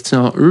est investi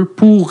en eux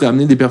pour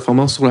ramener des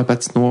performances sur la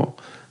patinoire.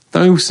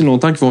 Tant et aussi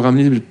longtemps qu'ils vont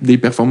ramener des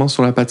performances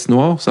sur la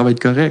patinoire, ça va être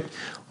correct.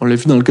 On l'a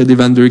vu dans le cas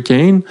d'Evander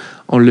Kane,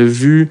 on l'a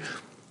vu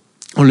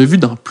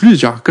dans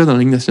plusieurs cas dans la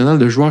Ligue nationale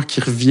de joueurs qui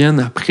reviennent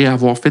après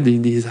avoir fait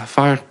des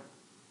affaires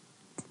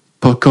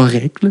pas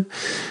correctes. Là.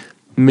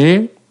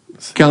 Mais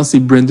quand c'est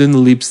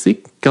Brendan Leipzig,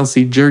 quand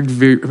c'est Jake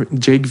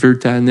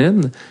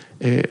Virtanen,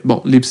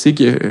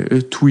 Leipzig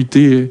a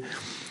tweeté,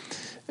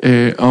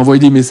 envoyé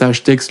des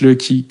messages textes là,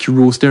 qui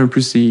roastaient un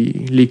peu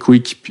ses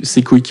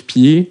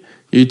coéquipiers.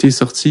 Il a été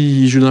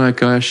sorti, il joue dans la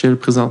KHL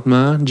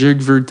présentement.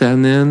 Jake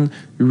Virtanen,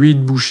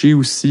 Reed Boucher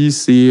aussi,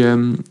 c'est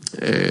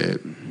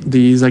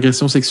des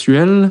agressions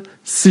sexuelles,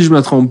 si je me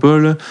trompe pas.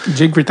 Là.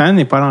 Jake Virtanen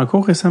n'est pas allé en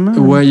cours récemment?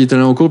 Ouais, il est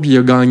allé en cours puis il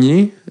a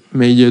gagné,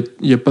 mais il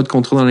y a pas de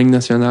contrat dans la Ligue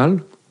nationale.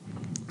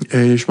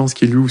 Je pense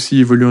qu'il lui aussi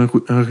évolue en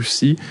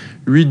Russie.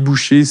 Reed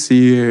Boucher,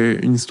 c'est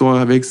une histoire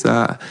avec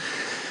sa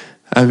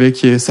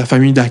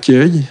famille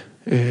d'accueil.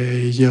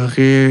 Il y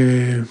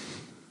aurait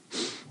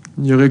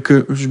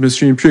que je me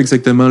souviens plus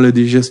exactement là,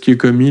 des gestes qu'il a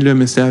commis là,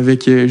 mais c'est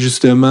avec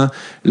justement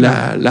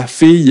la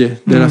fille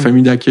de la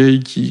famille d'accueil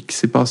qui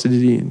s'est passé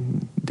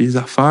des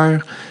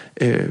affaires.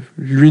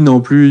 Lui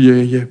non plus,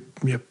 il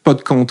y a pas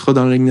de contrat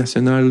dans la Ligue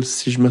nationale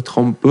si je me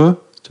trompe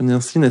pas. C'est un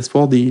ancien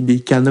espoir des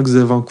Canucks de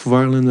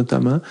Vancouver là,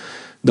 notamment.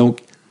 Donc,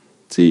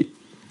 tu sais,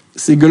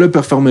 ces gars-là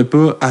performaient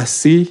pas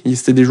assez.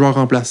 C'était des joueurs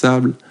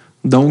remplaçables.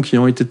 Donc, ils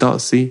ont été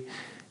tassés.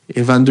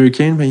 Evander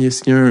Kane, il a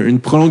signé une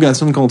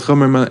prolongation de contrat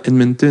même à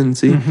Edmonton,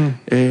 tu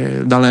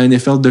sais. Dans la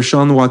NFL de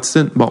Sean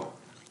Watson. Bon,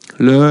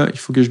 là, il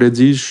faut que je le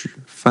dise, je suis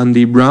fan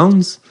des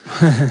Browns,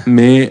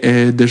 mais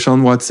de Sean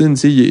Watson, tu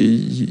sais,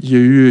 il y a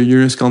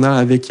eu un scandale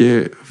avec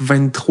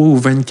 23 ou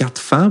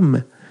 24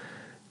 femmes.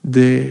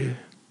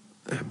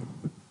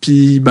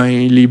 Puis,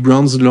 les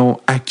Browns l'ont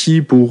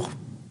acquis pour,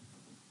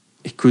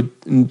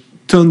 une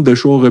tonne de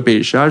choix au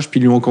repêchage, puis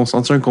ils lui ont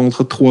consenti un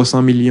contrat de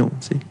 300 millions,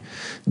 tu sais.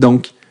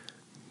 Donc,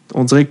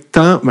 on dirait que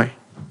tant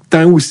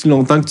aussi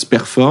longtemps que tu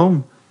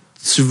performes,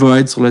 tu vas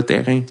être sur le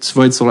terrain, tu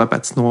vas être sur la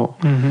patinoire.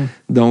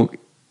 Donc,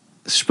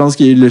 je pense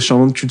que le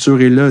changement de culture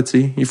est là,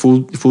 tu sais. Il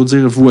faut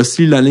dire,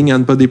 voici la ligne à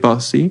ne pas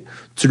dépasser.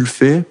 Tu le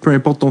fais, peu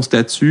importe ton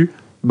statut,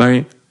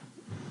 ben,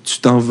 tu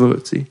t'en vas,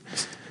 tu sais.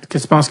 Est-ce que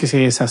tu penses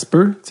que ça se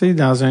peut, tu sais,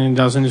 dans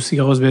une aussi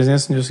grosse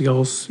business, une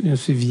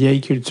aussi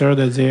vieille culture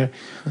de dire,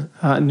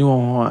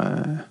 nous,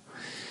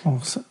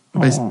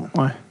 ouais.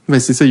 Ben,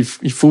 c'est ça,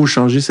 il faut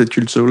changer cette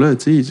culture-là,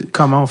 tu sais.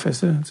 Comment on fait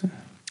ça, tu sais?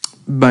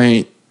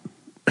 Ben,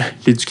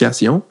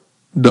 l'éducation,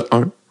 de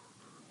 1. Tu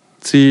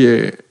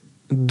sais,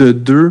 de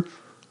 2,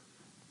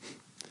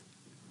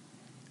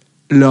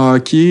 le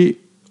hockey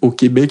au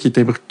Québec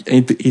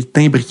est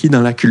imbriqué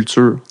dans la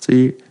culture. Tu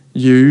sais,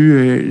 il y a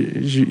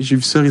eu, j'ai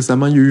vu ça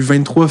récemment, il y a eu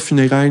 23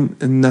 funérailles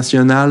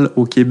nationales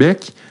au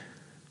Québec.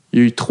 Il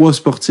y a eu 3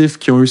 sportifs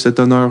qui ont eu cet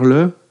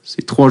honneur-là.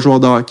 C'est 3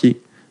 joueurs de hockey.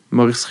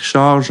 Maurice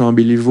Richard, Jean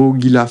Béliveau,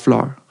 Guy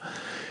Lafleur.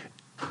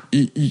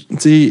 Tu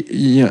sais,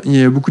 il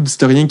y a beaucoup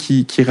d'historiens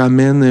qui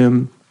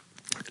ramènent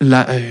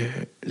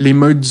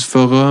l'émeute du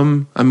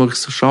Forum à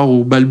Maurice Richard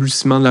au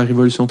balbutiement de la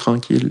Révolution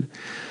tranquille.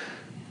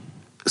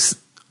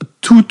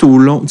 Tout au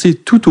long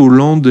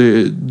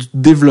du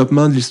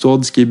développement de l'histoire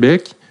du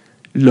Québec,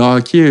 le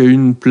hockey a eu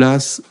une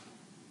place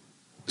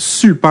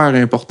super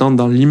importante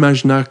dans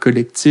l'imaginaire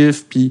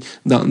collectif, puis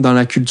dans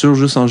la culture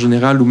juste en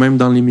général, ou même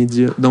dans les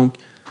médias. Donc,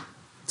 tu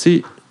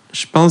sais,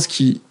 je pense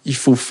qu'il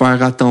faut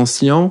faire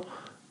attention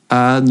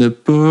à ne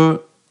pas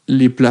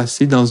les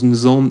placer dans une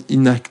zone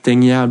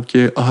inatteignable,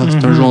 que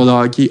c'est un joueur de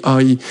hockey,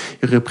 il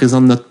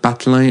représente notre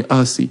patelin,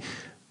 c'est...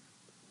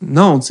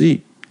 Non, tu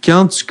sais,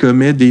 quand tu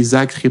commets des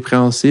actes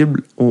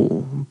répréhensibles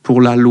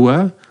pour la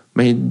loi,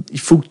 ben, il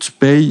faut que tu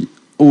payes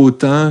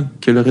autant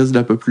que le reste de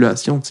la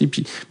population. Tu sais.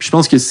 Puis je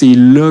pense que c'est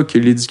là que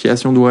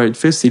l'éducation doit être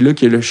faite, c'est là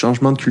que le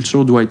changement de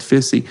culture doit être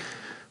fait. C'est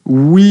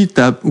oui,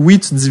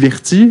 tu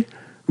divertis,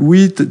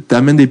 oui,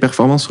 t'amènes des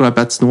performances sur la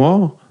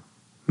patinoire,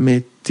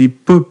 mais t'es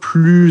pas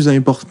plus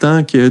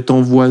important que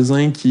ton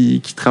voisin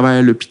qui travaille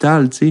à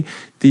l'hôpital. Tu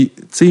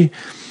sais,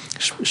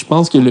 je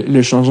pense que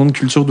le changement de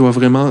culture doit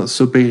vraiment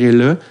s'opérer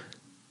là.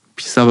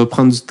 Puis ça va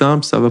prendre du temps,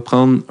 puis ça va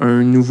prendre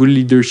un nouveau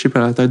leadership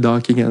à la tête de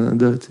Hockey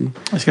Canada. Tu sais.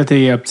 Est-ce que tu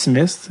es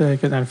optimiste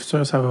que dans le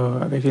futur, ça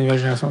va, avec les nouvelles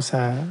générations,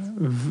 ça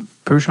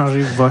peut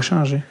changer, va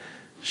changer?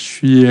 Je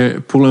suis,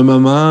 pour le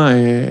moment,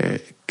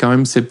 quand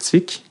même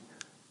sceptique.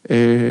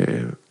 Mais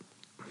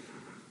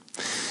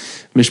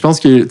je pense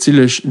que tu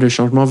sais, le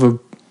changement va...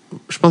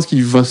 Je pense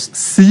qu'il va...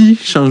 Si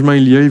changement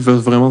il va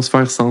vraiment se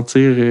faire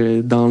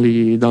sentir dans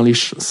les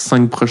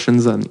 5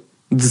 prochaines années.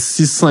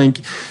 D'ici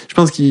 5... Je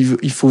pense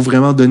qu'il faut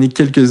vraiment donner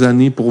quelques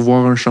années pour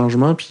voir un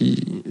changement,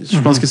 puis je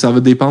pense que ça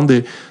va dépendre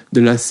de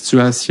la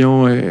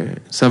situation,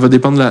 ça va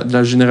dépendre de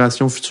la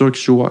génération future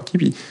qui joue au hockey,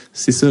 puis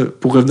c'est ça.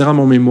 Pour revenir à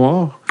mon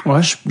mémoire,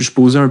 je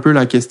posais un peu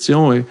la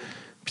question,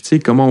 puis tu sais,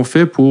 comment on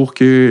fait pour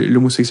que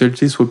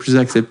l'homosexualité soit plus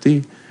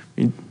acceptée?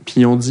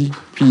 Puis on dit...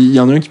 Puis il y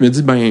en a un qui me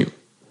dit, ben...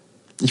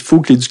 Il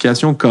faut que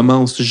l'éducation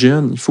commence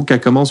jeune, il faut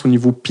qu'elle commence au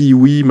niveau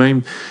pee-wee,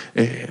 même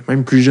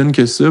plus jeune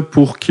que ça,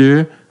 pour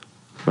que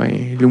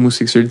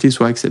l'homosexualité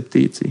soit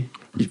acceptée, tu sais.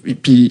 Et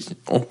puis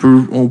on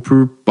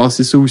peut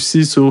passer ça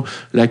aussi sur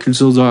la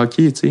culture du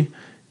hockey, tu sais.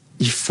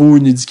 Il faut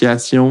une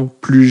éducation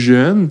plus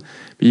jeune,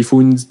 puis il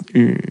faut une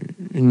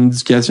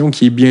éducation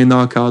qui est bien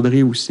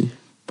encadrée aussi.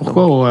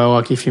 Pourquoi au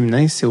hockey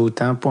féminin, c'est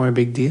autant pas un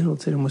big deal,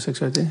 tu sais,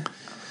 l'homosexualité?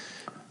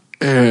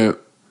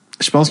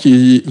 Je pense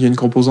qu'il y a une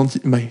composante...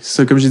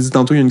 ça, comme j'ai dit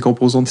tantôt, il y a une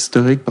composante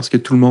historique parce que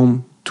tout le monde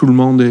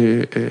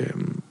est...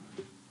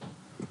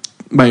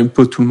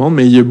 pas tout le monde,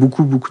 mais il y a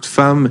beaucoup de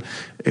femmes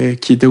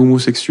qui étaient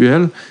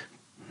homosexuelles.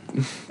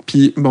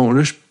 Puis, bon,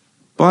 là, je suis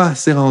pas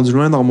assez rendu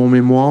loin dans mon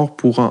mémoire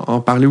pour en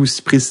parler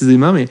aussi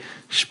précisément, mais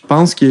je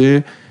pense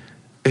que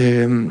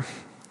il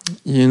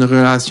y a une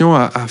relation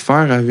à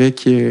faire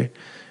avec...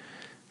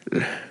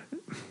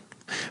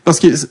 parce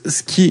que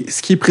ce qui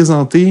est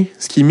présenté,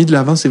 ce qui est mis de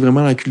l'avant, c'est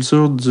vraiment la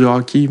culture du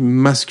hockey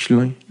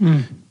masculin.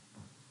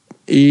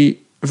 Et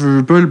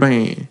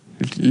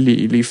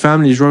les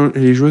femmes,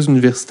 les joueuses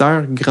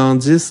universitaires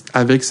grandissent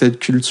avec cette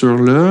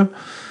culture-là.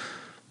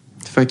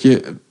 Fait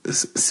que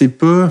c'est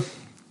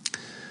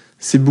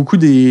beaucoup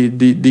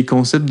des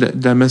concepts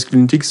de la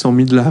masculinité qui sont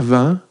mis de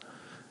l'avant.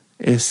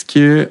 Est-ce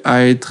que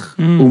être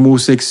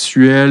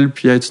homosexuel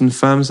puis être une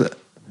femme,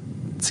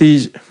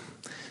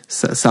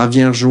 ça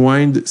vient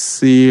rejoindre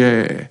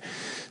ces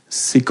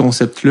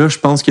concepts-là. Je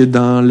pense que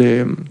dans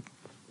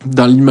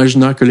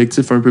l'imaginaire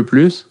collectif un peu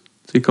plus.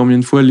 Tu sais, combien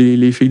de fois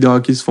les filles de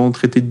hockey se font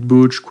traiter de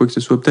butch, quoi que ce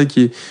soit. Peut-être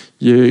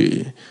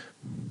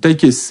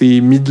que c'est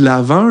mis de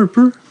l'avant un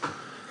peu.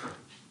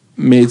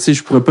 Mais tu sais,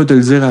 je pourrais pas te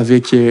le dire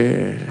avec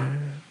j'ai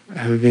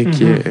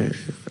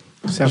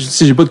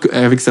pas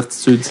avec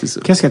certitude, c'est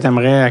ça. Qu'est-ce que tu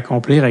aimerais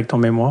accomplir avec ton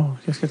mémoire?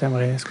 C'est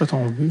quoi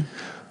ton but?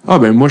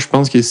 Moi, je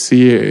pense que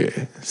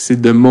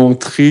c'est de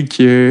montrer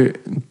que,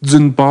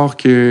 d'une part,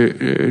 que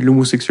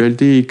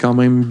l'homosexualité est quand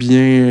même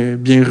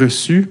bien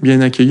reçue,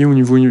 bien accueillie au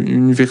niveau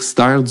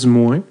universitaire, du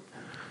moins.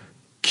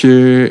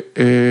 Que...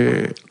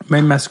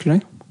 Même masculin?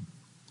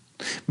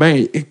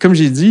 Comme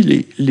j'ai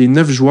dit, les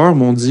 9 joueurs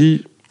m'ont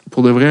dit,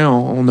 pour de vrai,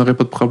 on n'aurait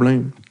pas de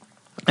problème.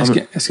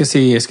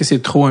 Est-ce que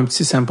c'est trop un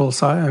petit sample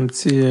size, un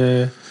petit...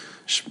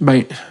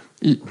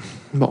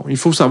 Il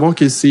faut savoir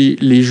que c'est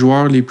les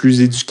joueurs les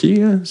plus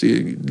éduqués, hein.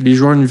 C'est les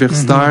joueurs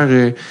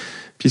universitaires.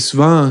 Puis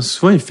souvent,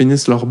 ils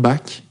finissent leur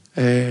bac.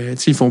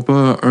 Ils font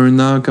pas 1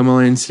 an comme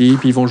en NCAA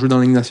puis ils vont jouer dans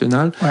la Ligue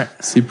nationale. Ouais.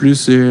 C'est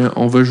plus,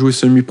 on va jouer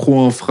semi-pro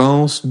en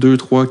France, 2,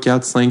 3,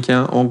 4, 5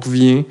 ans, on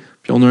revient,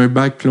 puis on a un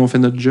bac, puis on fait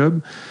notre job.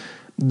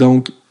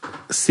 Donc,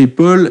 c'est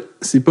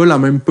pas la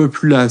même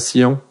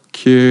population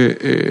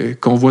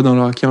qu'on voit dans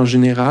le hockey en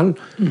général.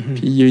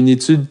 Puis il y a une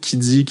étude qui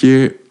dit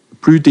que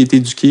plus tu es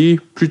éduqué,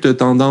 plus tu as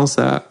tendance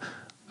à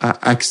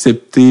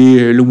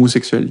accepter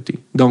l'homosexualité.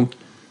 Donc,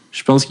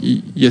 je pense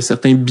qu'il y a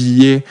certains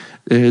biais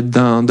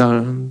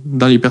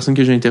dans les personnes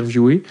que j'ai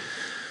interviewées.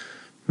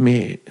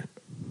 Mais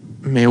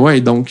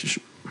ouais, donc,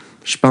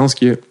 je pense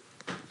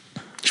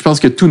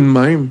que tout de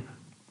même,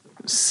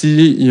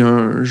 s'il y a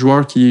un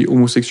joueur qui est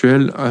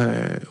homosexuel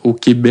au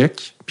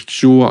Québec puis qui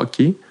joue au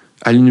hockey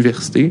à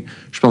l'université,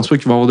 je pense pas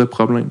qu'il va avoir de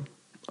problème.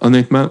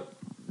 Honnêtement,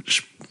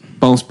 je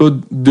pense pas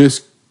de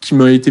ce qui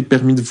m'a été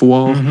permis de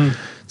voir. Tu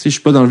sais, je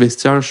suis pas dans le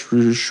vestiaire,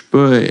 je suis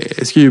pas...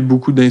 Est-ce qu'il y a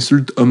beaucoup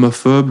d'insultes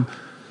homophobes?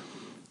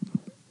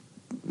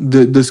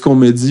 De ce qu'on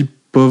me dit,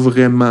 pas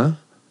vraiment.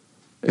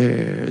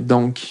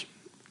 Donc...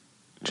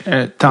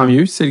 tant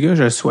mieux, si c'est le gars,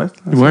 je le souhaite.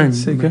 Ouais,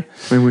 c'est le gars.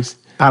 Oui.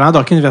 Parlant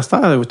d'hockey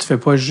universitaire, tu fais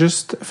pas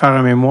juste faire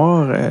un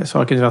mémoire sur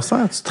hockey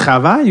universitaire, tu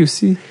travailles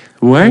aussi.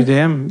 Ouais.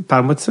 UDM.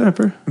 Parle-moi de ça un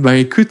peu. Ben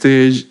écoute,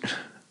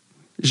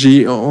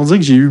 on dirait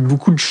que j'ai eu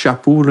beaucoup de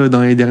chapeaux là,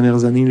 dans les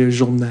dernières années, là,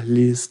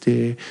 journaliste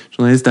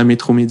à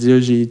Métromédia.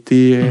 J'ai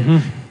été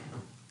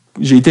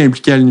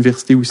impliqué à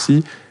l'université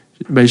aussi.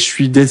 Ben, je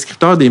suis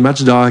descripteur des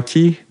matchs de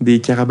hockey des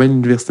Carabins de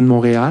l'Université de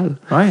Montréal.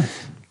 Ouais.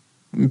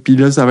 Puis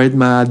là, ça va être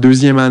ma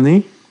 2e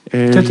année.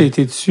 Toi,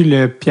 t'es-tu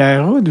le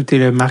Pierre Houd ou t'es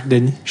le Marc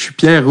Denis? Je suis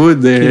Pierre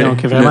Houd.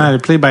 Donc, vraiment le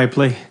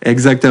play-by-play.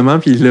 Exactement.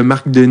 Puis le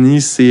Marc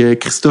Denis, c'est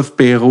Christophe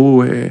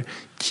Perrault,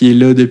 qui est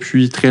là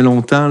depuis très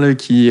longtemps. Là,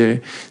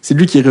 c'est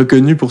lui qui est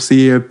reconnu pour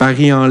ses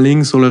paris en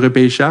ligne sur le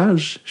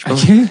repêchage. Je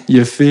pense qu'il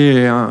a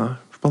fait...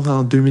 je pense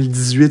en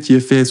 2018, il a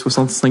fait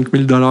 65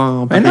 000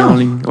 en paris en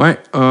ligne. Ouais.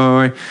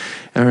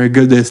 Un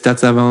gars de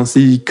stats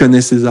avancés, il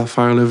connaît ses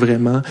affaires là,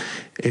 vraiment.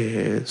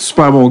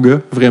 Super bon gars,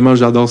 vraiment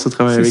j'adore ça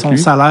travailler avec lui.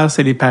 Son salaire,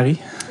 c'est les paris?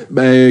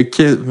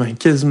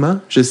 Quasiment.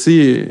 Je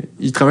sais,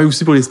 il travaille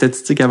aussi pour les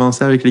statistiques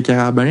avancées avec les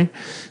Carabins.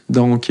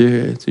 Donc,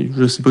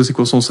 je sais pas c'est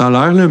quoi son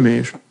salaire, là,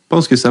 mais je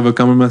pense que ça va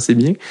quand même assez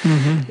bien.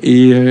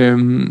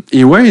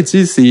 Et ouais,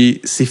 tu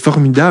sais, c'est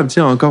formidable. Tu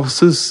sais, encore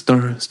ça,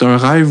 c'est un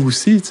rêve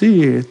aussi. Tu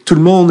sais, tout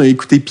le monde a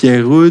écouté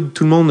Pierre Houd,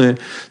 tout le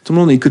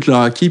monde écoute le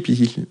hockey.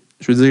 Puis,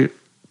 je veux dire,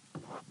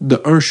 de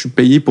un, je suis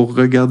payé pour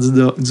regarder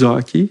du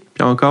hockey,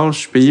 puis encore, je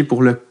suis payé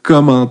pour le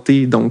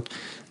commenter. Donc,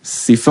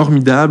 c'est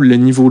formidable. Le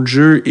niveau de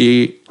jeu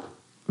est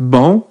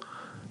bon.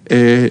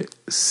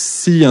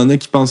 S'il y en a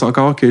qui pensent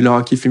encore que le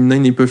hockey féminin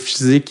n'est pas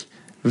physique,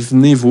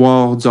 venez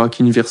voir du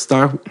hockey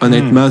universitaire.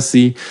 Honnêtement,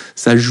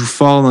 ça joue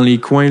fort dans les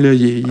coins. Là.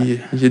 Il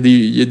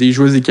y a des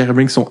joueuses des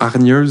Carabins qui sont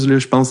hargneuses. Là.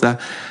 Je pense à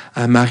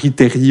Marie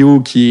Thériault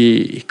qui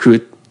est...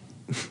 Écoute,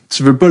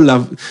 tu veux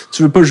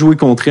pas jouer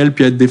contre elle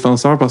puis être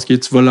défenseur parce que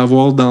tu vas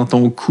l'avoir dans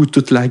ton cou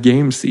toute la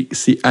game.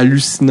 C'est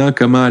hallucinant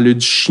comment elle a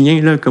du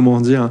chien, là, comme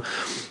on dit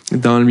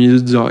dans le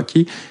milieu du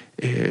hockey.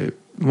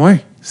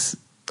 Ouais,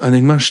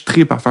 honnêtement, je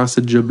trippe à faire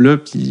ce job-là.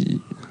 Puis,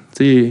 tu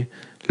sais,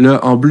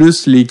 là, en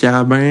plus, les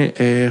Carabins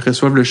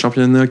reçoivent le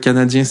championnat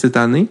canadien cette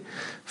année.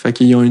 Fait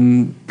qu'ils ont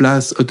une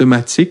place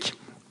automatique.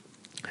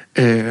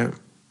 C'est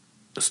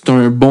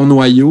un bon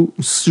noyau,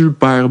 une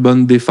super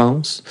bonne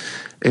défense.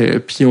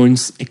 Puis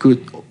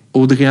écoute,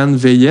 Audrey-Anne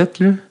Veillette,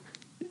 là,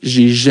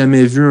 j'ai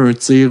jamais vu un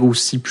tir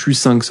aussi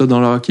puissant que ça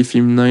dans le hockey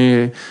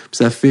féminin.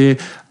 Ça fait,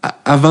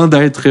 avant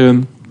d'être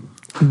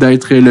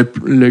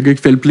le gars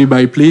qui fait le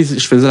play-by-play,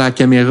 je faisais la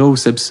caméra au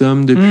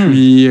Sepsum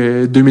depuis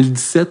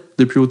 2017,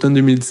 depuis automne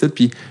 2017,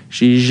 puis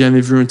j'ai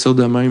jamais vu un tir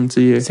de même.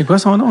 T'sais. C'est quoi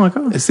son nom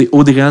encore? C'est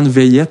Audrey-Anne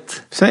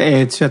Veillette. Ça,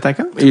 es-tu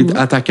attaquante?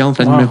 Attaquante,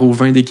 la numéro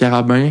 20 des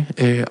Carabins.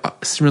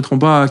 Si je me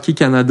trompe pas, Hockey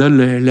Canada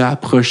l'a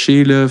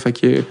approché, là, fait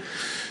que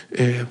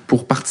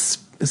pour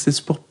participer,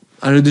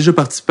 elle a déjà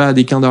participé à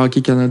des camps de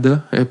Hockey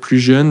Canada plus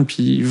jeune,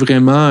 puis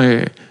vraiment,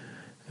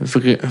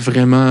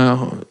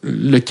 vraiment,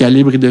 le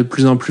calibre est de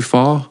plus en plus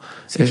fort.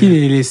 C'est qui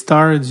les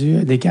stars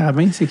des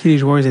Carabins? C'est qui les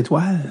joueurs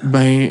étoiles?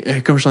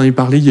 Comme je t'en ai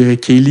parlé, il y a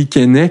Kaylee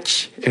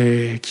Kenek,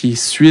 qui est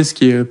suisse,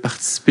 qui a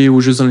participé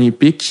aux Jeux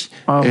olympiques.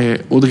 Wow.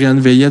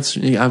 Audrey-Anne Veillette,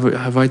 elle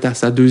va être à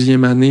sa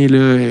 2e année,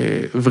 là.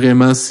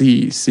 Vraiment,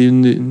 c'est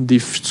une des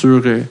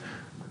futures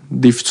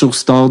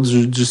stars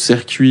du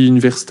circuit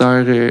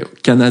universitaire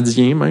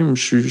canadien, même.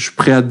 Je suis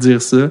prêt à te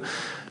dire ça.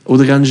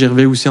 Audrey-Anne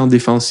Gervais aussi en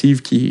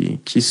défensive, qui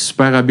est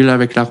super habile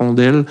avec la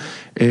rondelle.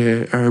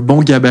 Un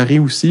bon gabarit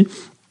aussi.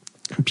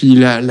 Puis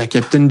la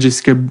capitaine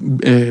Jessica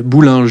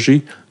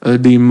Boulanger a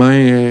des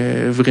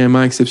mains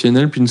vraiment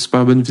exceptionnelles, puis une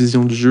super bonne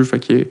vision du jeu. Fait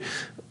que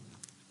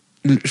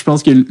je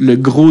pense que le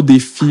gros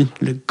défi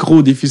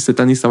cette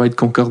année, ça va être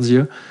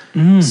Concordia.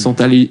 Ils sont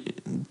allés,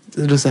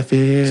 là, ça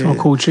fait... Ils sont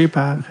coachés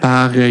par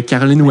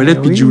Caroline Ouellette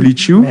oui, puis Julie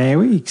Chu. Ben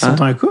oui, qui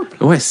sont un couple.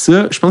 Ouais,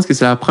 ça, je pense que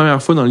c'est la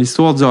première fois dans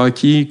l'histoire du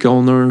hockey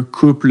qu'on a un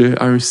couple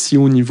à un si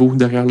haut niveau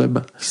derrière le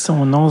banc. Qui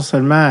sont non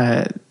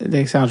seulement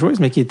d'excellentes joueuses,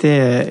 mais qui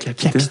étaient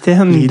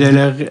capitaines Les de deux.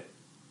 leur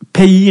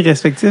pays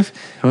respectifs.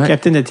 Ouais.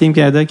 Capitaine de Team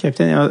Canada,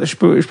 capitaine... Je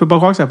peux pas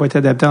croire que ça n'a pas été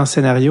adapté en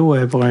scénario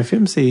pour un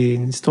film. C'est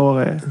une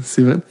histoire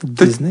C'est vrai.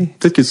 Disney.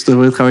 Peut-être que tu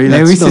devrais travailler Ben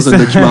là-dessus oui, dans c'est un ça.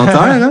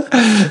 documentaire, hein?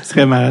 Ce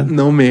serait malade.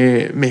 Non,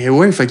 mais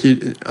ouais, fait que,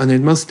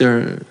 honnêtement, c'est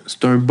un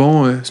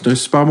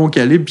super bon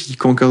calibre. Puis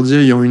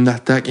Concordia, ils ont une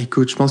attaque.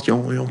 Écoute, je pense qu'ils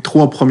ont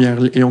 4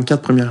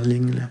 premières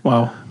lignes, là.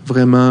 Wow.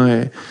 Vraiment,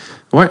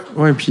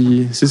 ouais,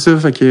 puis c'est ça,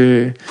 fait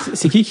que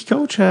C'est qui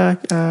coach à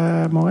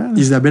Montréal?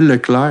 Isabelle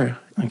Leclerc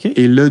OK.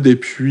 est là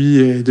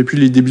depuis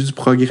les débuts du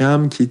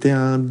programme qui était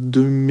en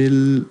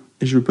 2000,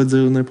 je veux pas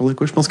dire n'importe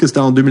quoi, je pense que c'était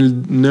en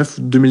 2009,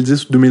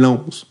 2010 ou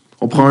 2011.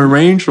 On prend un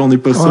range, on n'est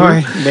pas sûr.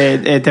 Ouais.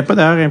 Ben, elle n'était pas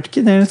d'ailleurs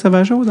impliquée Daniel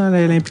Sauvageau dans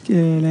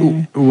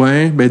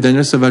Ouais, ben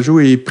Daniel Sauvageau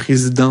est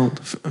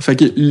présidente. Fait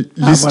que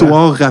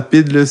l'histoire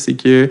rapide, là, c'est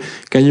que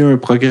quand il y a un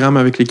programme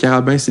avec les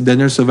Carabins, c'est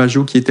Daniel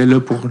Sauvageau qui était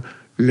là pour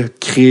le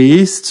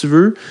créer, si tu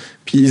veux.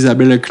 Puis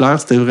Isabelle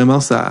Leclerc, c'était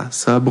vraiment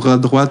sa bras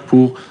droite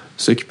pour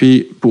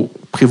s'occuper, pour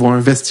prévoir un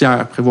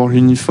vestiaire, prévoir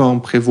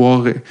l'uniforme,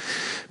 prévoir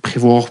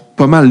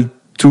pas mal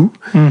tout.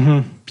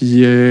 Mm-hmm.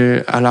 Puis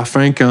à la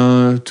fin,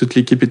 quand toute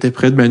l'équipe était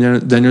prête, ben,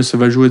 Daniel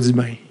Sauvageau a dit,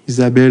 ben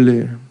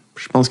Isabelle,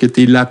 je pense que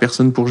t'es la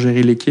personne pour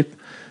gérer l'équipe.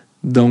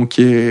 Donc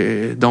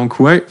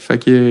ouais, fait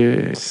que...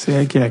 C'est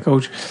elle qui est la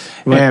coach.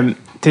 Ouais.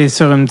 T'es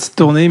sur une petite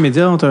tournée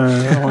média,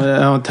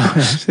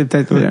 c'est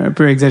peut-être un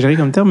peu exagéré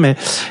comme terme, mais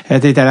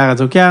t'es allé à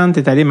Radio-Can,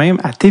 t'es allé même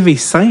à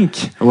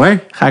TV5. Ouais.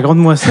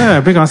 Raconte-moi ça,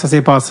 un peu comment ça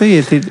s'est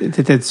passé.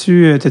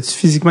 T'as-tu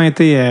physiquement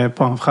été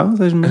pas en France,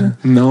 je me dis?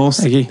 Non,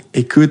 OK.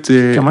 écoute...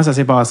 Comment ça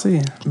s'est passé?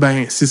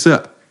 Ben, c'est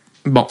ça.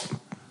 Bon,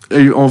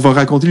 on va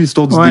raconter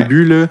l'histoire du Ouais.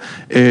 début, là.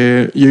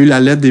 Il y a eu la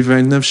lettre des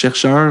 29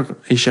 chercheurs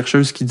et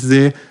chercheuses qui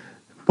disaient,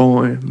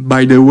 bon,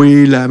 by the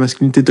way, la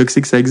masculinité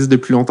toxique, ça existe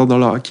depuis longtemps dans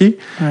le hockey.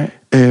 Ouais.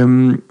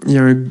 Il y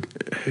a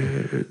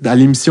à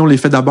l'émission Les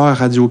Faits d'abord à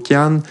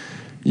Radio-Can,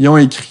 ils ont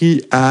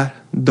écrit à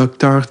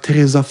Dr.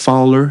 Teresa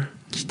Fowler,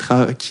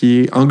 qui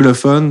est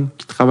anglophone,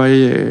 qui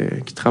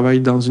travaille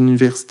dans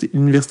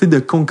l'université de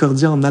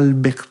Concordia en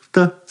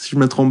Alberta, si je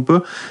me trompe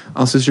pas,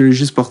 en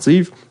sociologie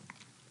sportive.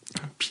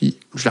 Puis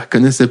je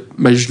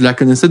la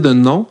connaissais de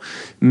nom,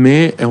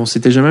 mais on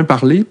s'était jamais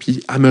parlé.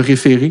 Puis elle me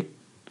référait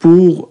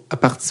pour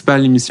participer à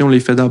l'émission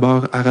Les Faits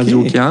d'abord à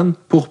Radio-Can,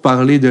 pour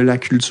parler de la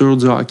culture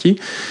du hockey.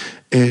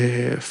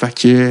 Fait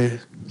que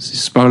c'est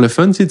super le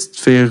fun, tu te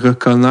fais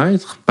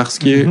reconnaître parce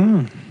que,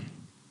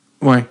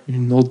 ouais,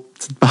 une autre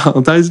petite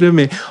parenthèse, là,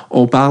 mais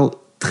on parle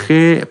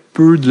très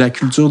peu de la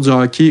culture du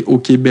hockey au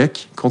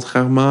Québec,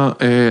 contrairement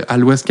à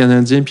l'Ouest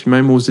canadien, puis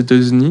même aux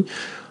États-Unis.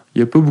 Il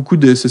n'y a pas beaucoup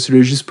de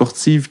sociologie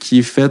sportive qui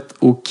est faite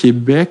au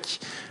Québec.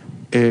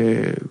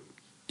 Il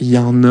y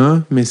en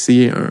a, mais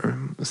c'est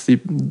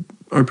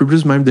un peu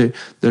plus même de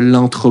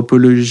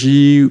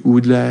l'anthropologie ou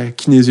de la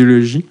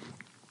kinésiologie.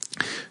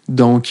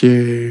 Donc,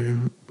 elle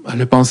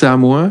a pensé à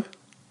moi.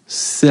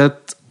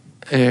 Cette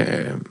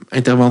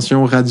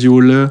intervention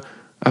radio-là,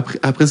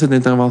 après cette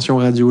intervention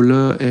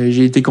radio-là,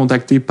 j'ai été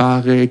contacté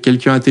par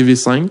quelqu'un à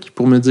TV5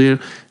 pour me dire,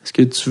 est-ce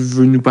que tu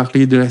veux nous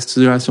parler de la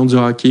situation du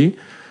hockey?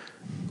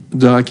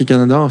 De Hockey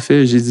Canada, en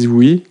fait. J'ai dit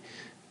oui.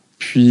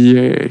 Puis,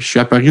 je suis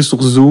apparu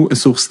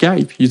sur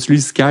Skype.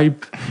 J'utilise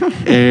Skype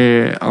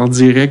en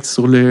direct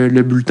sur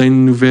le bulletin de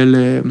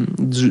nouvelles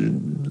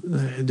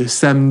de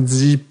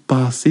samedi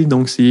passé.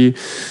 Donc, c'est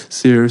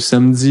un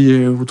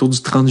samedi autour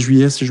du 30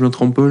 juillet, si je me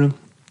trompe pas, là.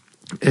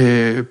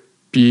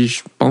 Puis,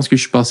 je pense que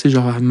je suis passé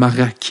genre à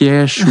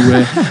Marrakech ou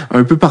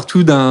un peu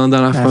partout dans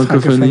la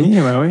francophonie.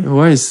 Ouais.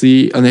 Ouais,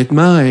 c'est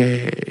honnêtement...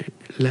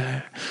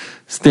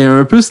 C'était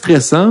un peu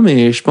stressant,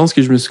 mais je pense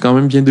que je me suis quand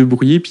même bien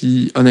débrouillé.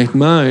 Puis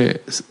honnêtement,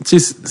 tu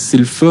sais, c'est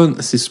le fun,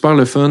 c'est super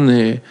le fun.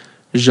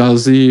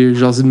 Jaser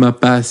de ma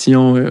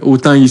passion,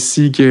 autant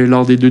ici que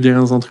lors des 2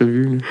 dernières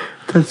entrevues.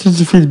 T'as-tu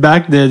du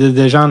feedback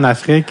de gens en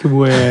Afrique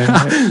ou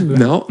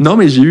Non,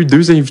 mais j'ai eu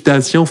 2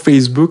 invitations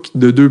Facebook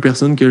de 2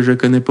 personnes que je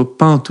connais pas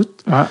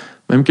pantoute. Ah.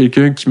 Même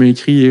quelqu'un qui m'a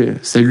écrit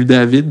Salut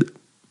David.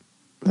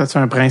 T'as-tu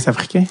un prince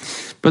africain?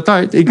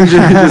 Peut-être. Écoute, je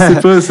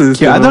sais pas.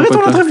 Qui a adoré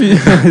ton entrevue.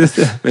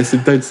 Mais c'est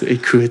peut-être ça.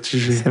 Écoute,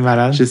 c'est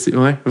malade. Je sais,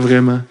 ouais,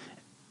 vraiment.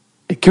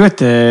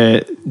 Écoute,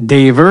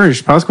 Daver,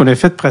 je pense qu'on a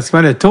fait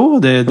pratiquement le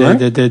tour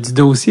du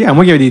dossier. À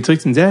moins qu'il y avait des trucs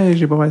que tu me disais, hey,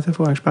 j'ai pas fait ça,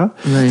 faut que je parle.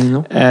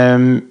 Non.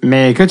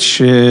 Mais écoute,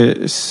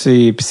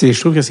 je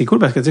trouve que c'est cool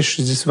parce que tu sais,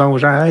 je dis souvent aux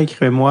gens, hey,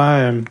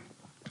 écrivez-moi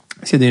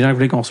s'il y a des gens qui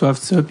voulaient qu'on reçoive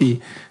ça,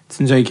 puis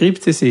tu nous as écrit,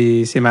 puis tu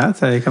sais, c'est malade,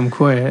 comme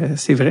quoi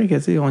c'est vrai que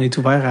tu sais, on est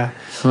ouvert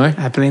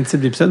à plein de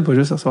types d'épisodes, pas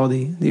juste recevoir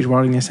des joueurs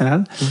de Ligue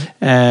nationale.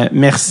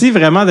 Merci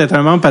vraiment d'être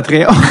un membre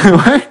Patreon.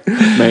 Ouais.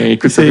 Ben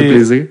écoute, ça fait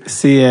plaisir.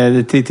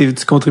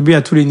 Tu contribues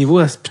à tous les niveaux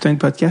à ce putain de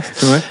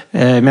podcast.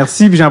 Ouais.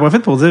 Merci, puis j'en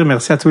profite pour dire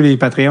merci à tous les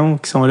Patreons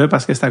qui sont là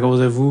parce que c'est à cause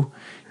de vous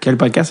que le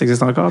podcast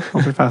existe encore, puis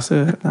on peut faire ça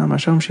dans ma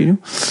chambre chez nous.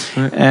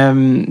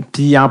 Ouais.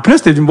 Puis en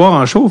plus, t'es venu me voir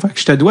en show, fait que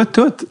je te dois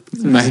tout,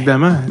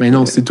 visiblement. Mais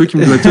non, c'est toi qui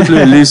me dois tout,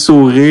 les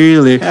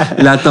sourires,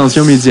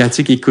 l'attention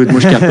médiatique. Écoute, moi,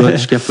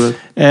 je capote.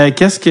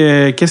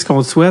 Qu'est-ce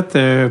qu'on te souhaite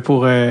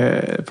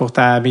pour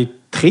ta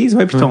maîtrise,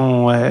 puis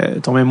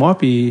ton mémoire,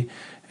 puis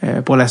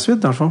pour la suite,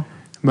 dans le fond?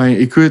 Ben,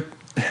 écoute,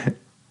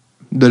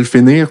 de le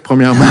finir,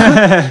 premièrement.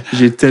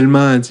 j'ai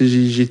tellement...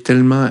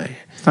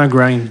 C'est un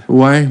grind.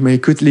 Ouais, mais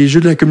écoute, les jeux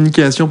de la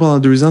communication pendant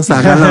 2 ans, ça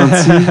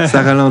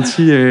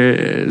ralentit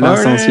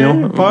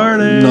l'ascension.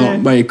 Party. Non,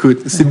 ben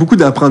écoute, c'est beaucoup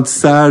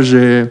d'apprentissage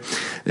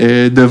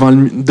devant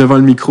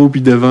le micro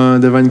puis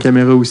devant une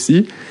caméra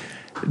aussi.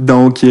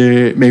 Donc,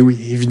 mais oui,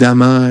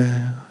 évidemment,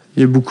 il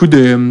y a beaucoup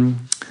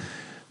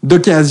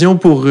d'occasions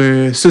pour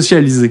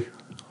socialiser.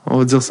 On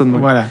va dire ça de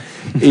même. Voilà.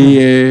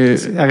 Et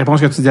c'est la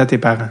réponse que tu dis à tes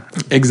parents.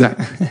 Exact.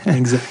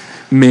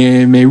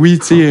 Mais oui,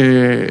 tu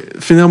sais,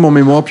 finir mon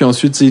mémoire puis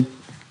ensuite, tu sais,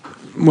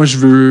 moi, je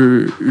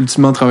veux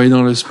ultimement travailler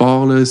dans le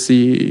sport. Là.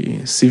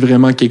 C'est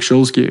vraiment quelque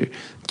chose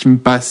qui me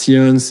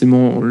passionne. C'est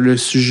le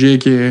sujet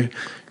que...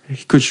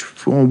 Écoute,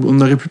 on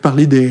aurait pu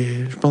parler de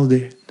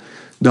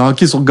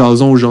hockey sur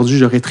gazon aujourd'hui.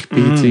 J'aurais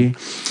trippé, tu sais.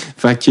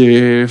 Fait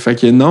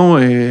que non,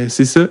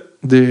 c'est ça.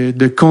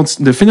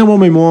 De finir mon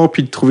mémoire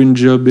puis de trouver une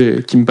job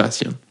qui me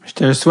passionne. Je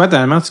te le souhaite,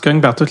 vraiment, tu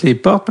cognes par toutes les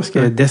portes parce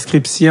que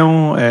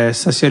description,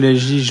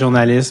 sociologie,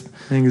 journalisme,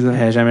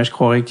 jamais je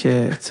croirais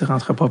que tu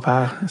rentres pas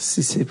par.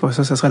 Si c'est pas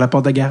ça, ça sera la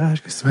porte de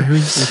garage. Oui,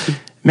 okay.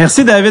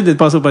 Merci David d'être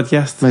passé au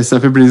podcast. Ben, ça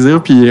fait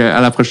plaisir, puis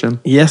à la prochaine.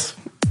 Yes.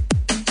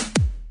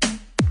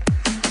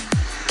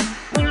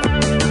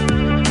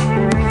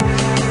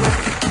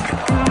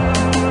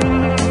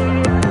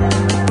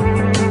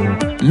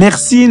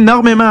 Merci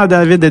énormément à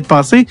David d'être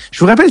passé. Je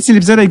vous rappelle, si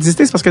l'épisode a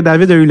existé, c'est parce que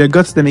David a eu le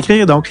guts de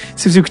m'écrire. Donc,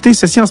 si vous écoutez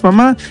ceci en ce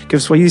moment, que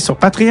vous soyez sur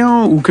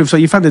Patreon ou que vous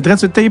soyez fan de Dread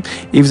sur Tape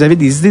et vous avez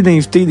des idées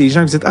d'invités, des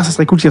gens que vous dites « Ah, ça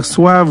serait cool qu'ils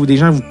reçoivent » ou des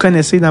gens que vous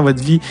connaissez dans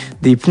votre vie,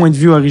 des points de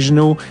vue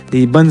originaux,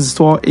 des bonnes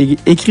histoires,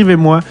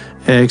 écrivez-moi,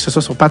 que ce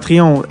soit sur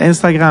Patreon,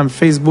 Instagram,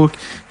 Facebook,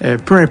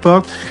 peu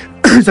importe.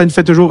 Ça nous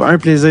fait toujours un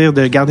plaisir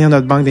de garder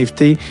notre banque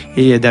d'invités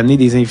et d'amener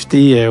des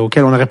invités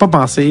auxquels on n'aurait pas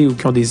pensé ou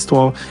qui ont des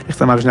histoires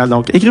extrêmement originales.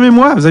 Donc,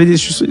 écrivez-moi. Je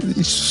suis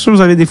sûr que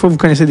vous avez des fois, vous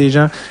connaissez des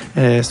gens.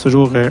 C'est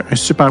toujours un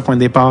super point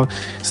de départ.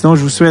 Sinon,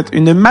 je vous souhaite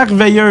une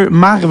merveilleuse,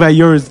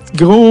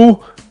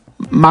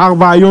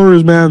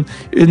 man.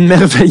 Une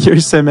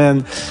merveilleuse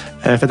semaine.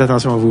 Faites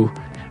attention à vous.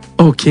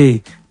 OK.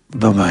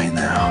 Bye-bye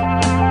now.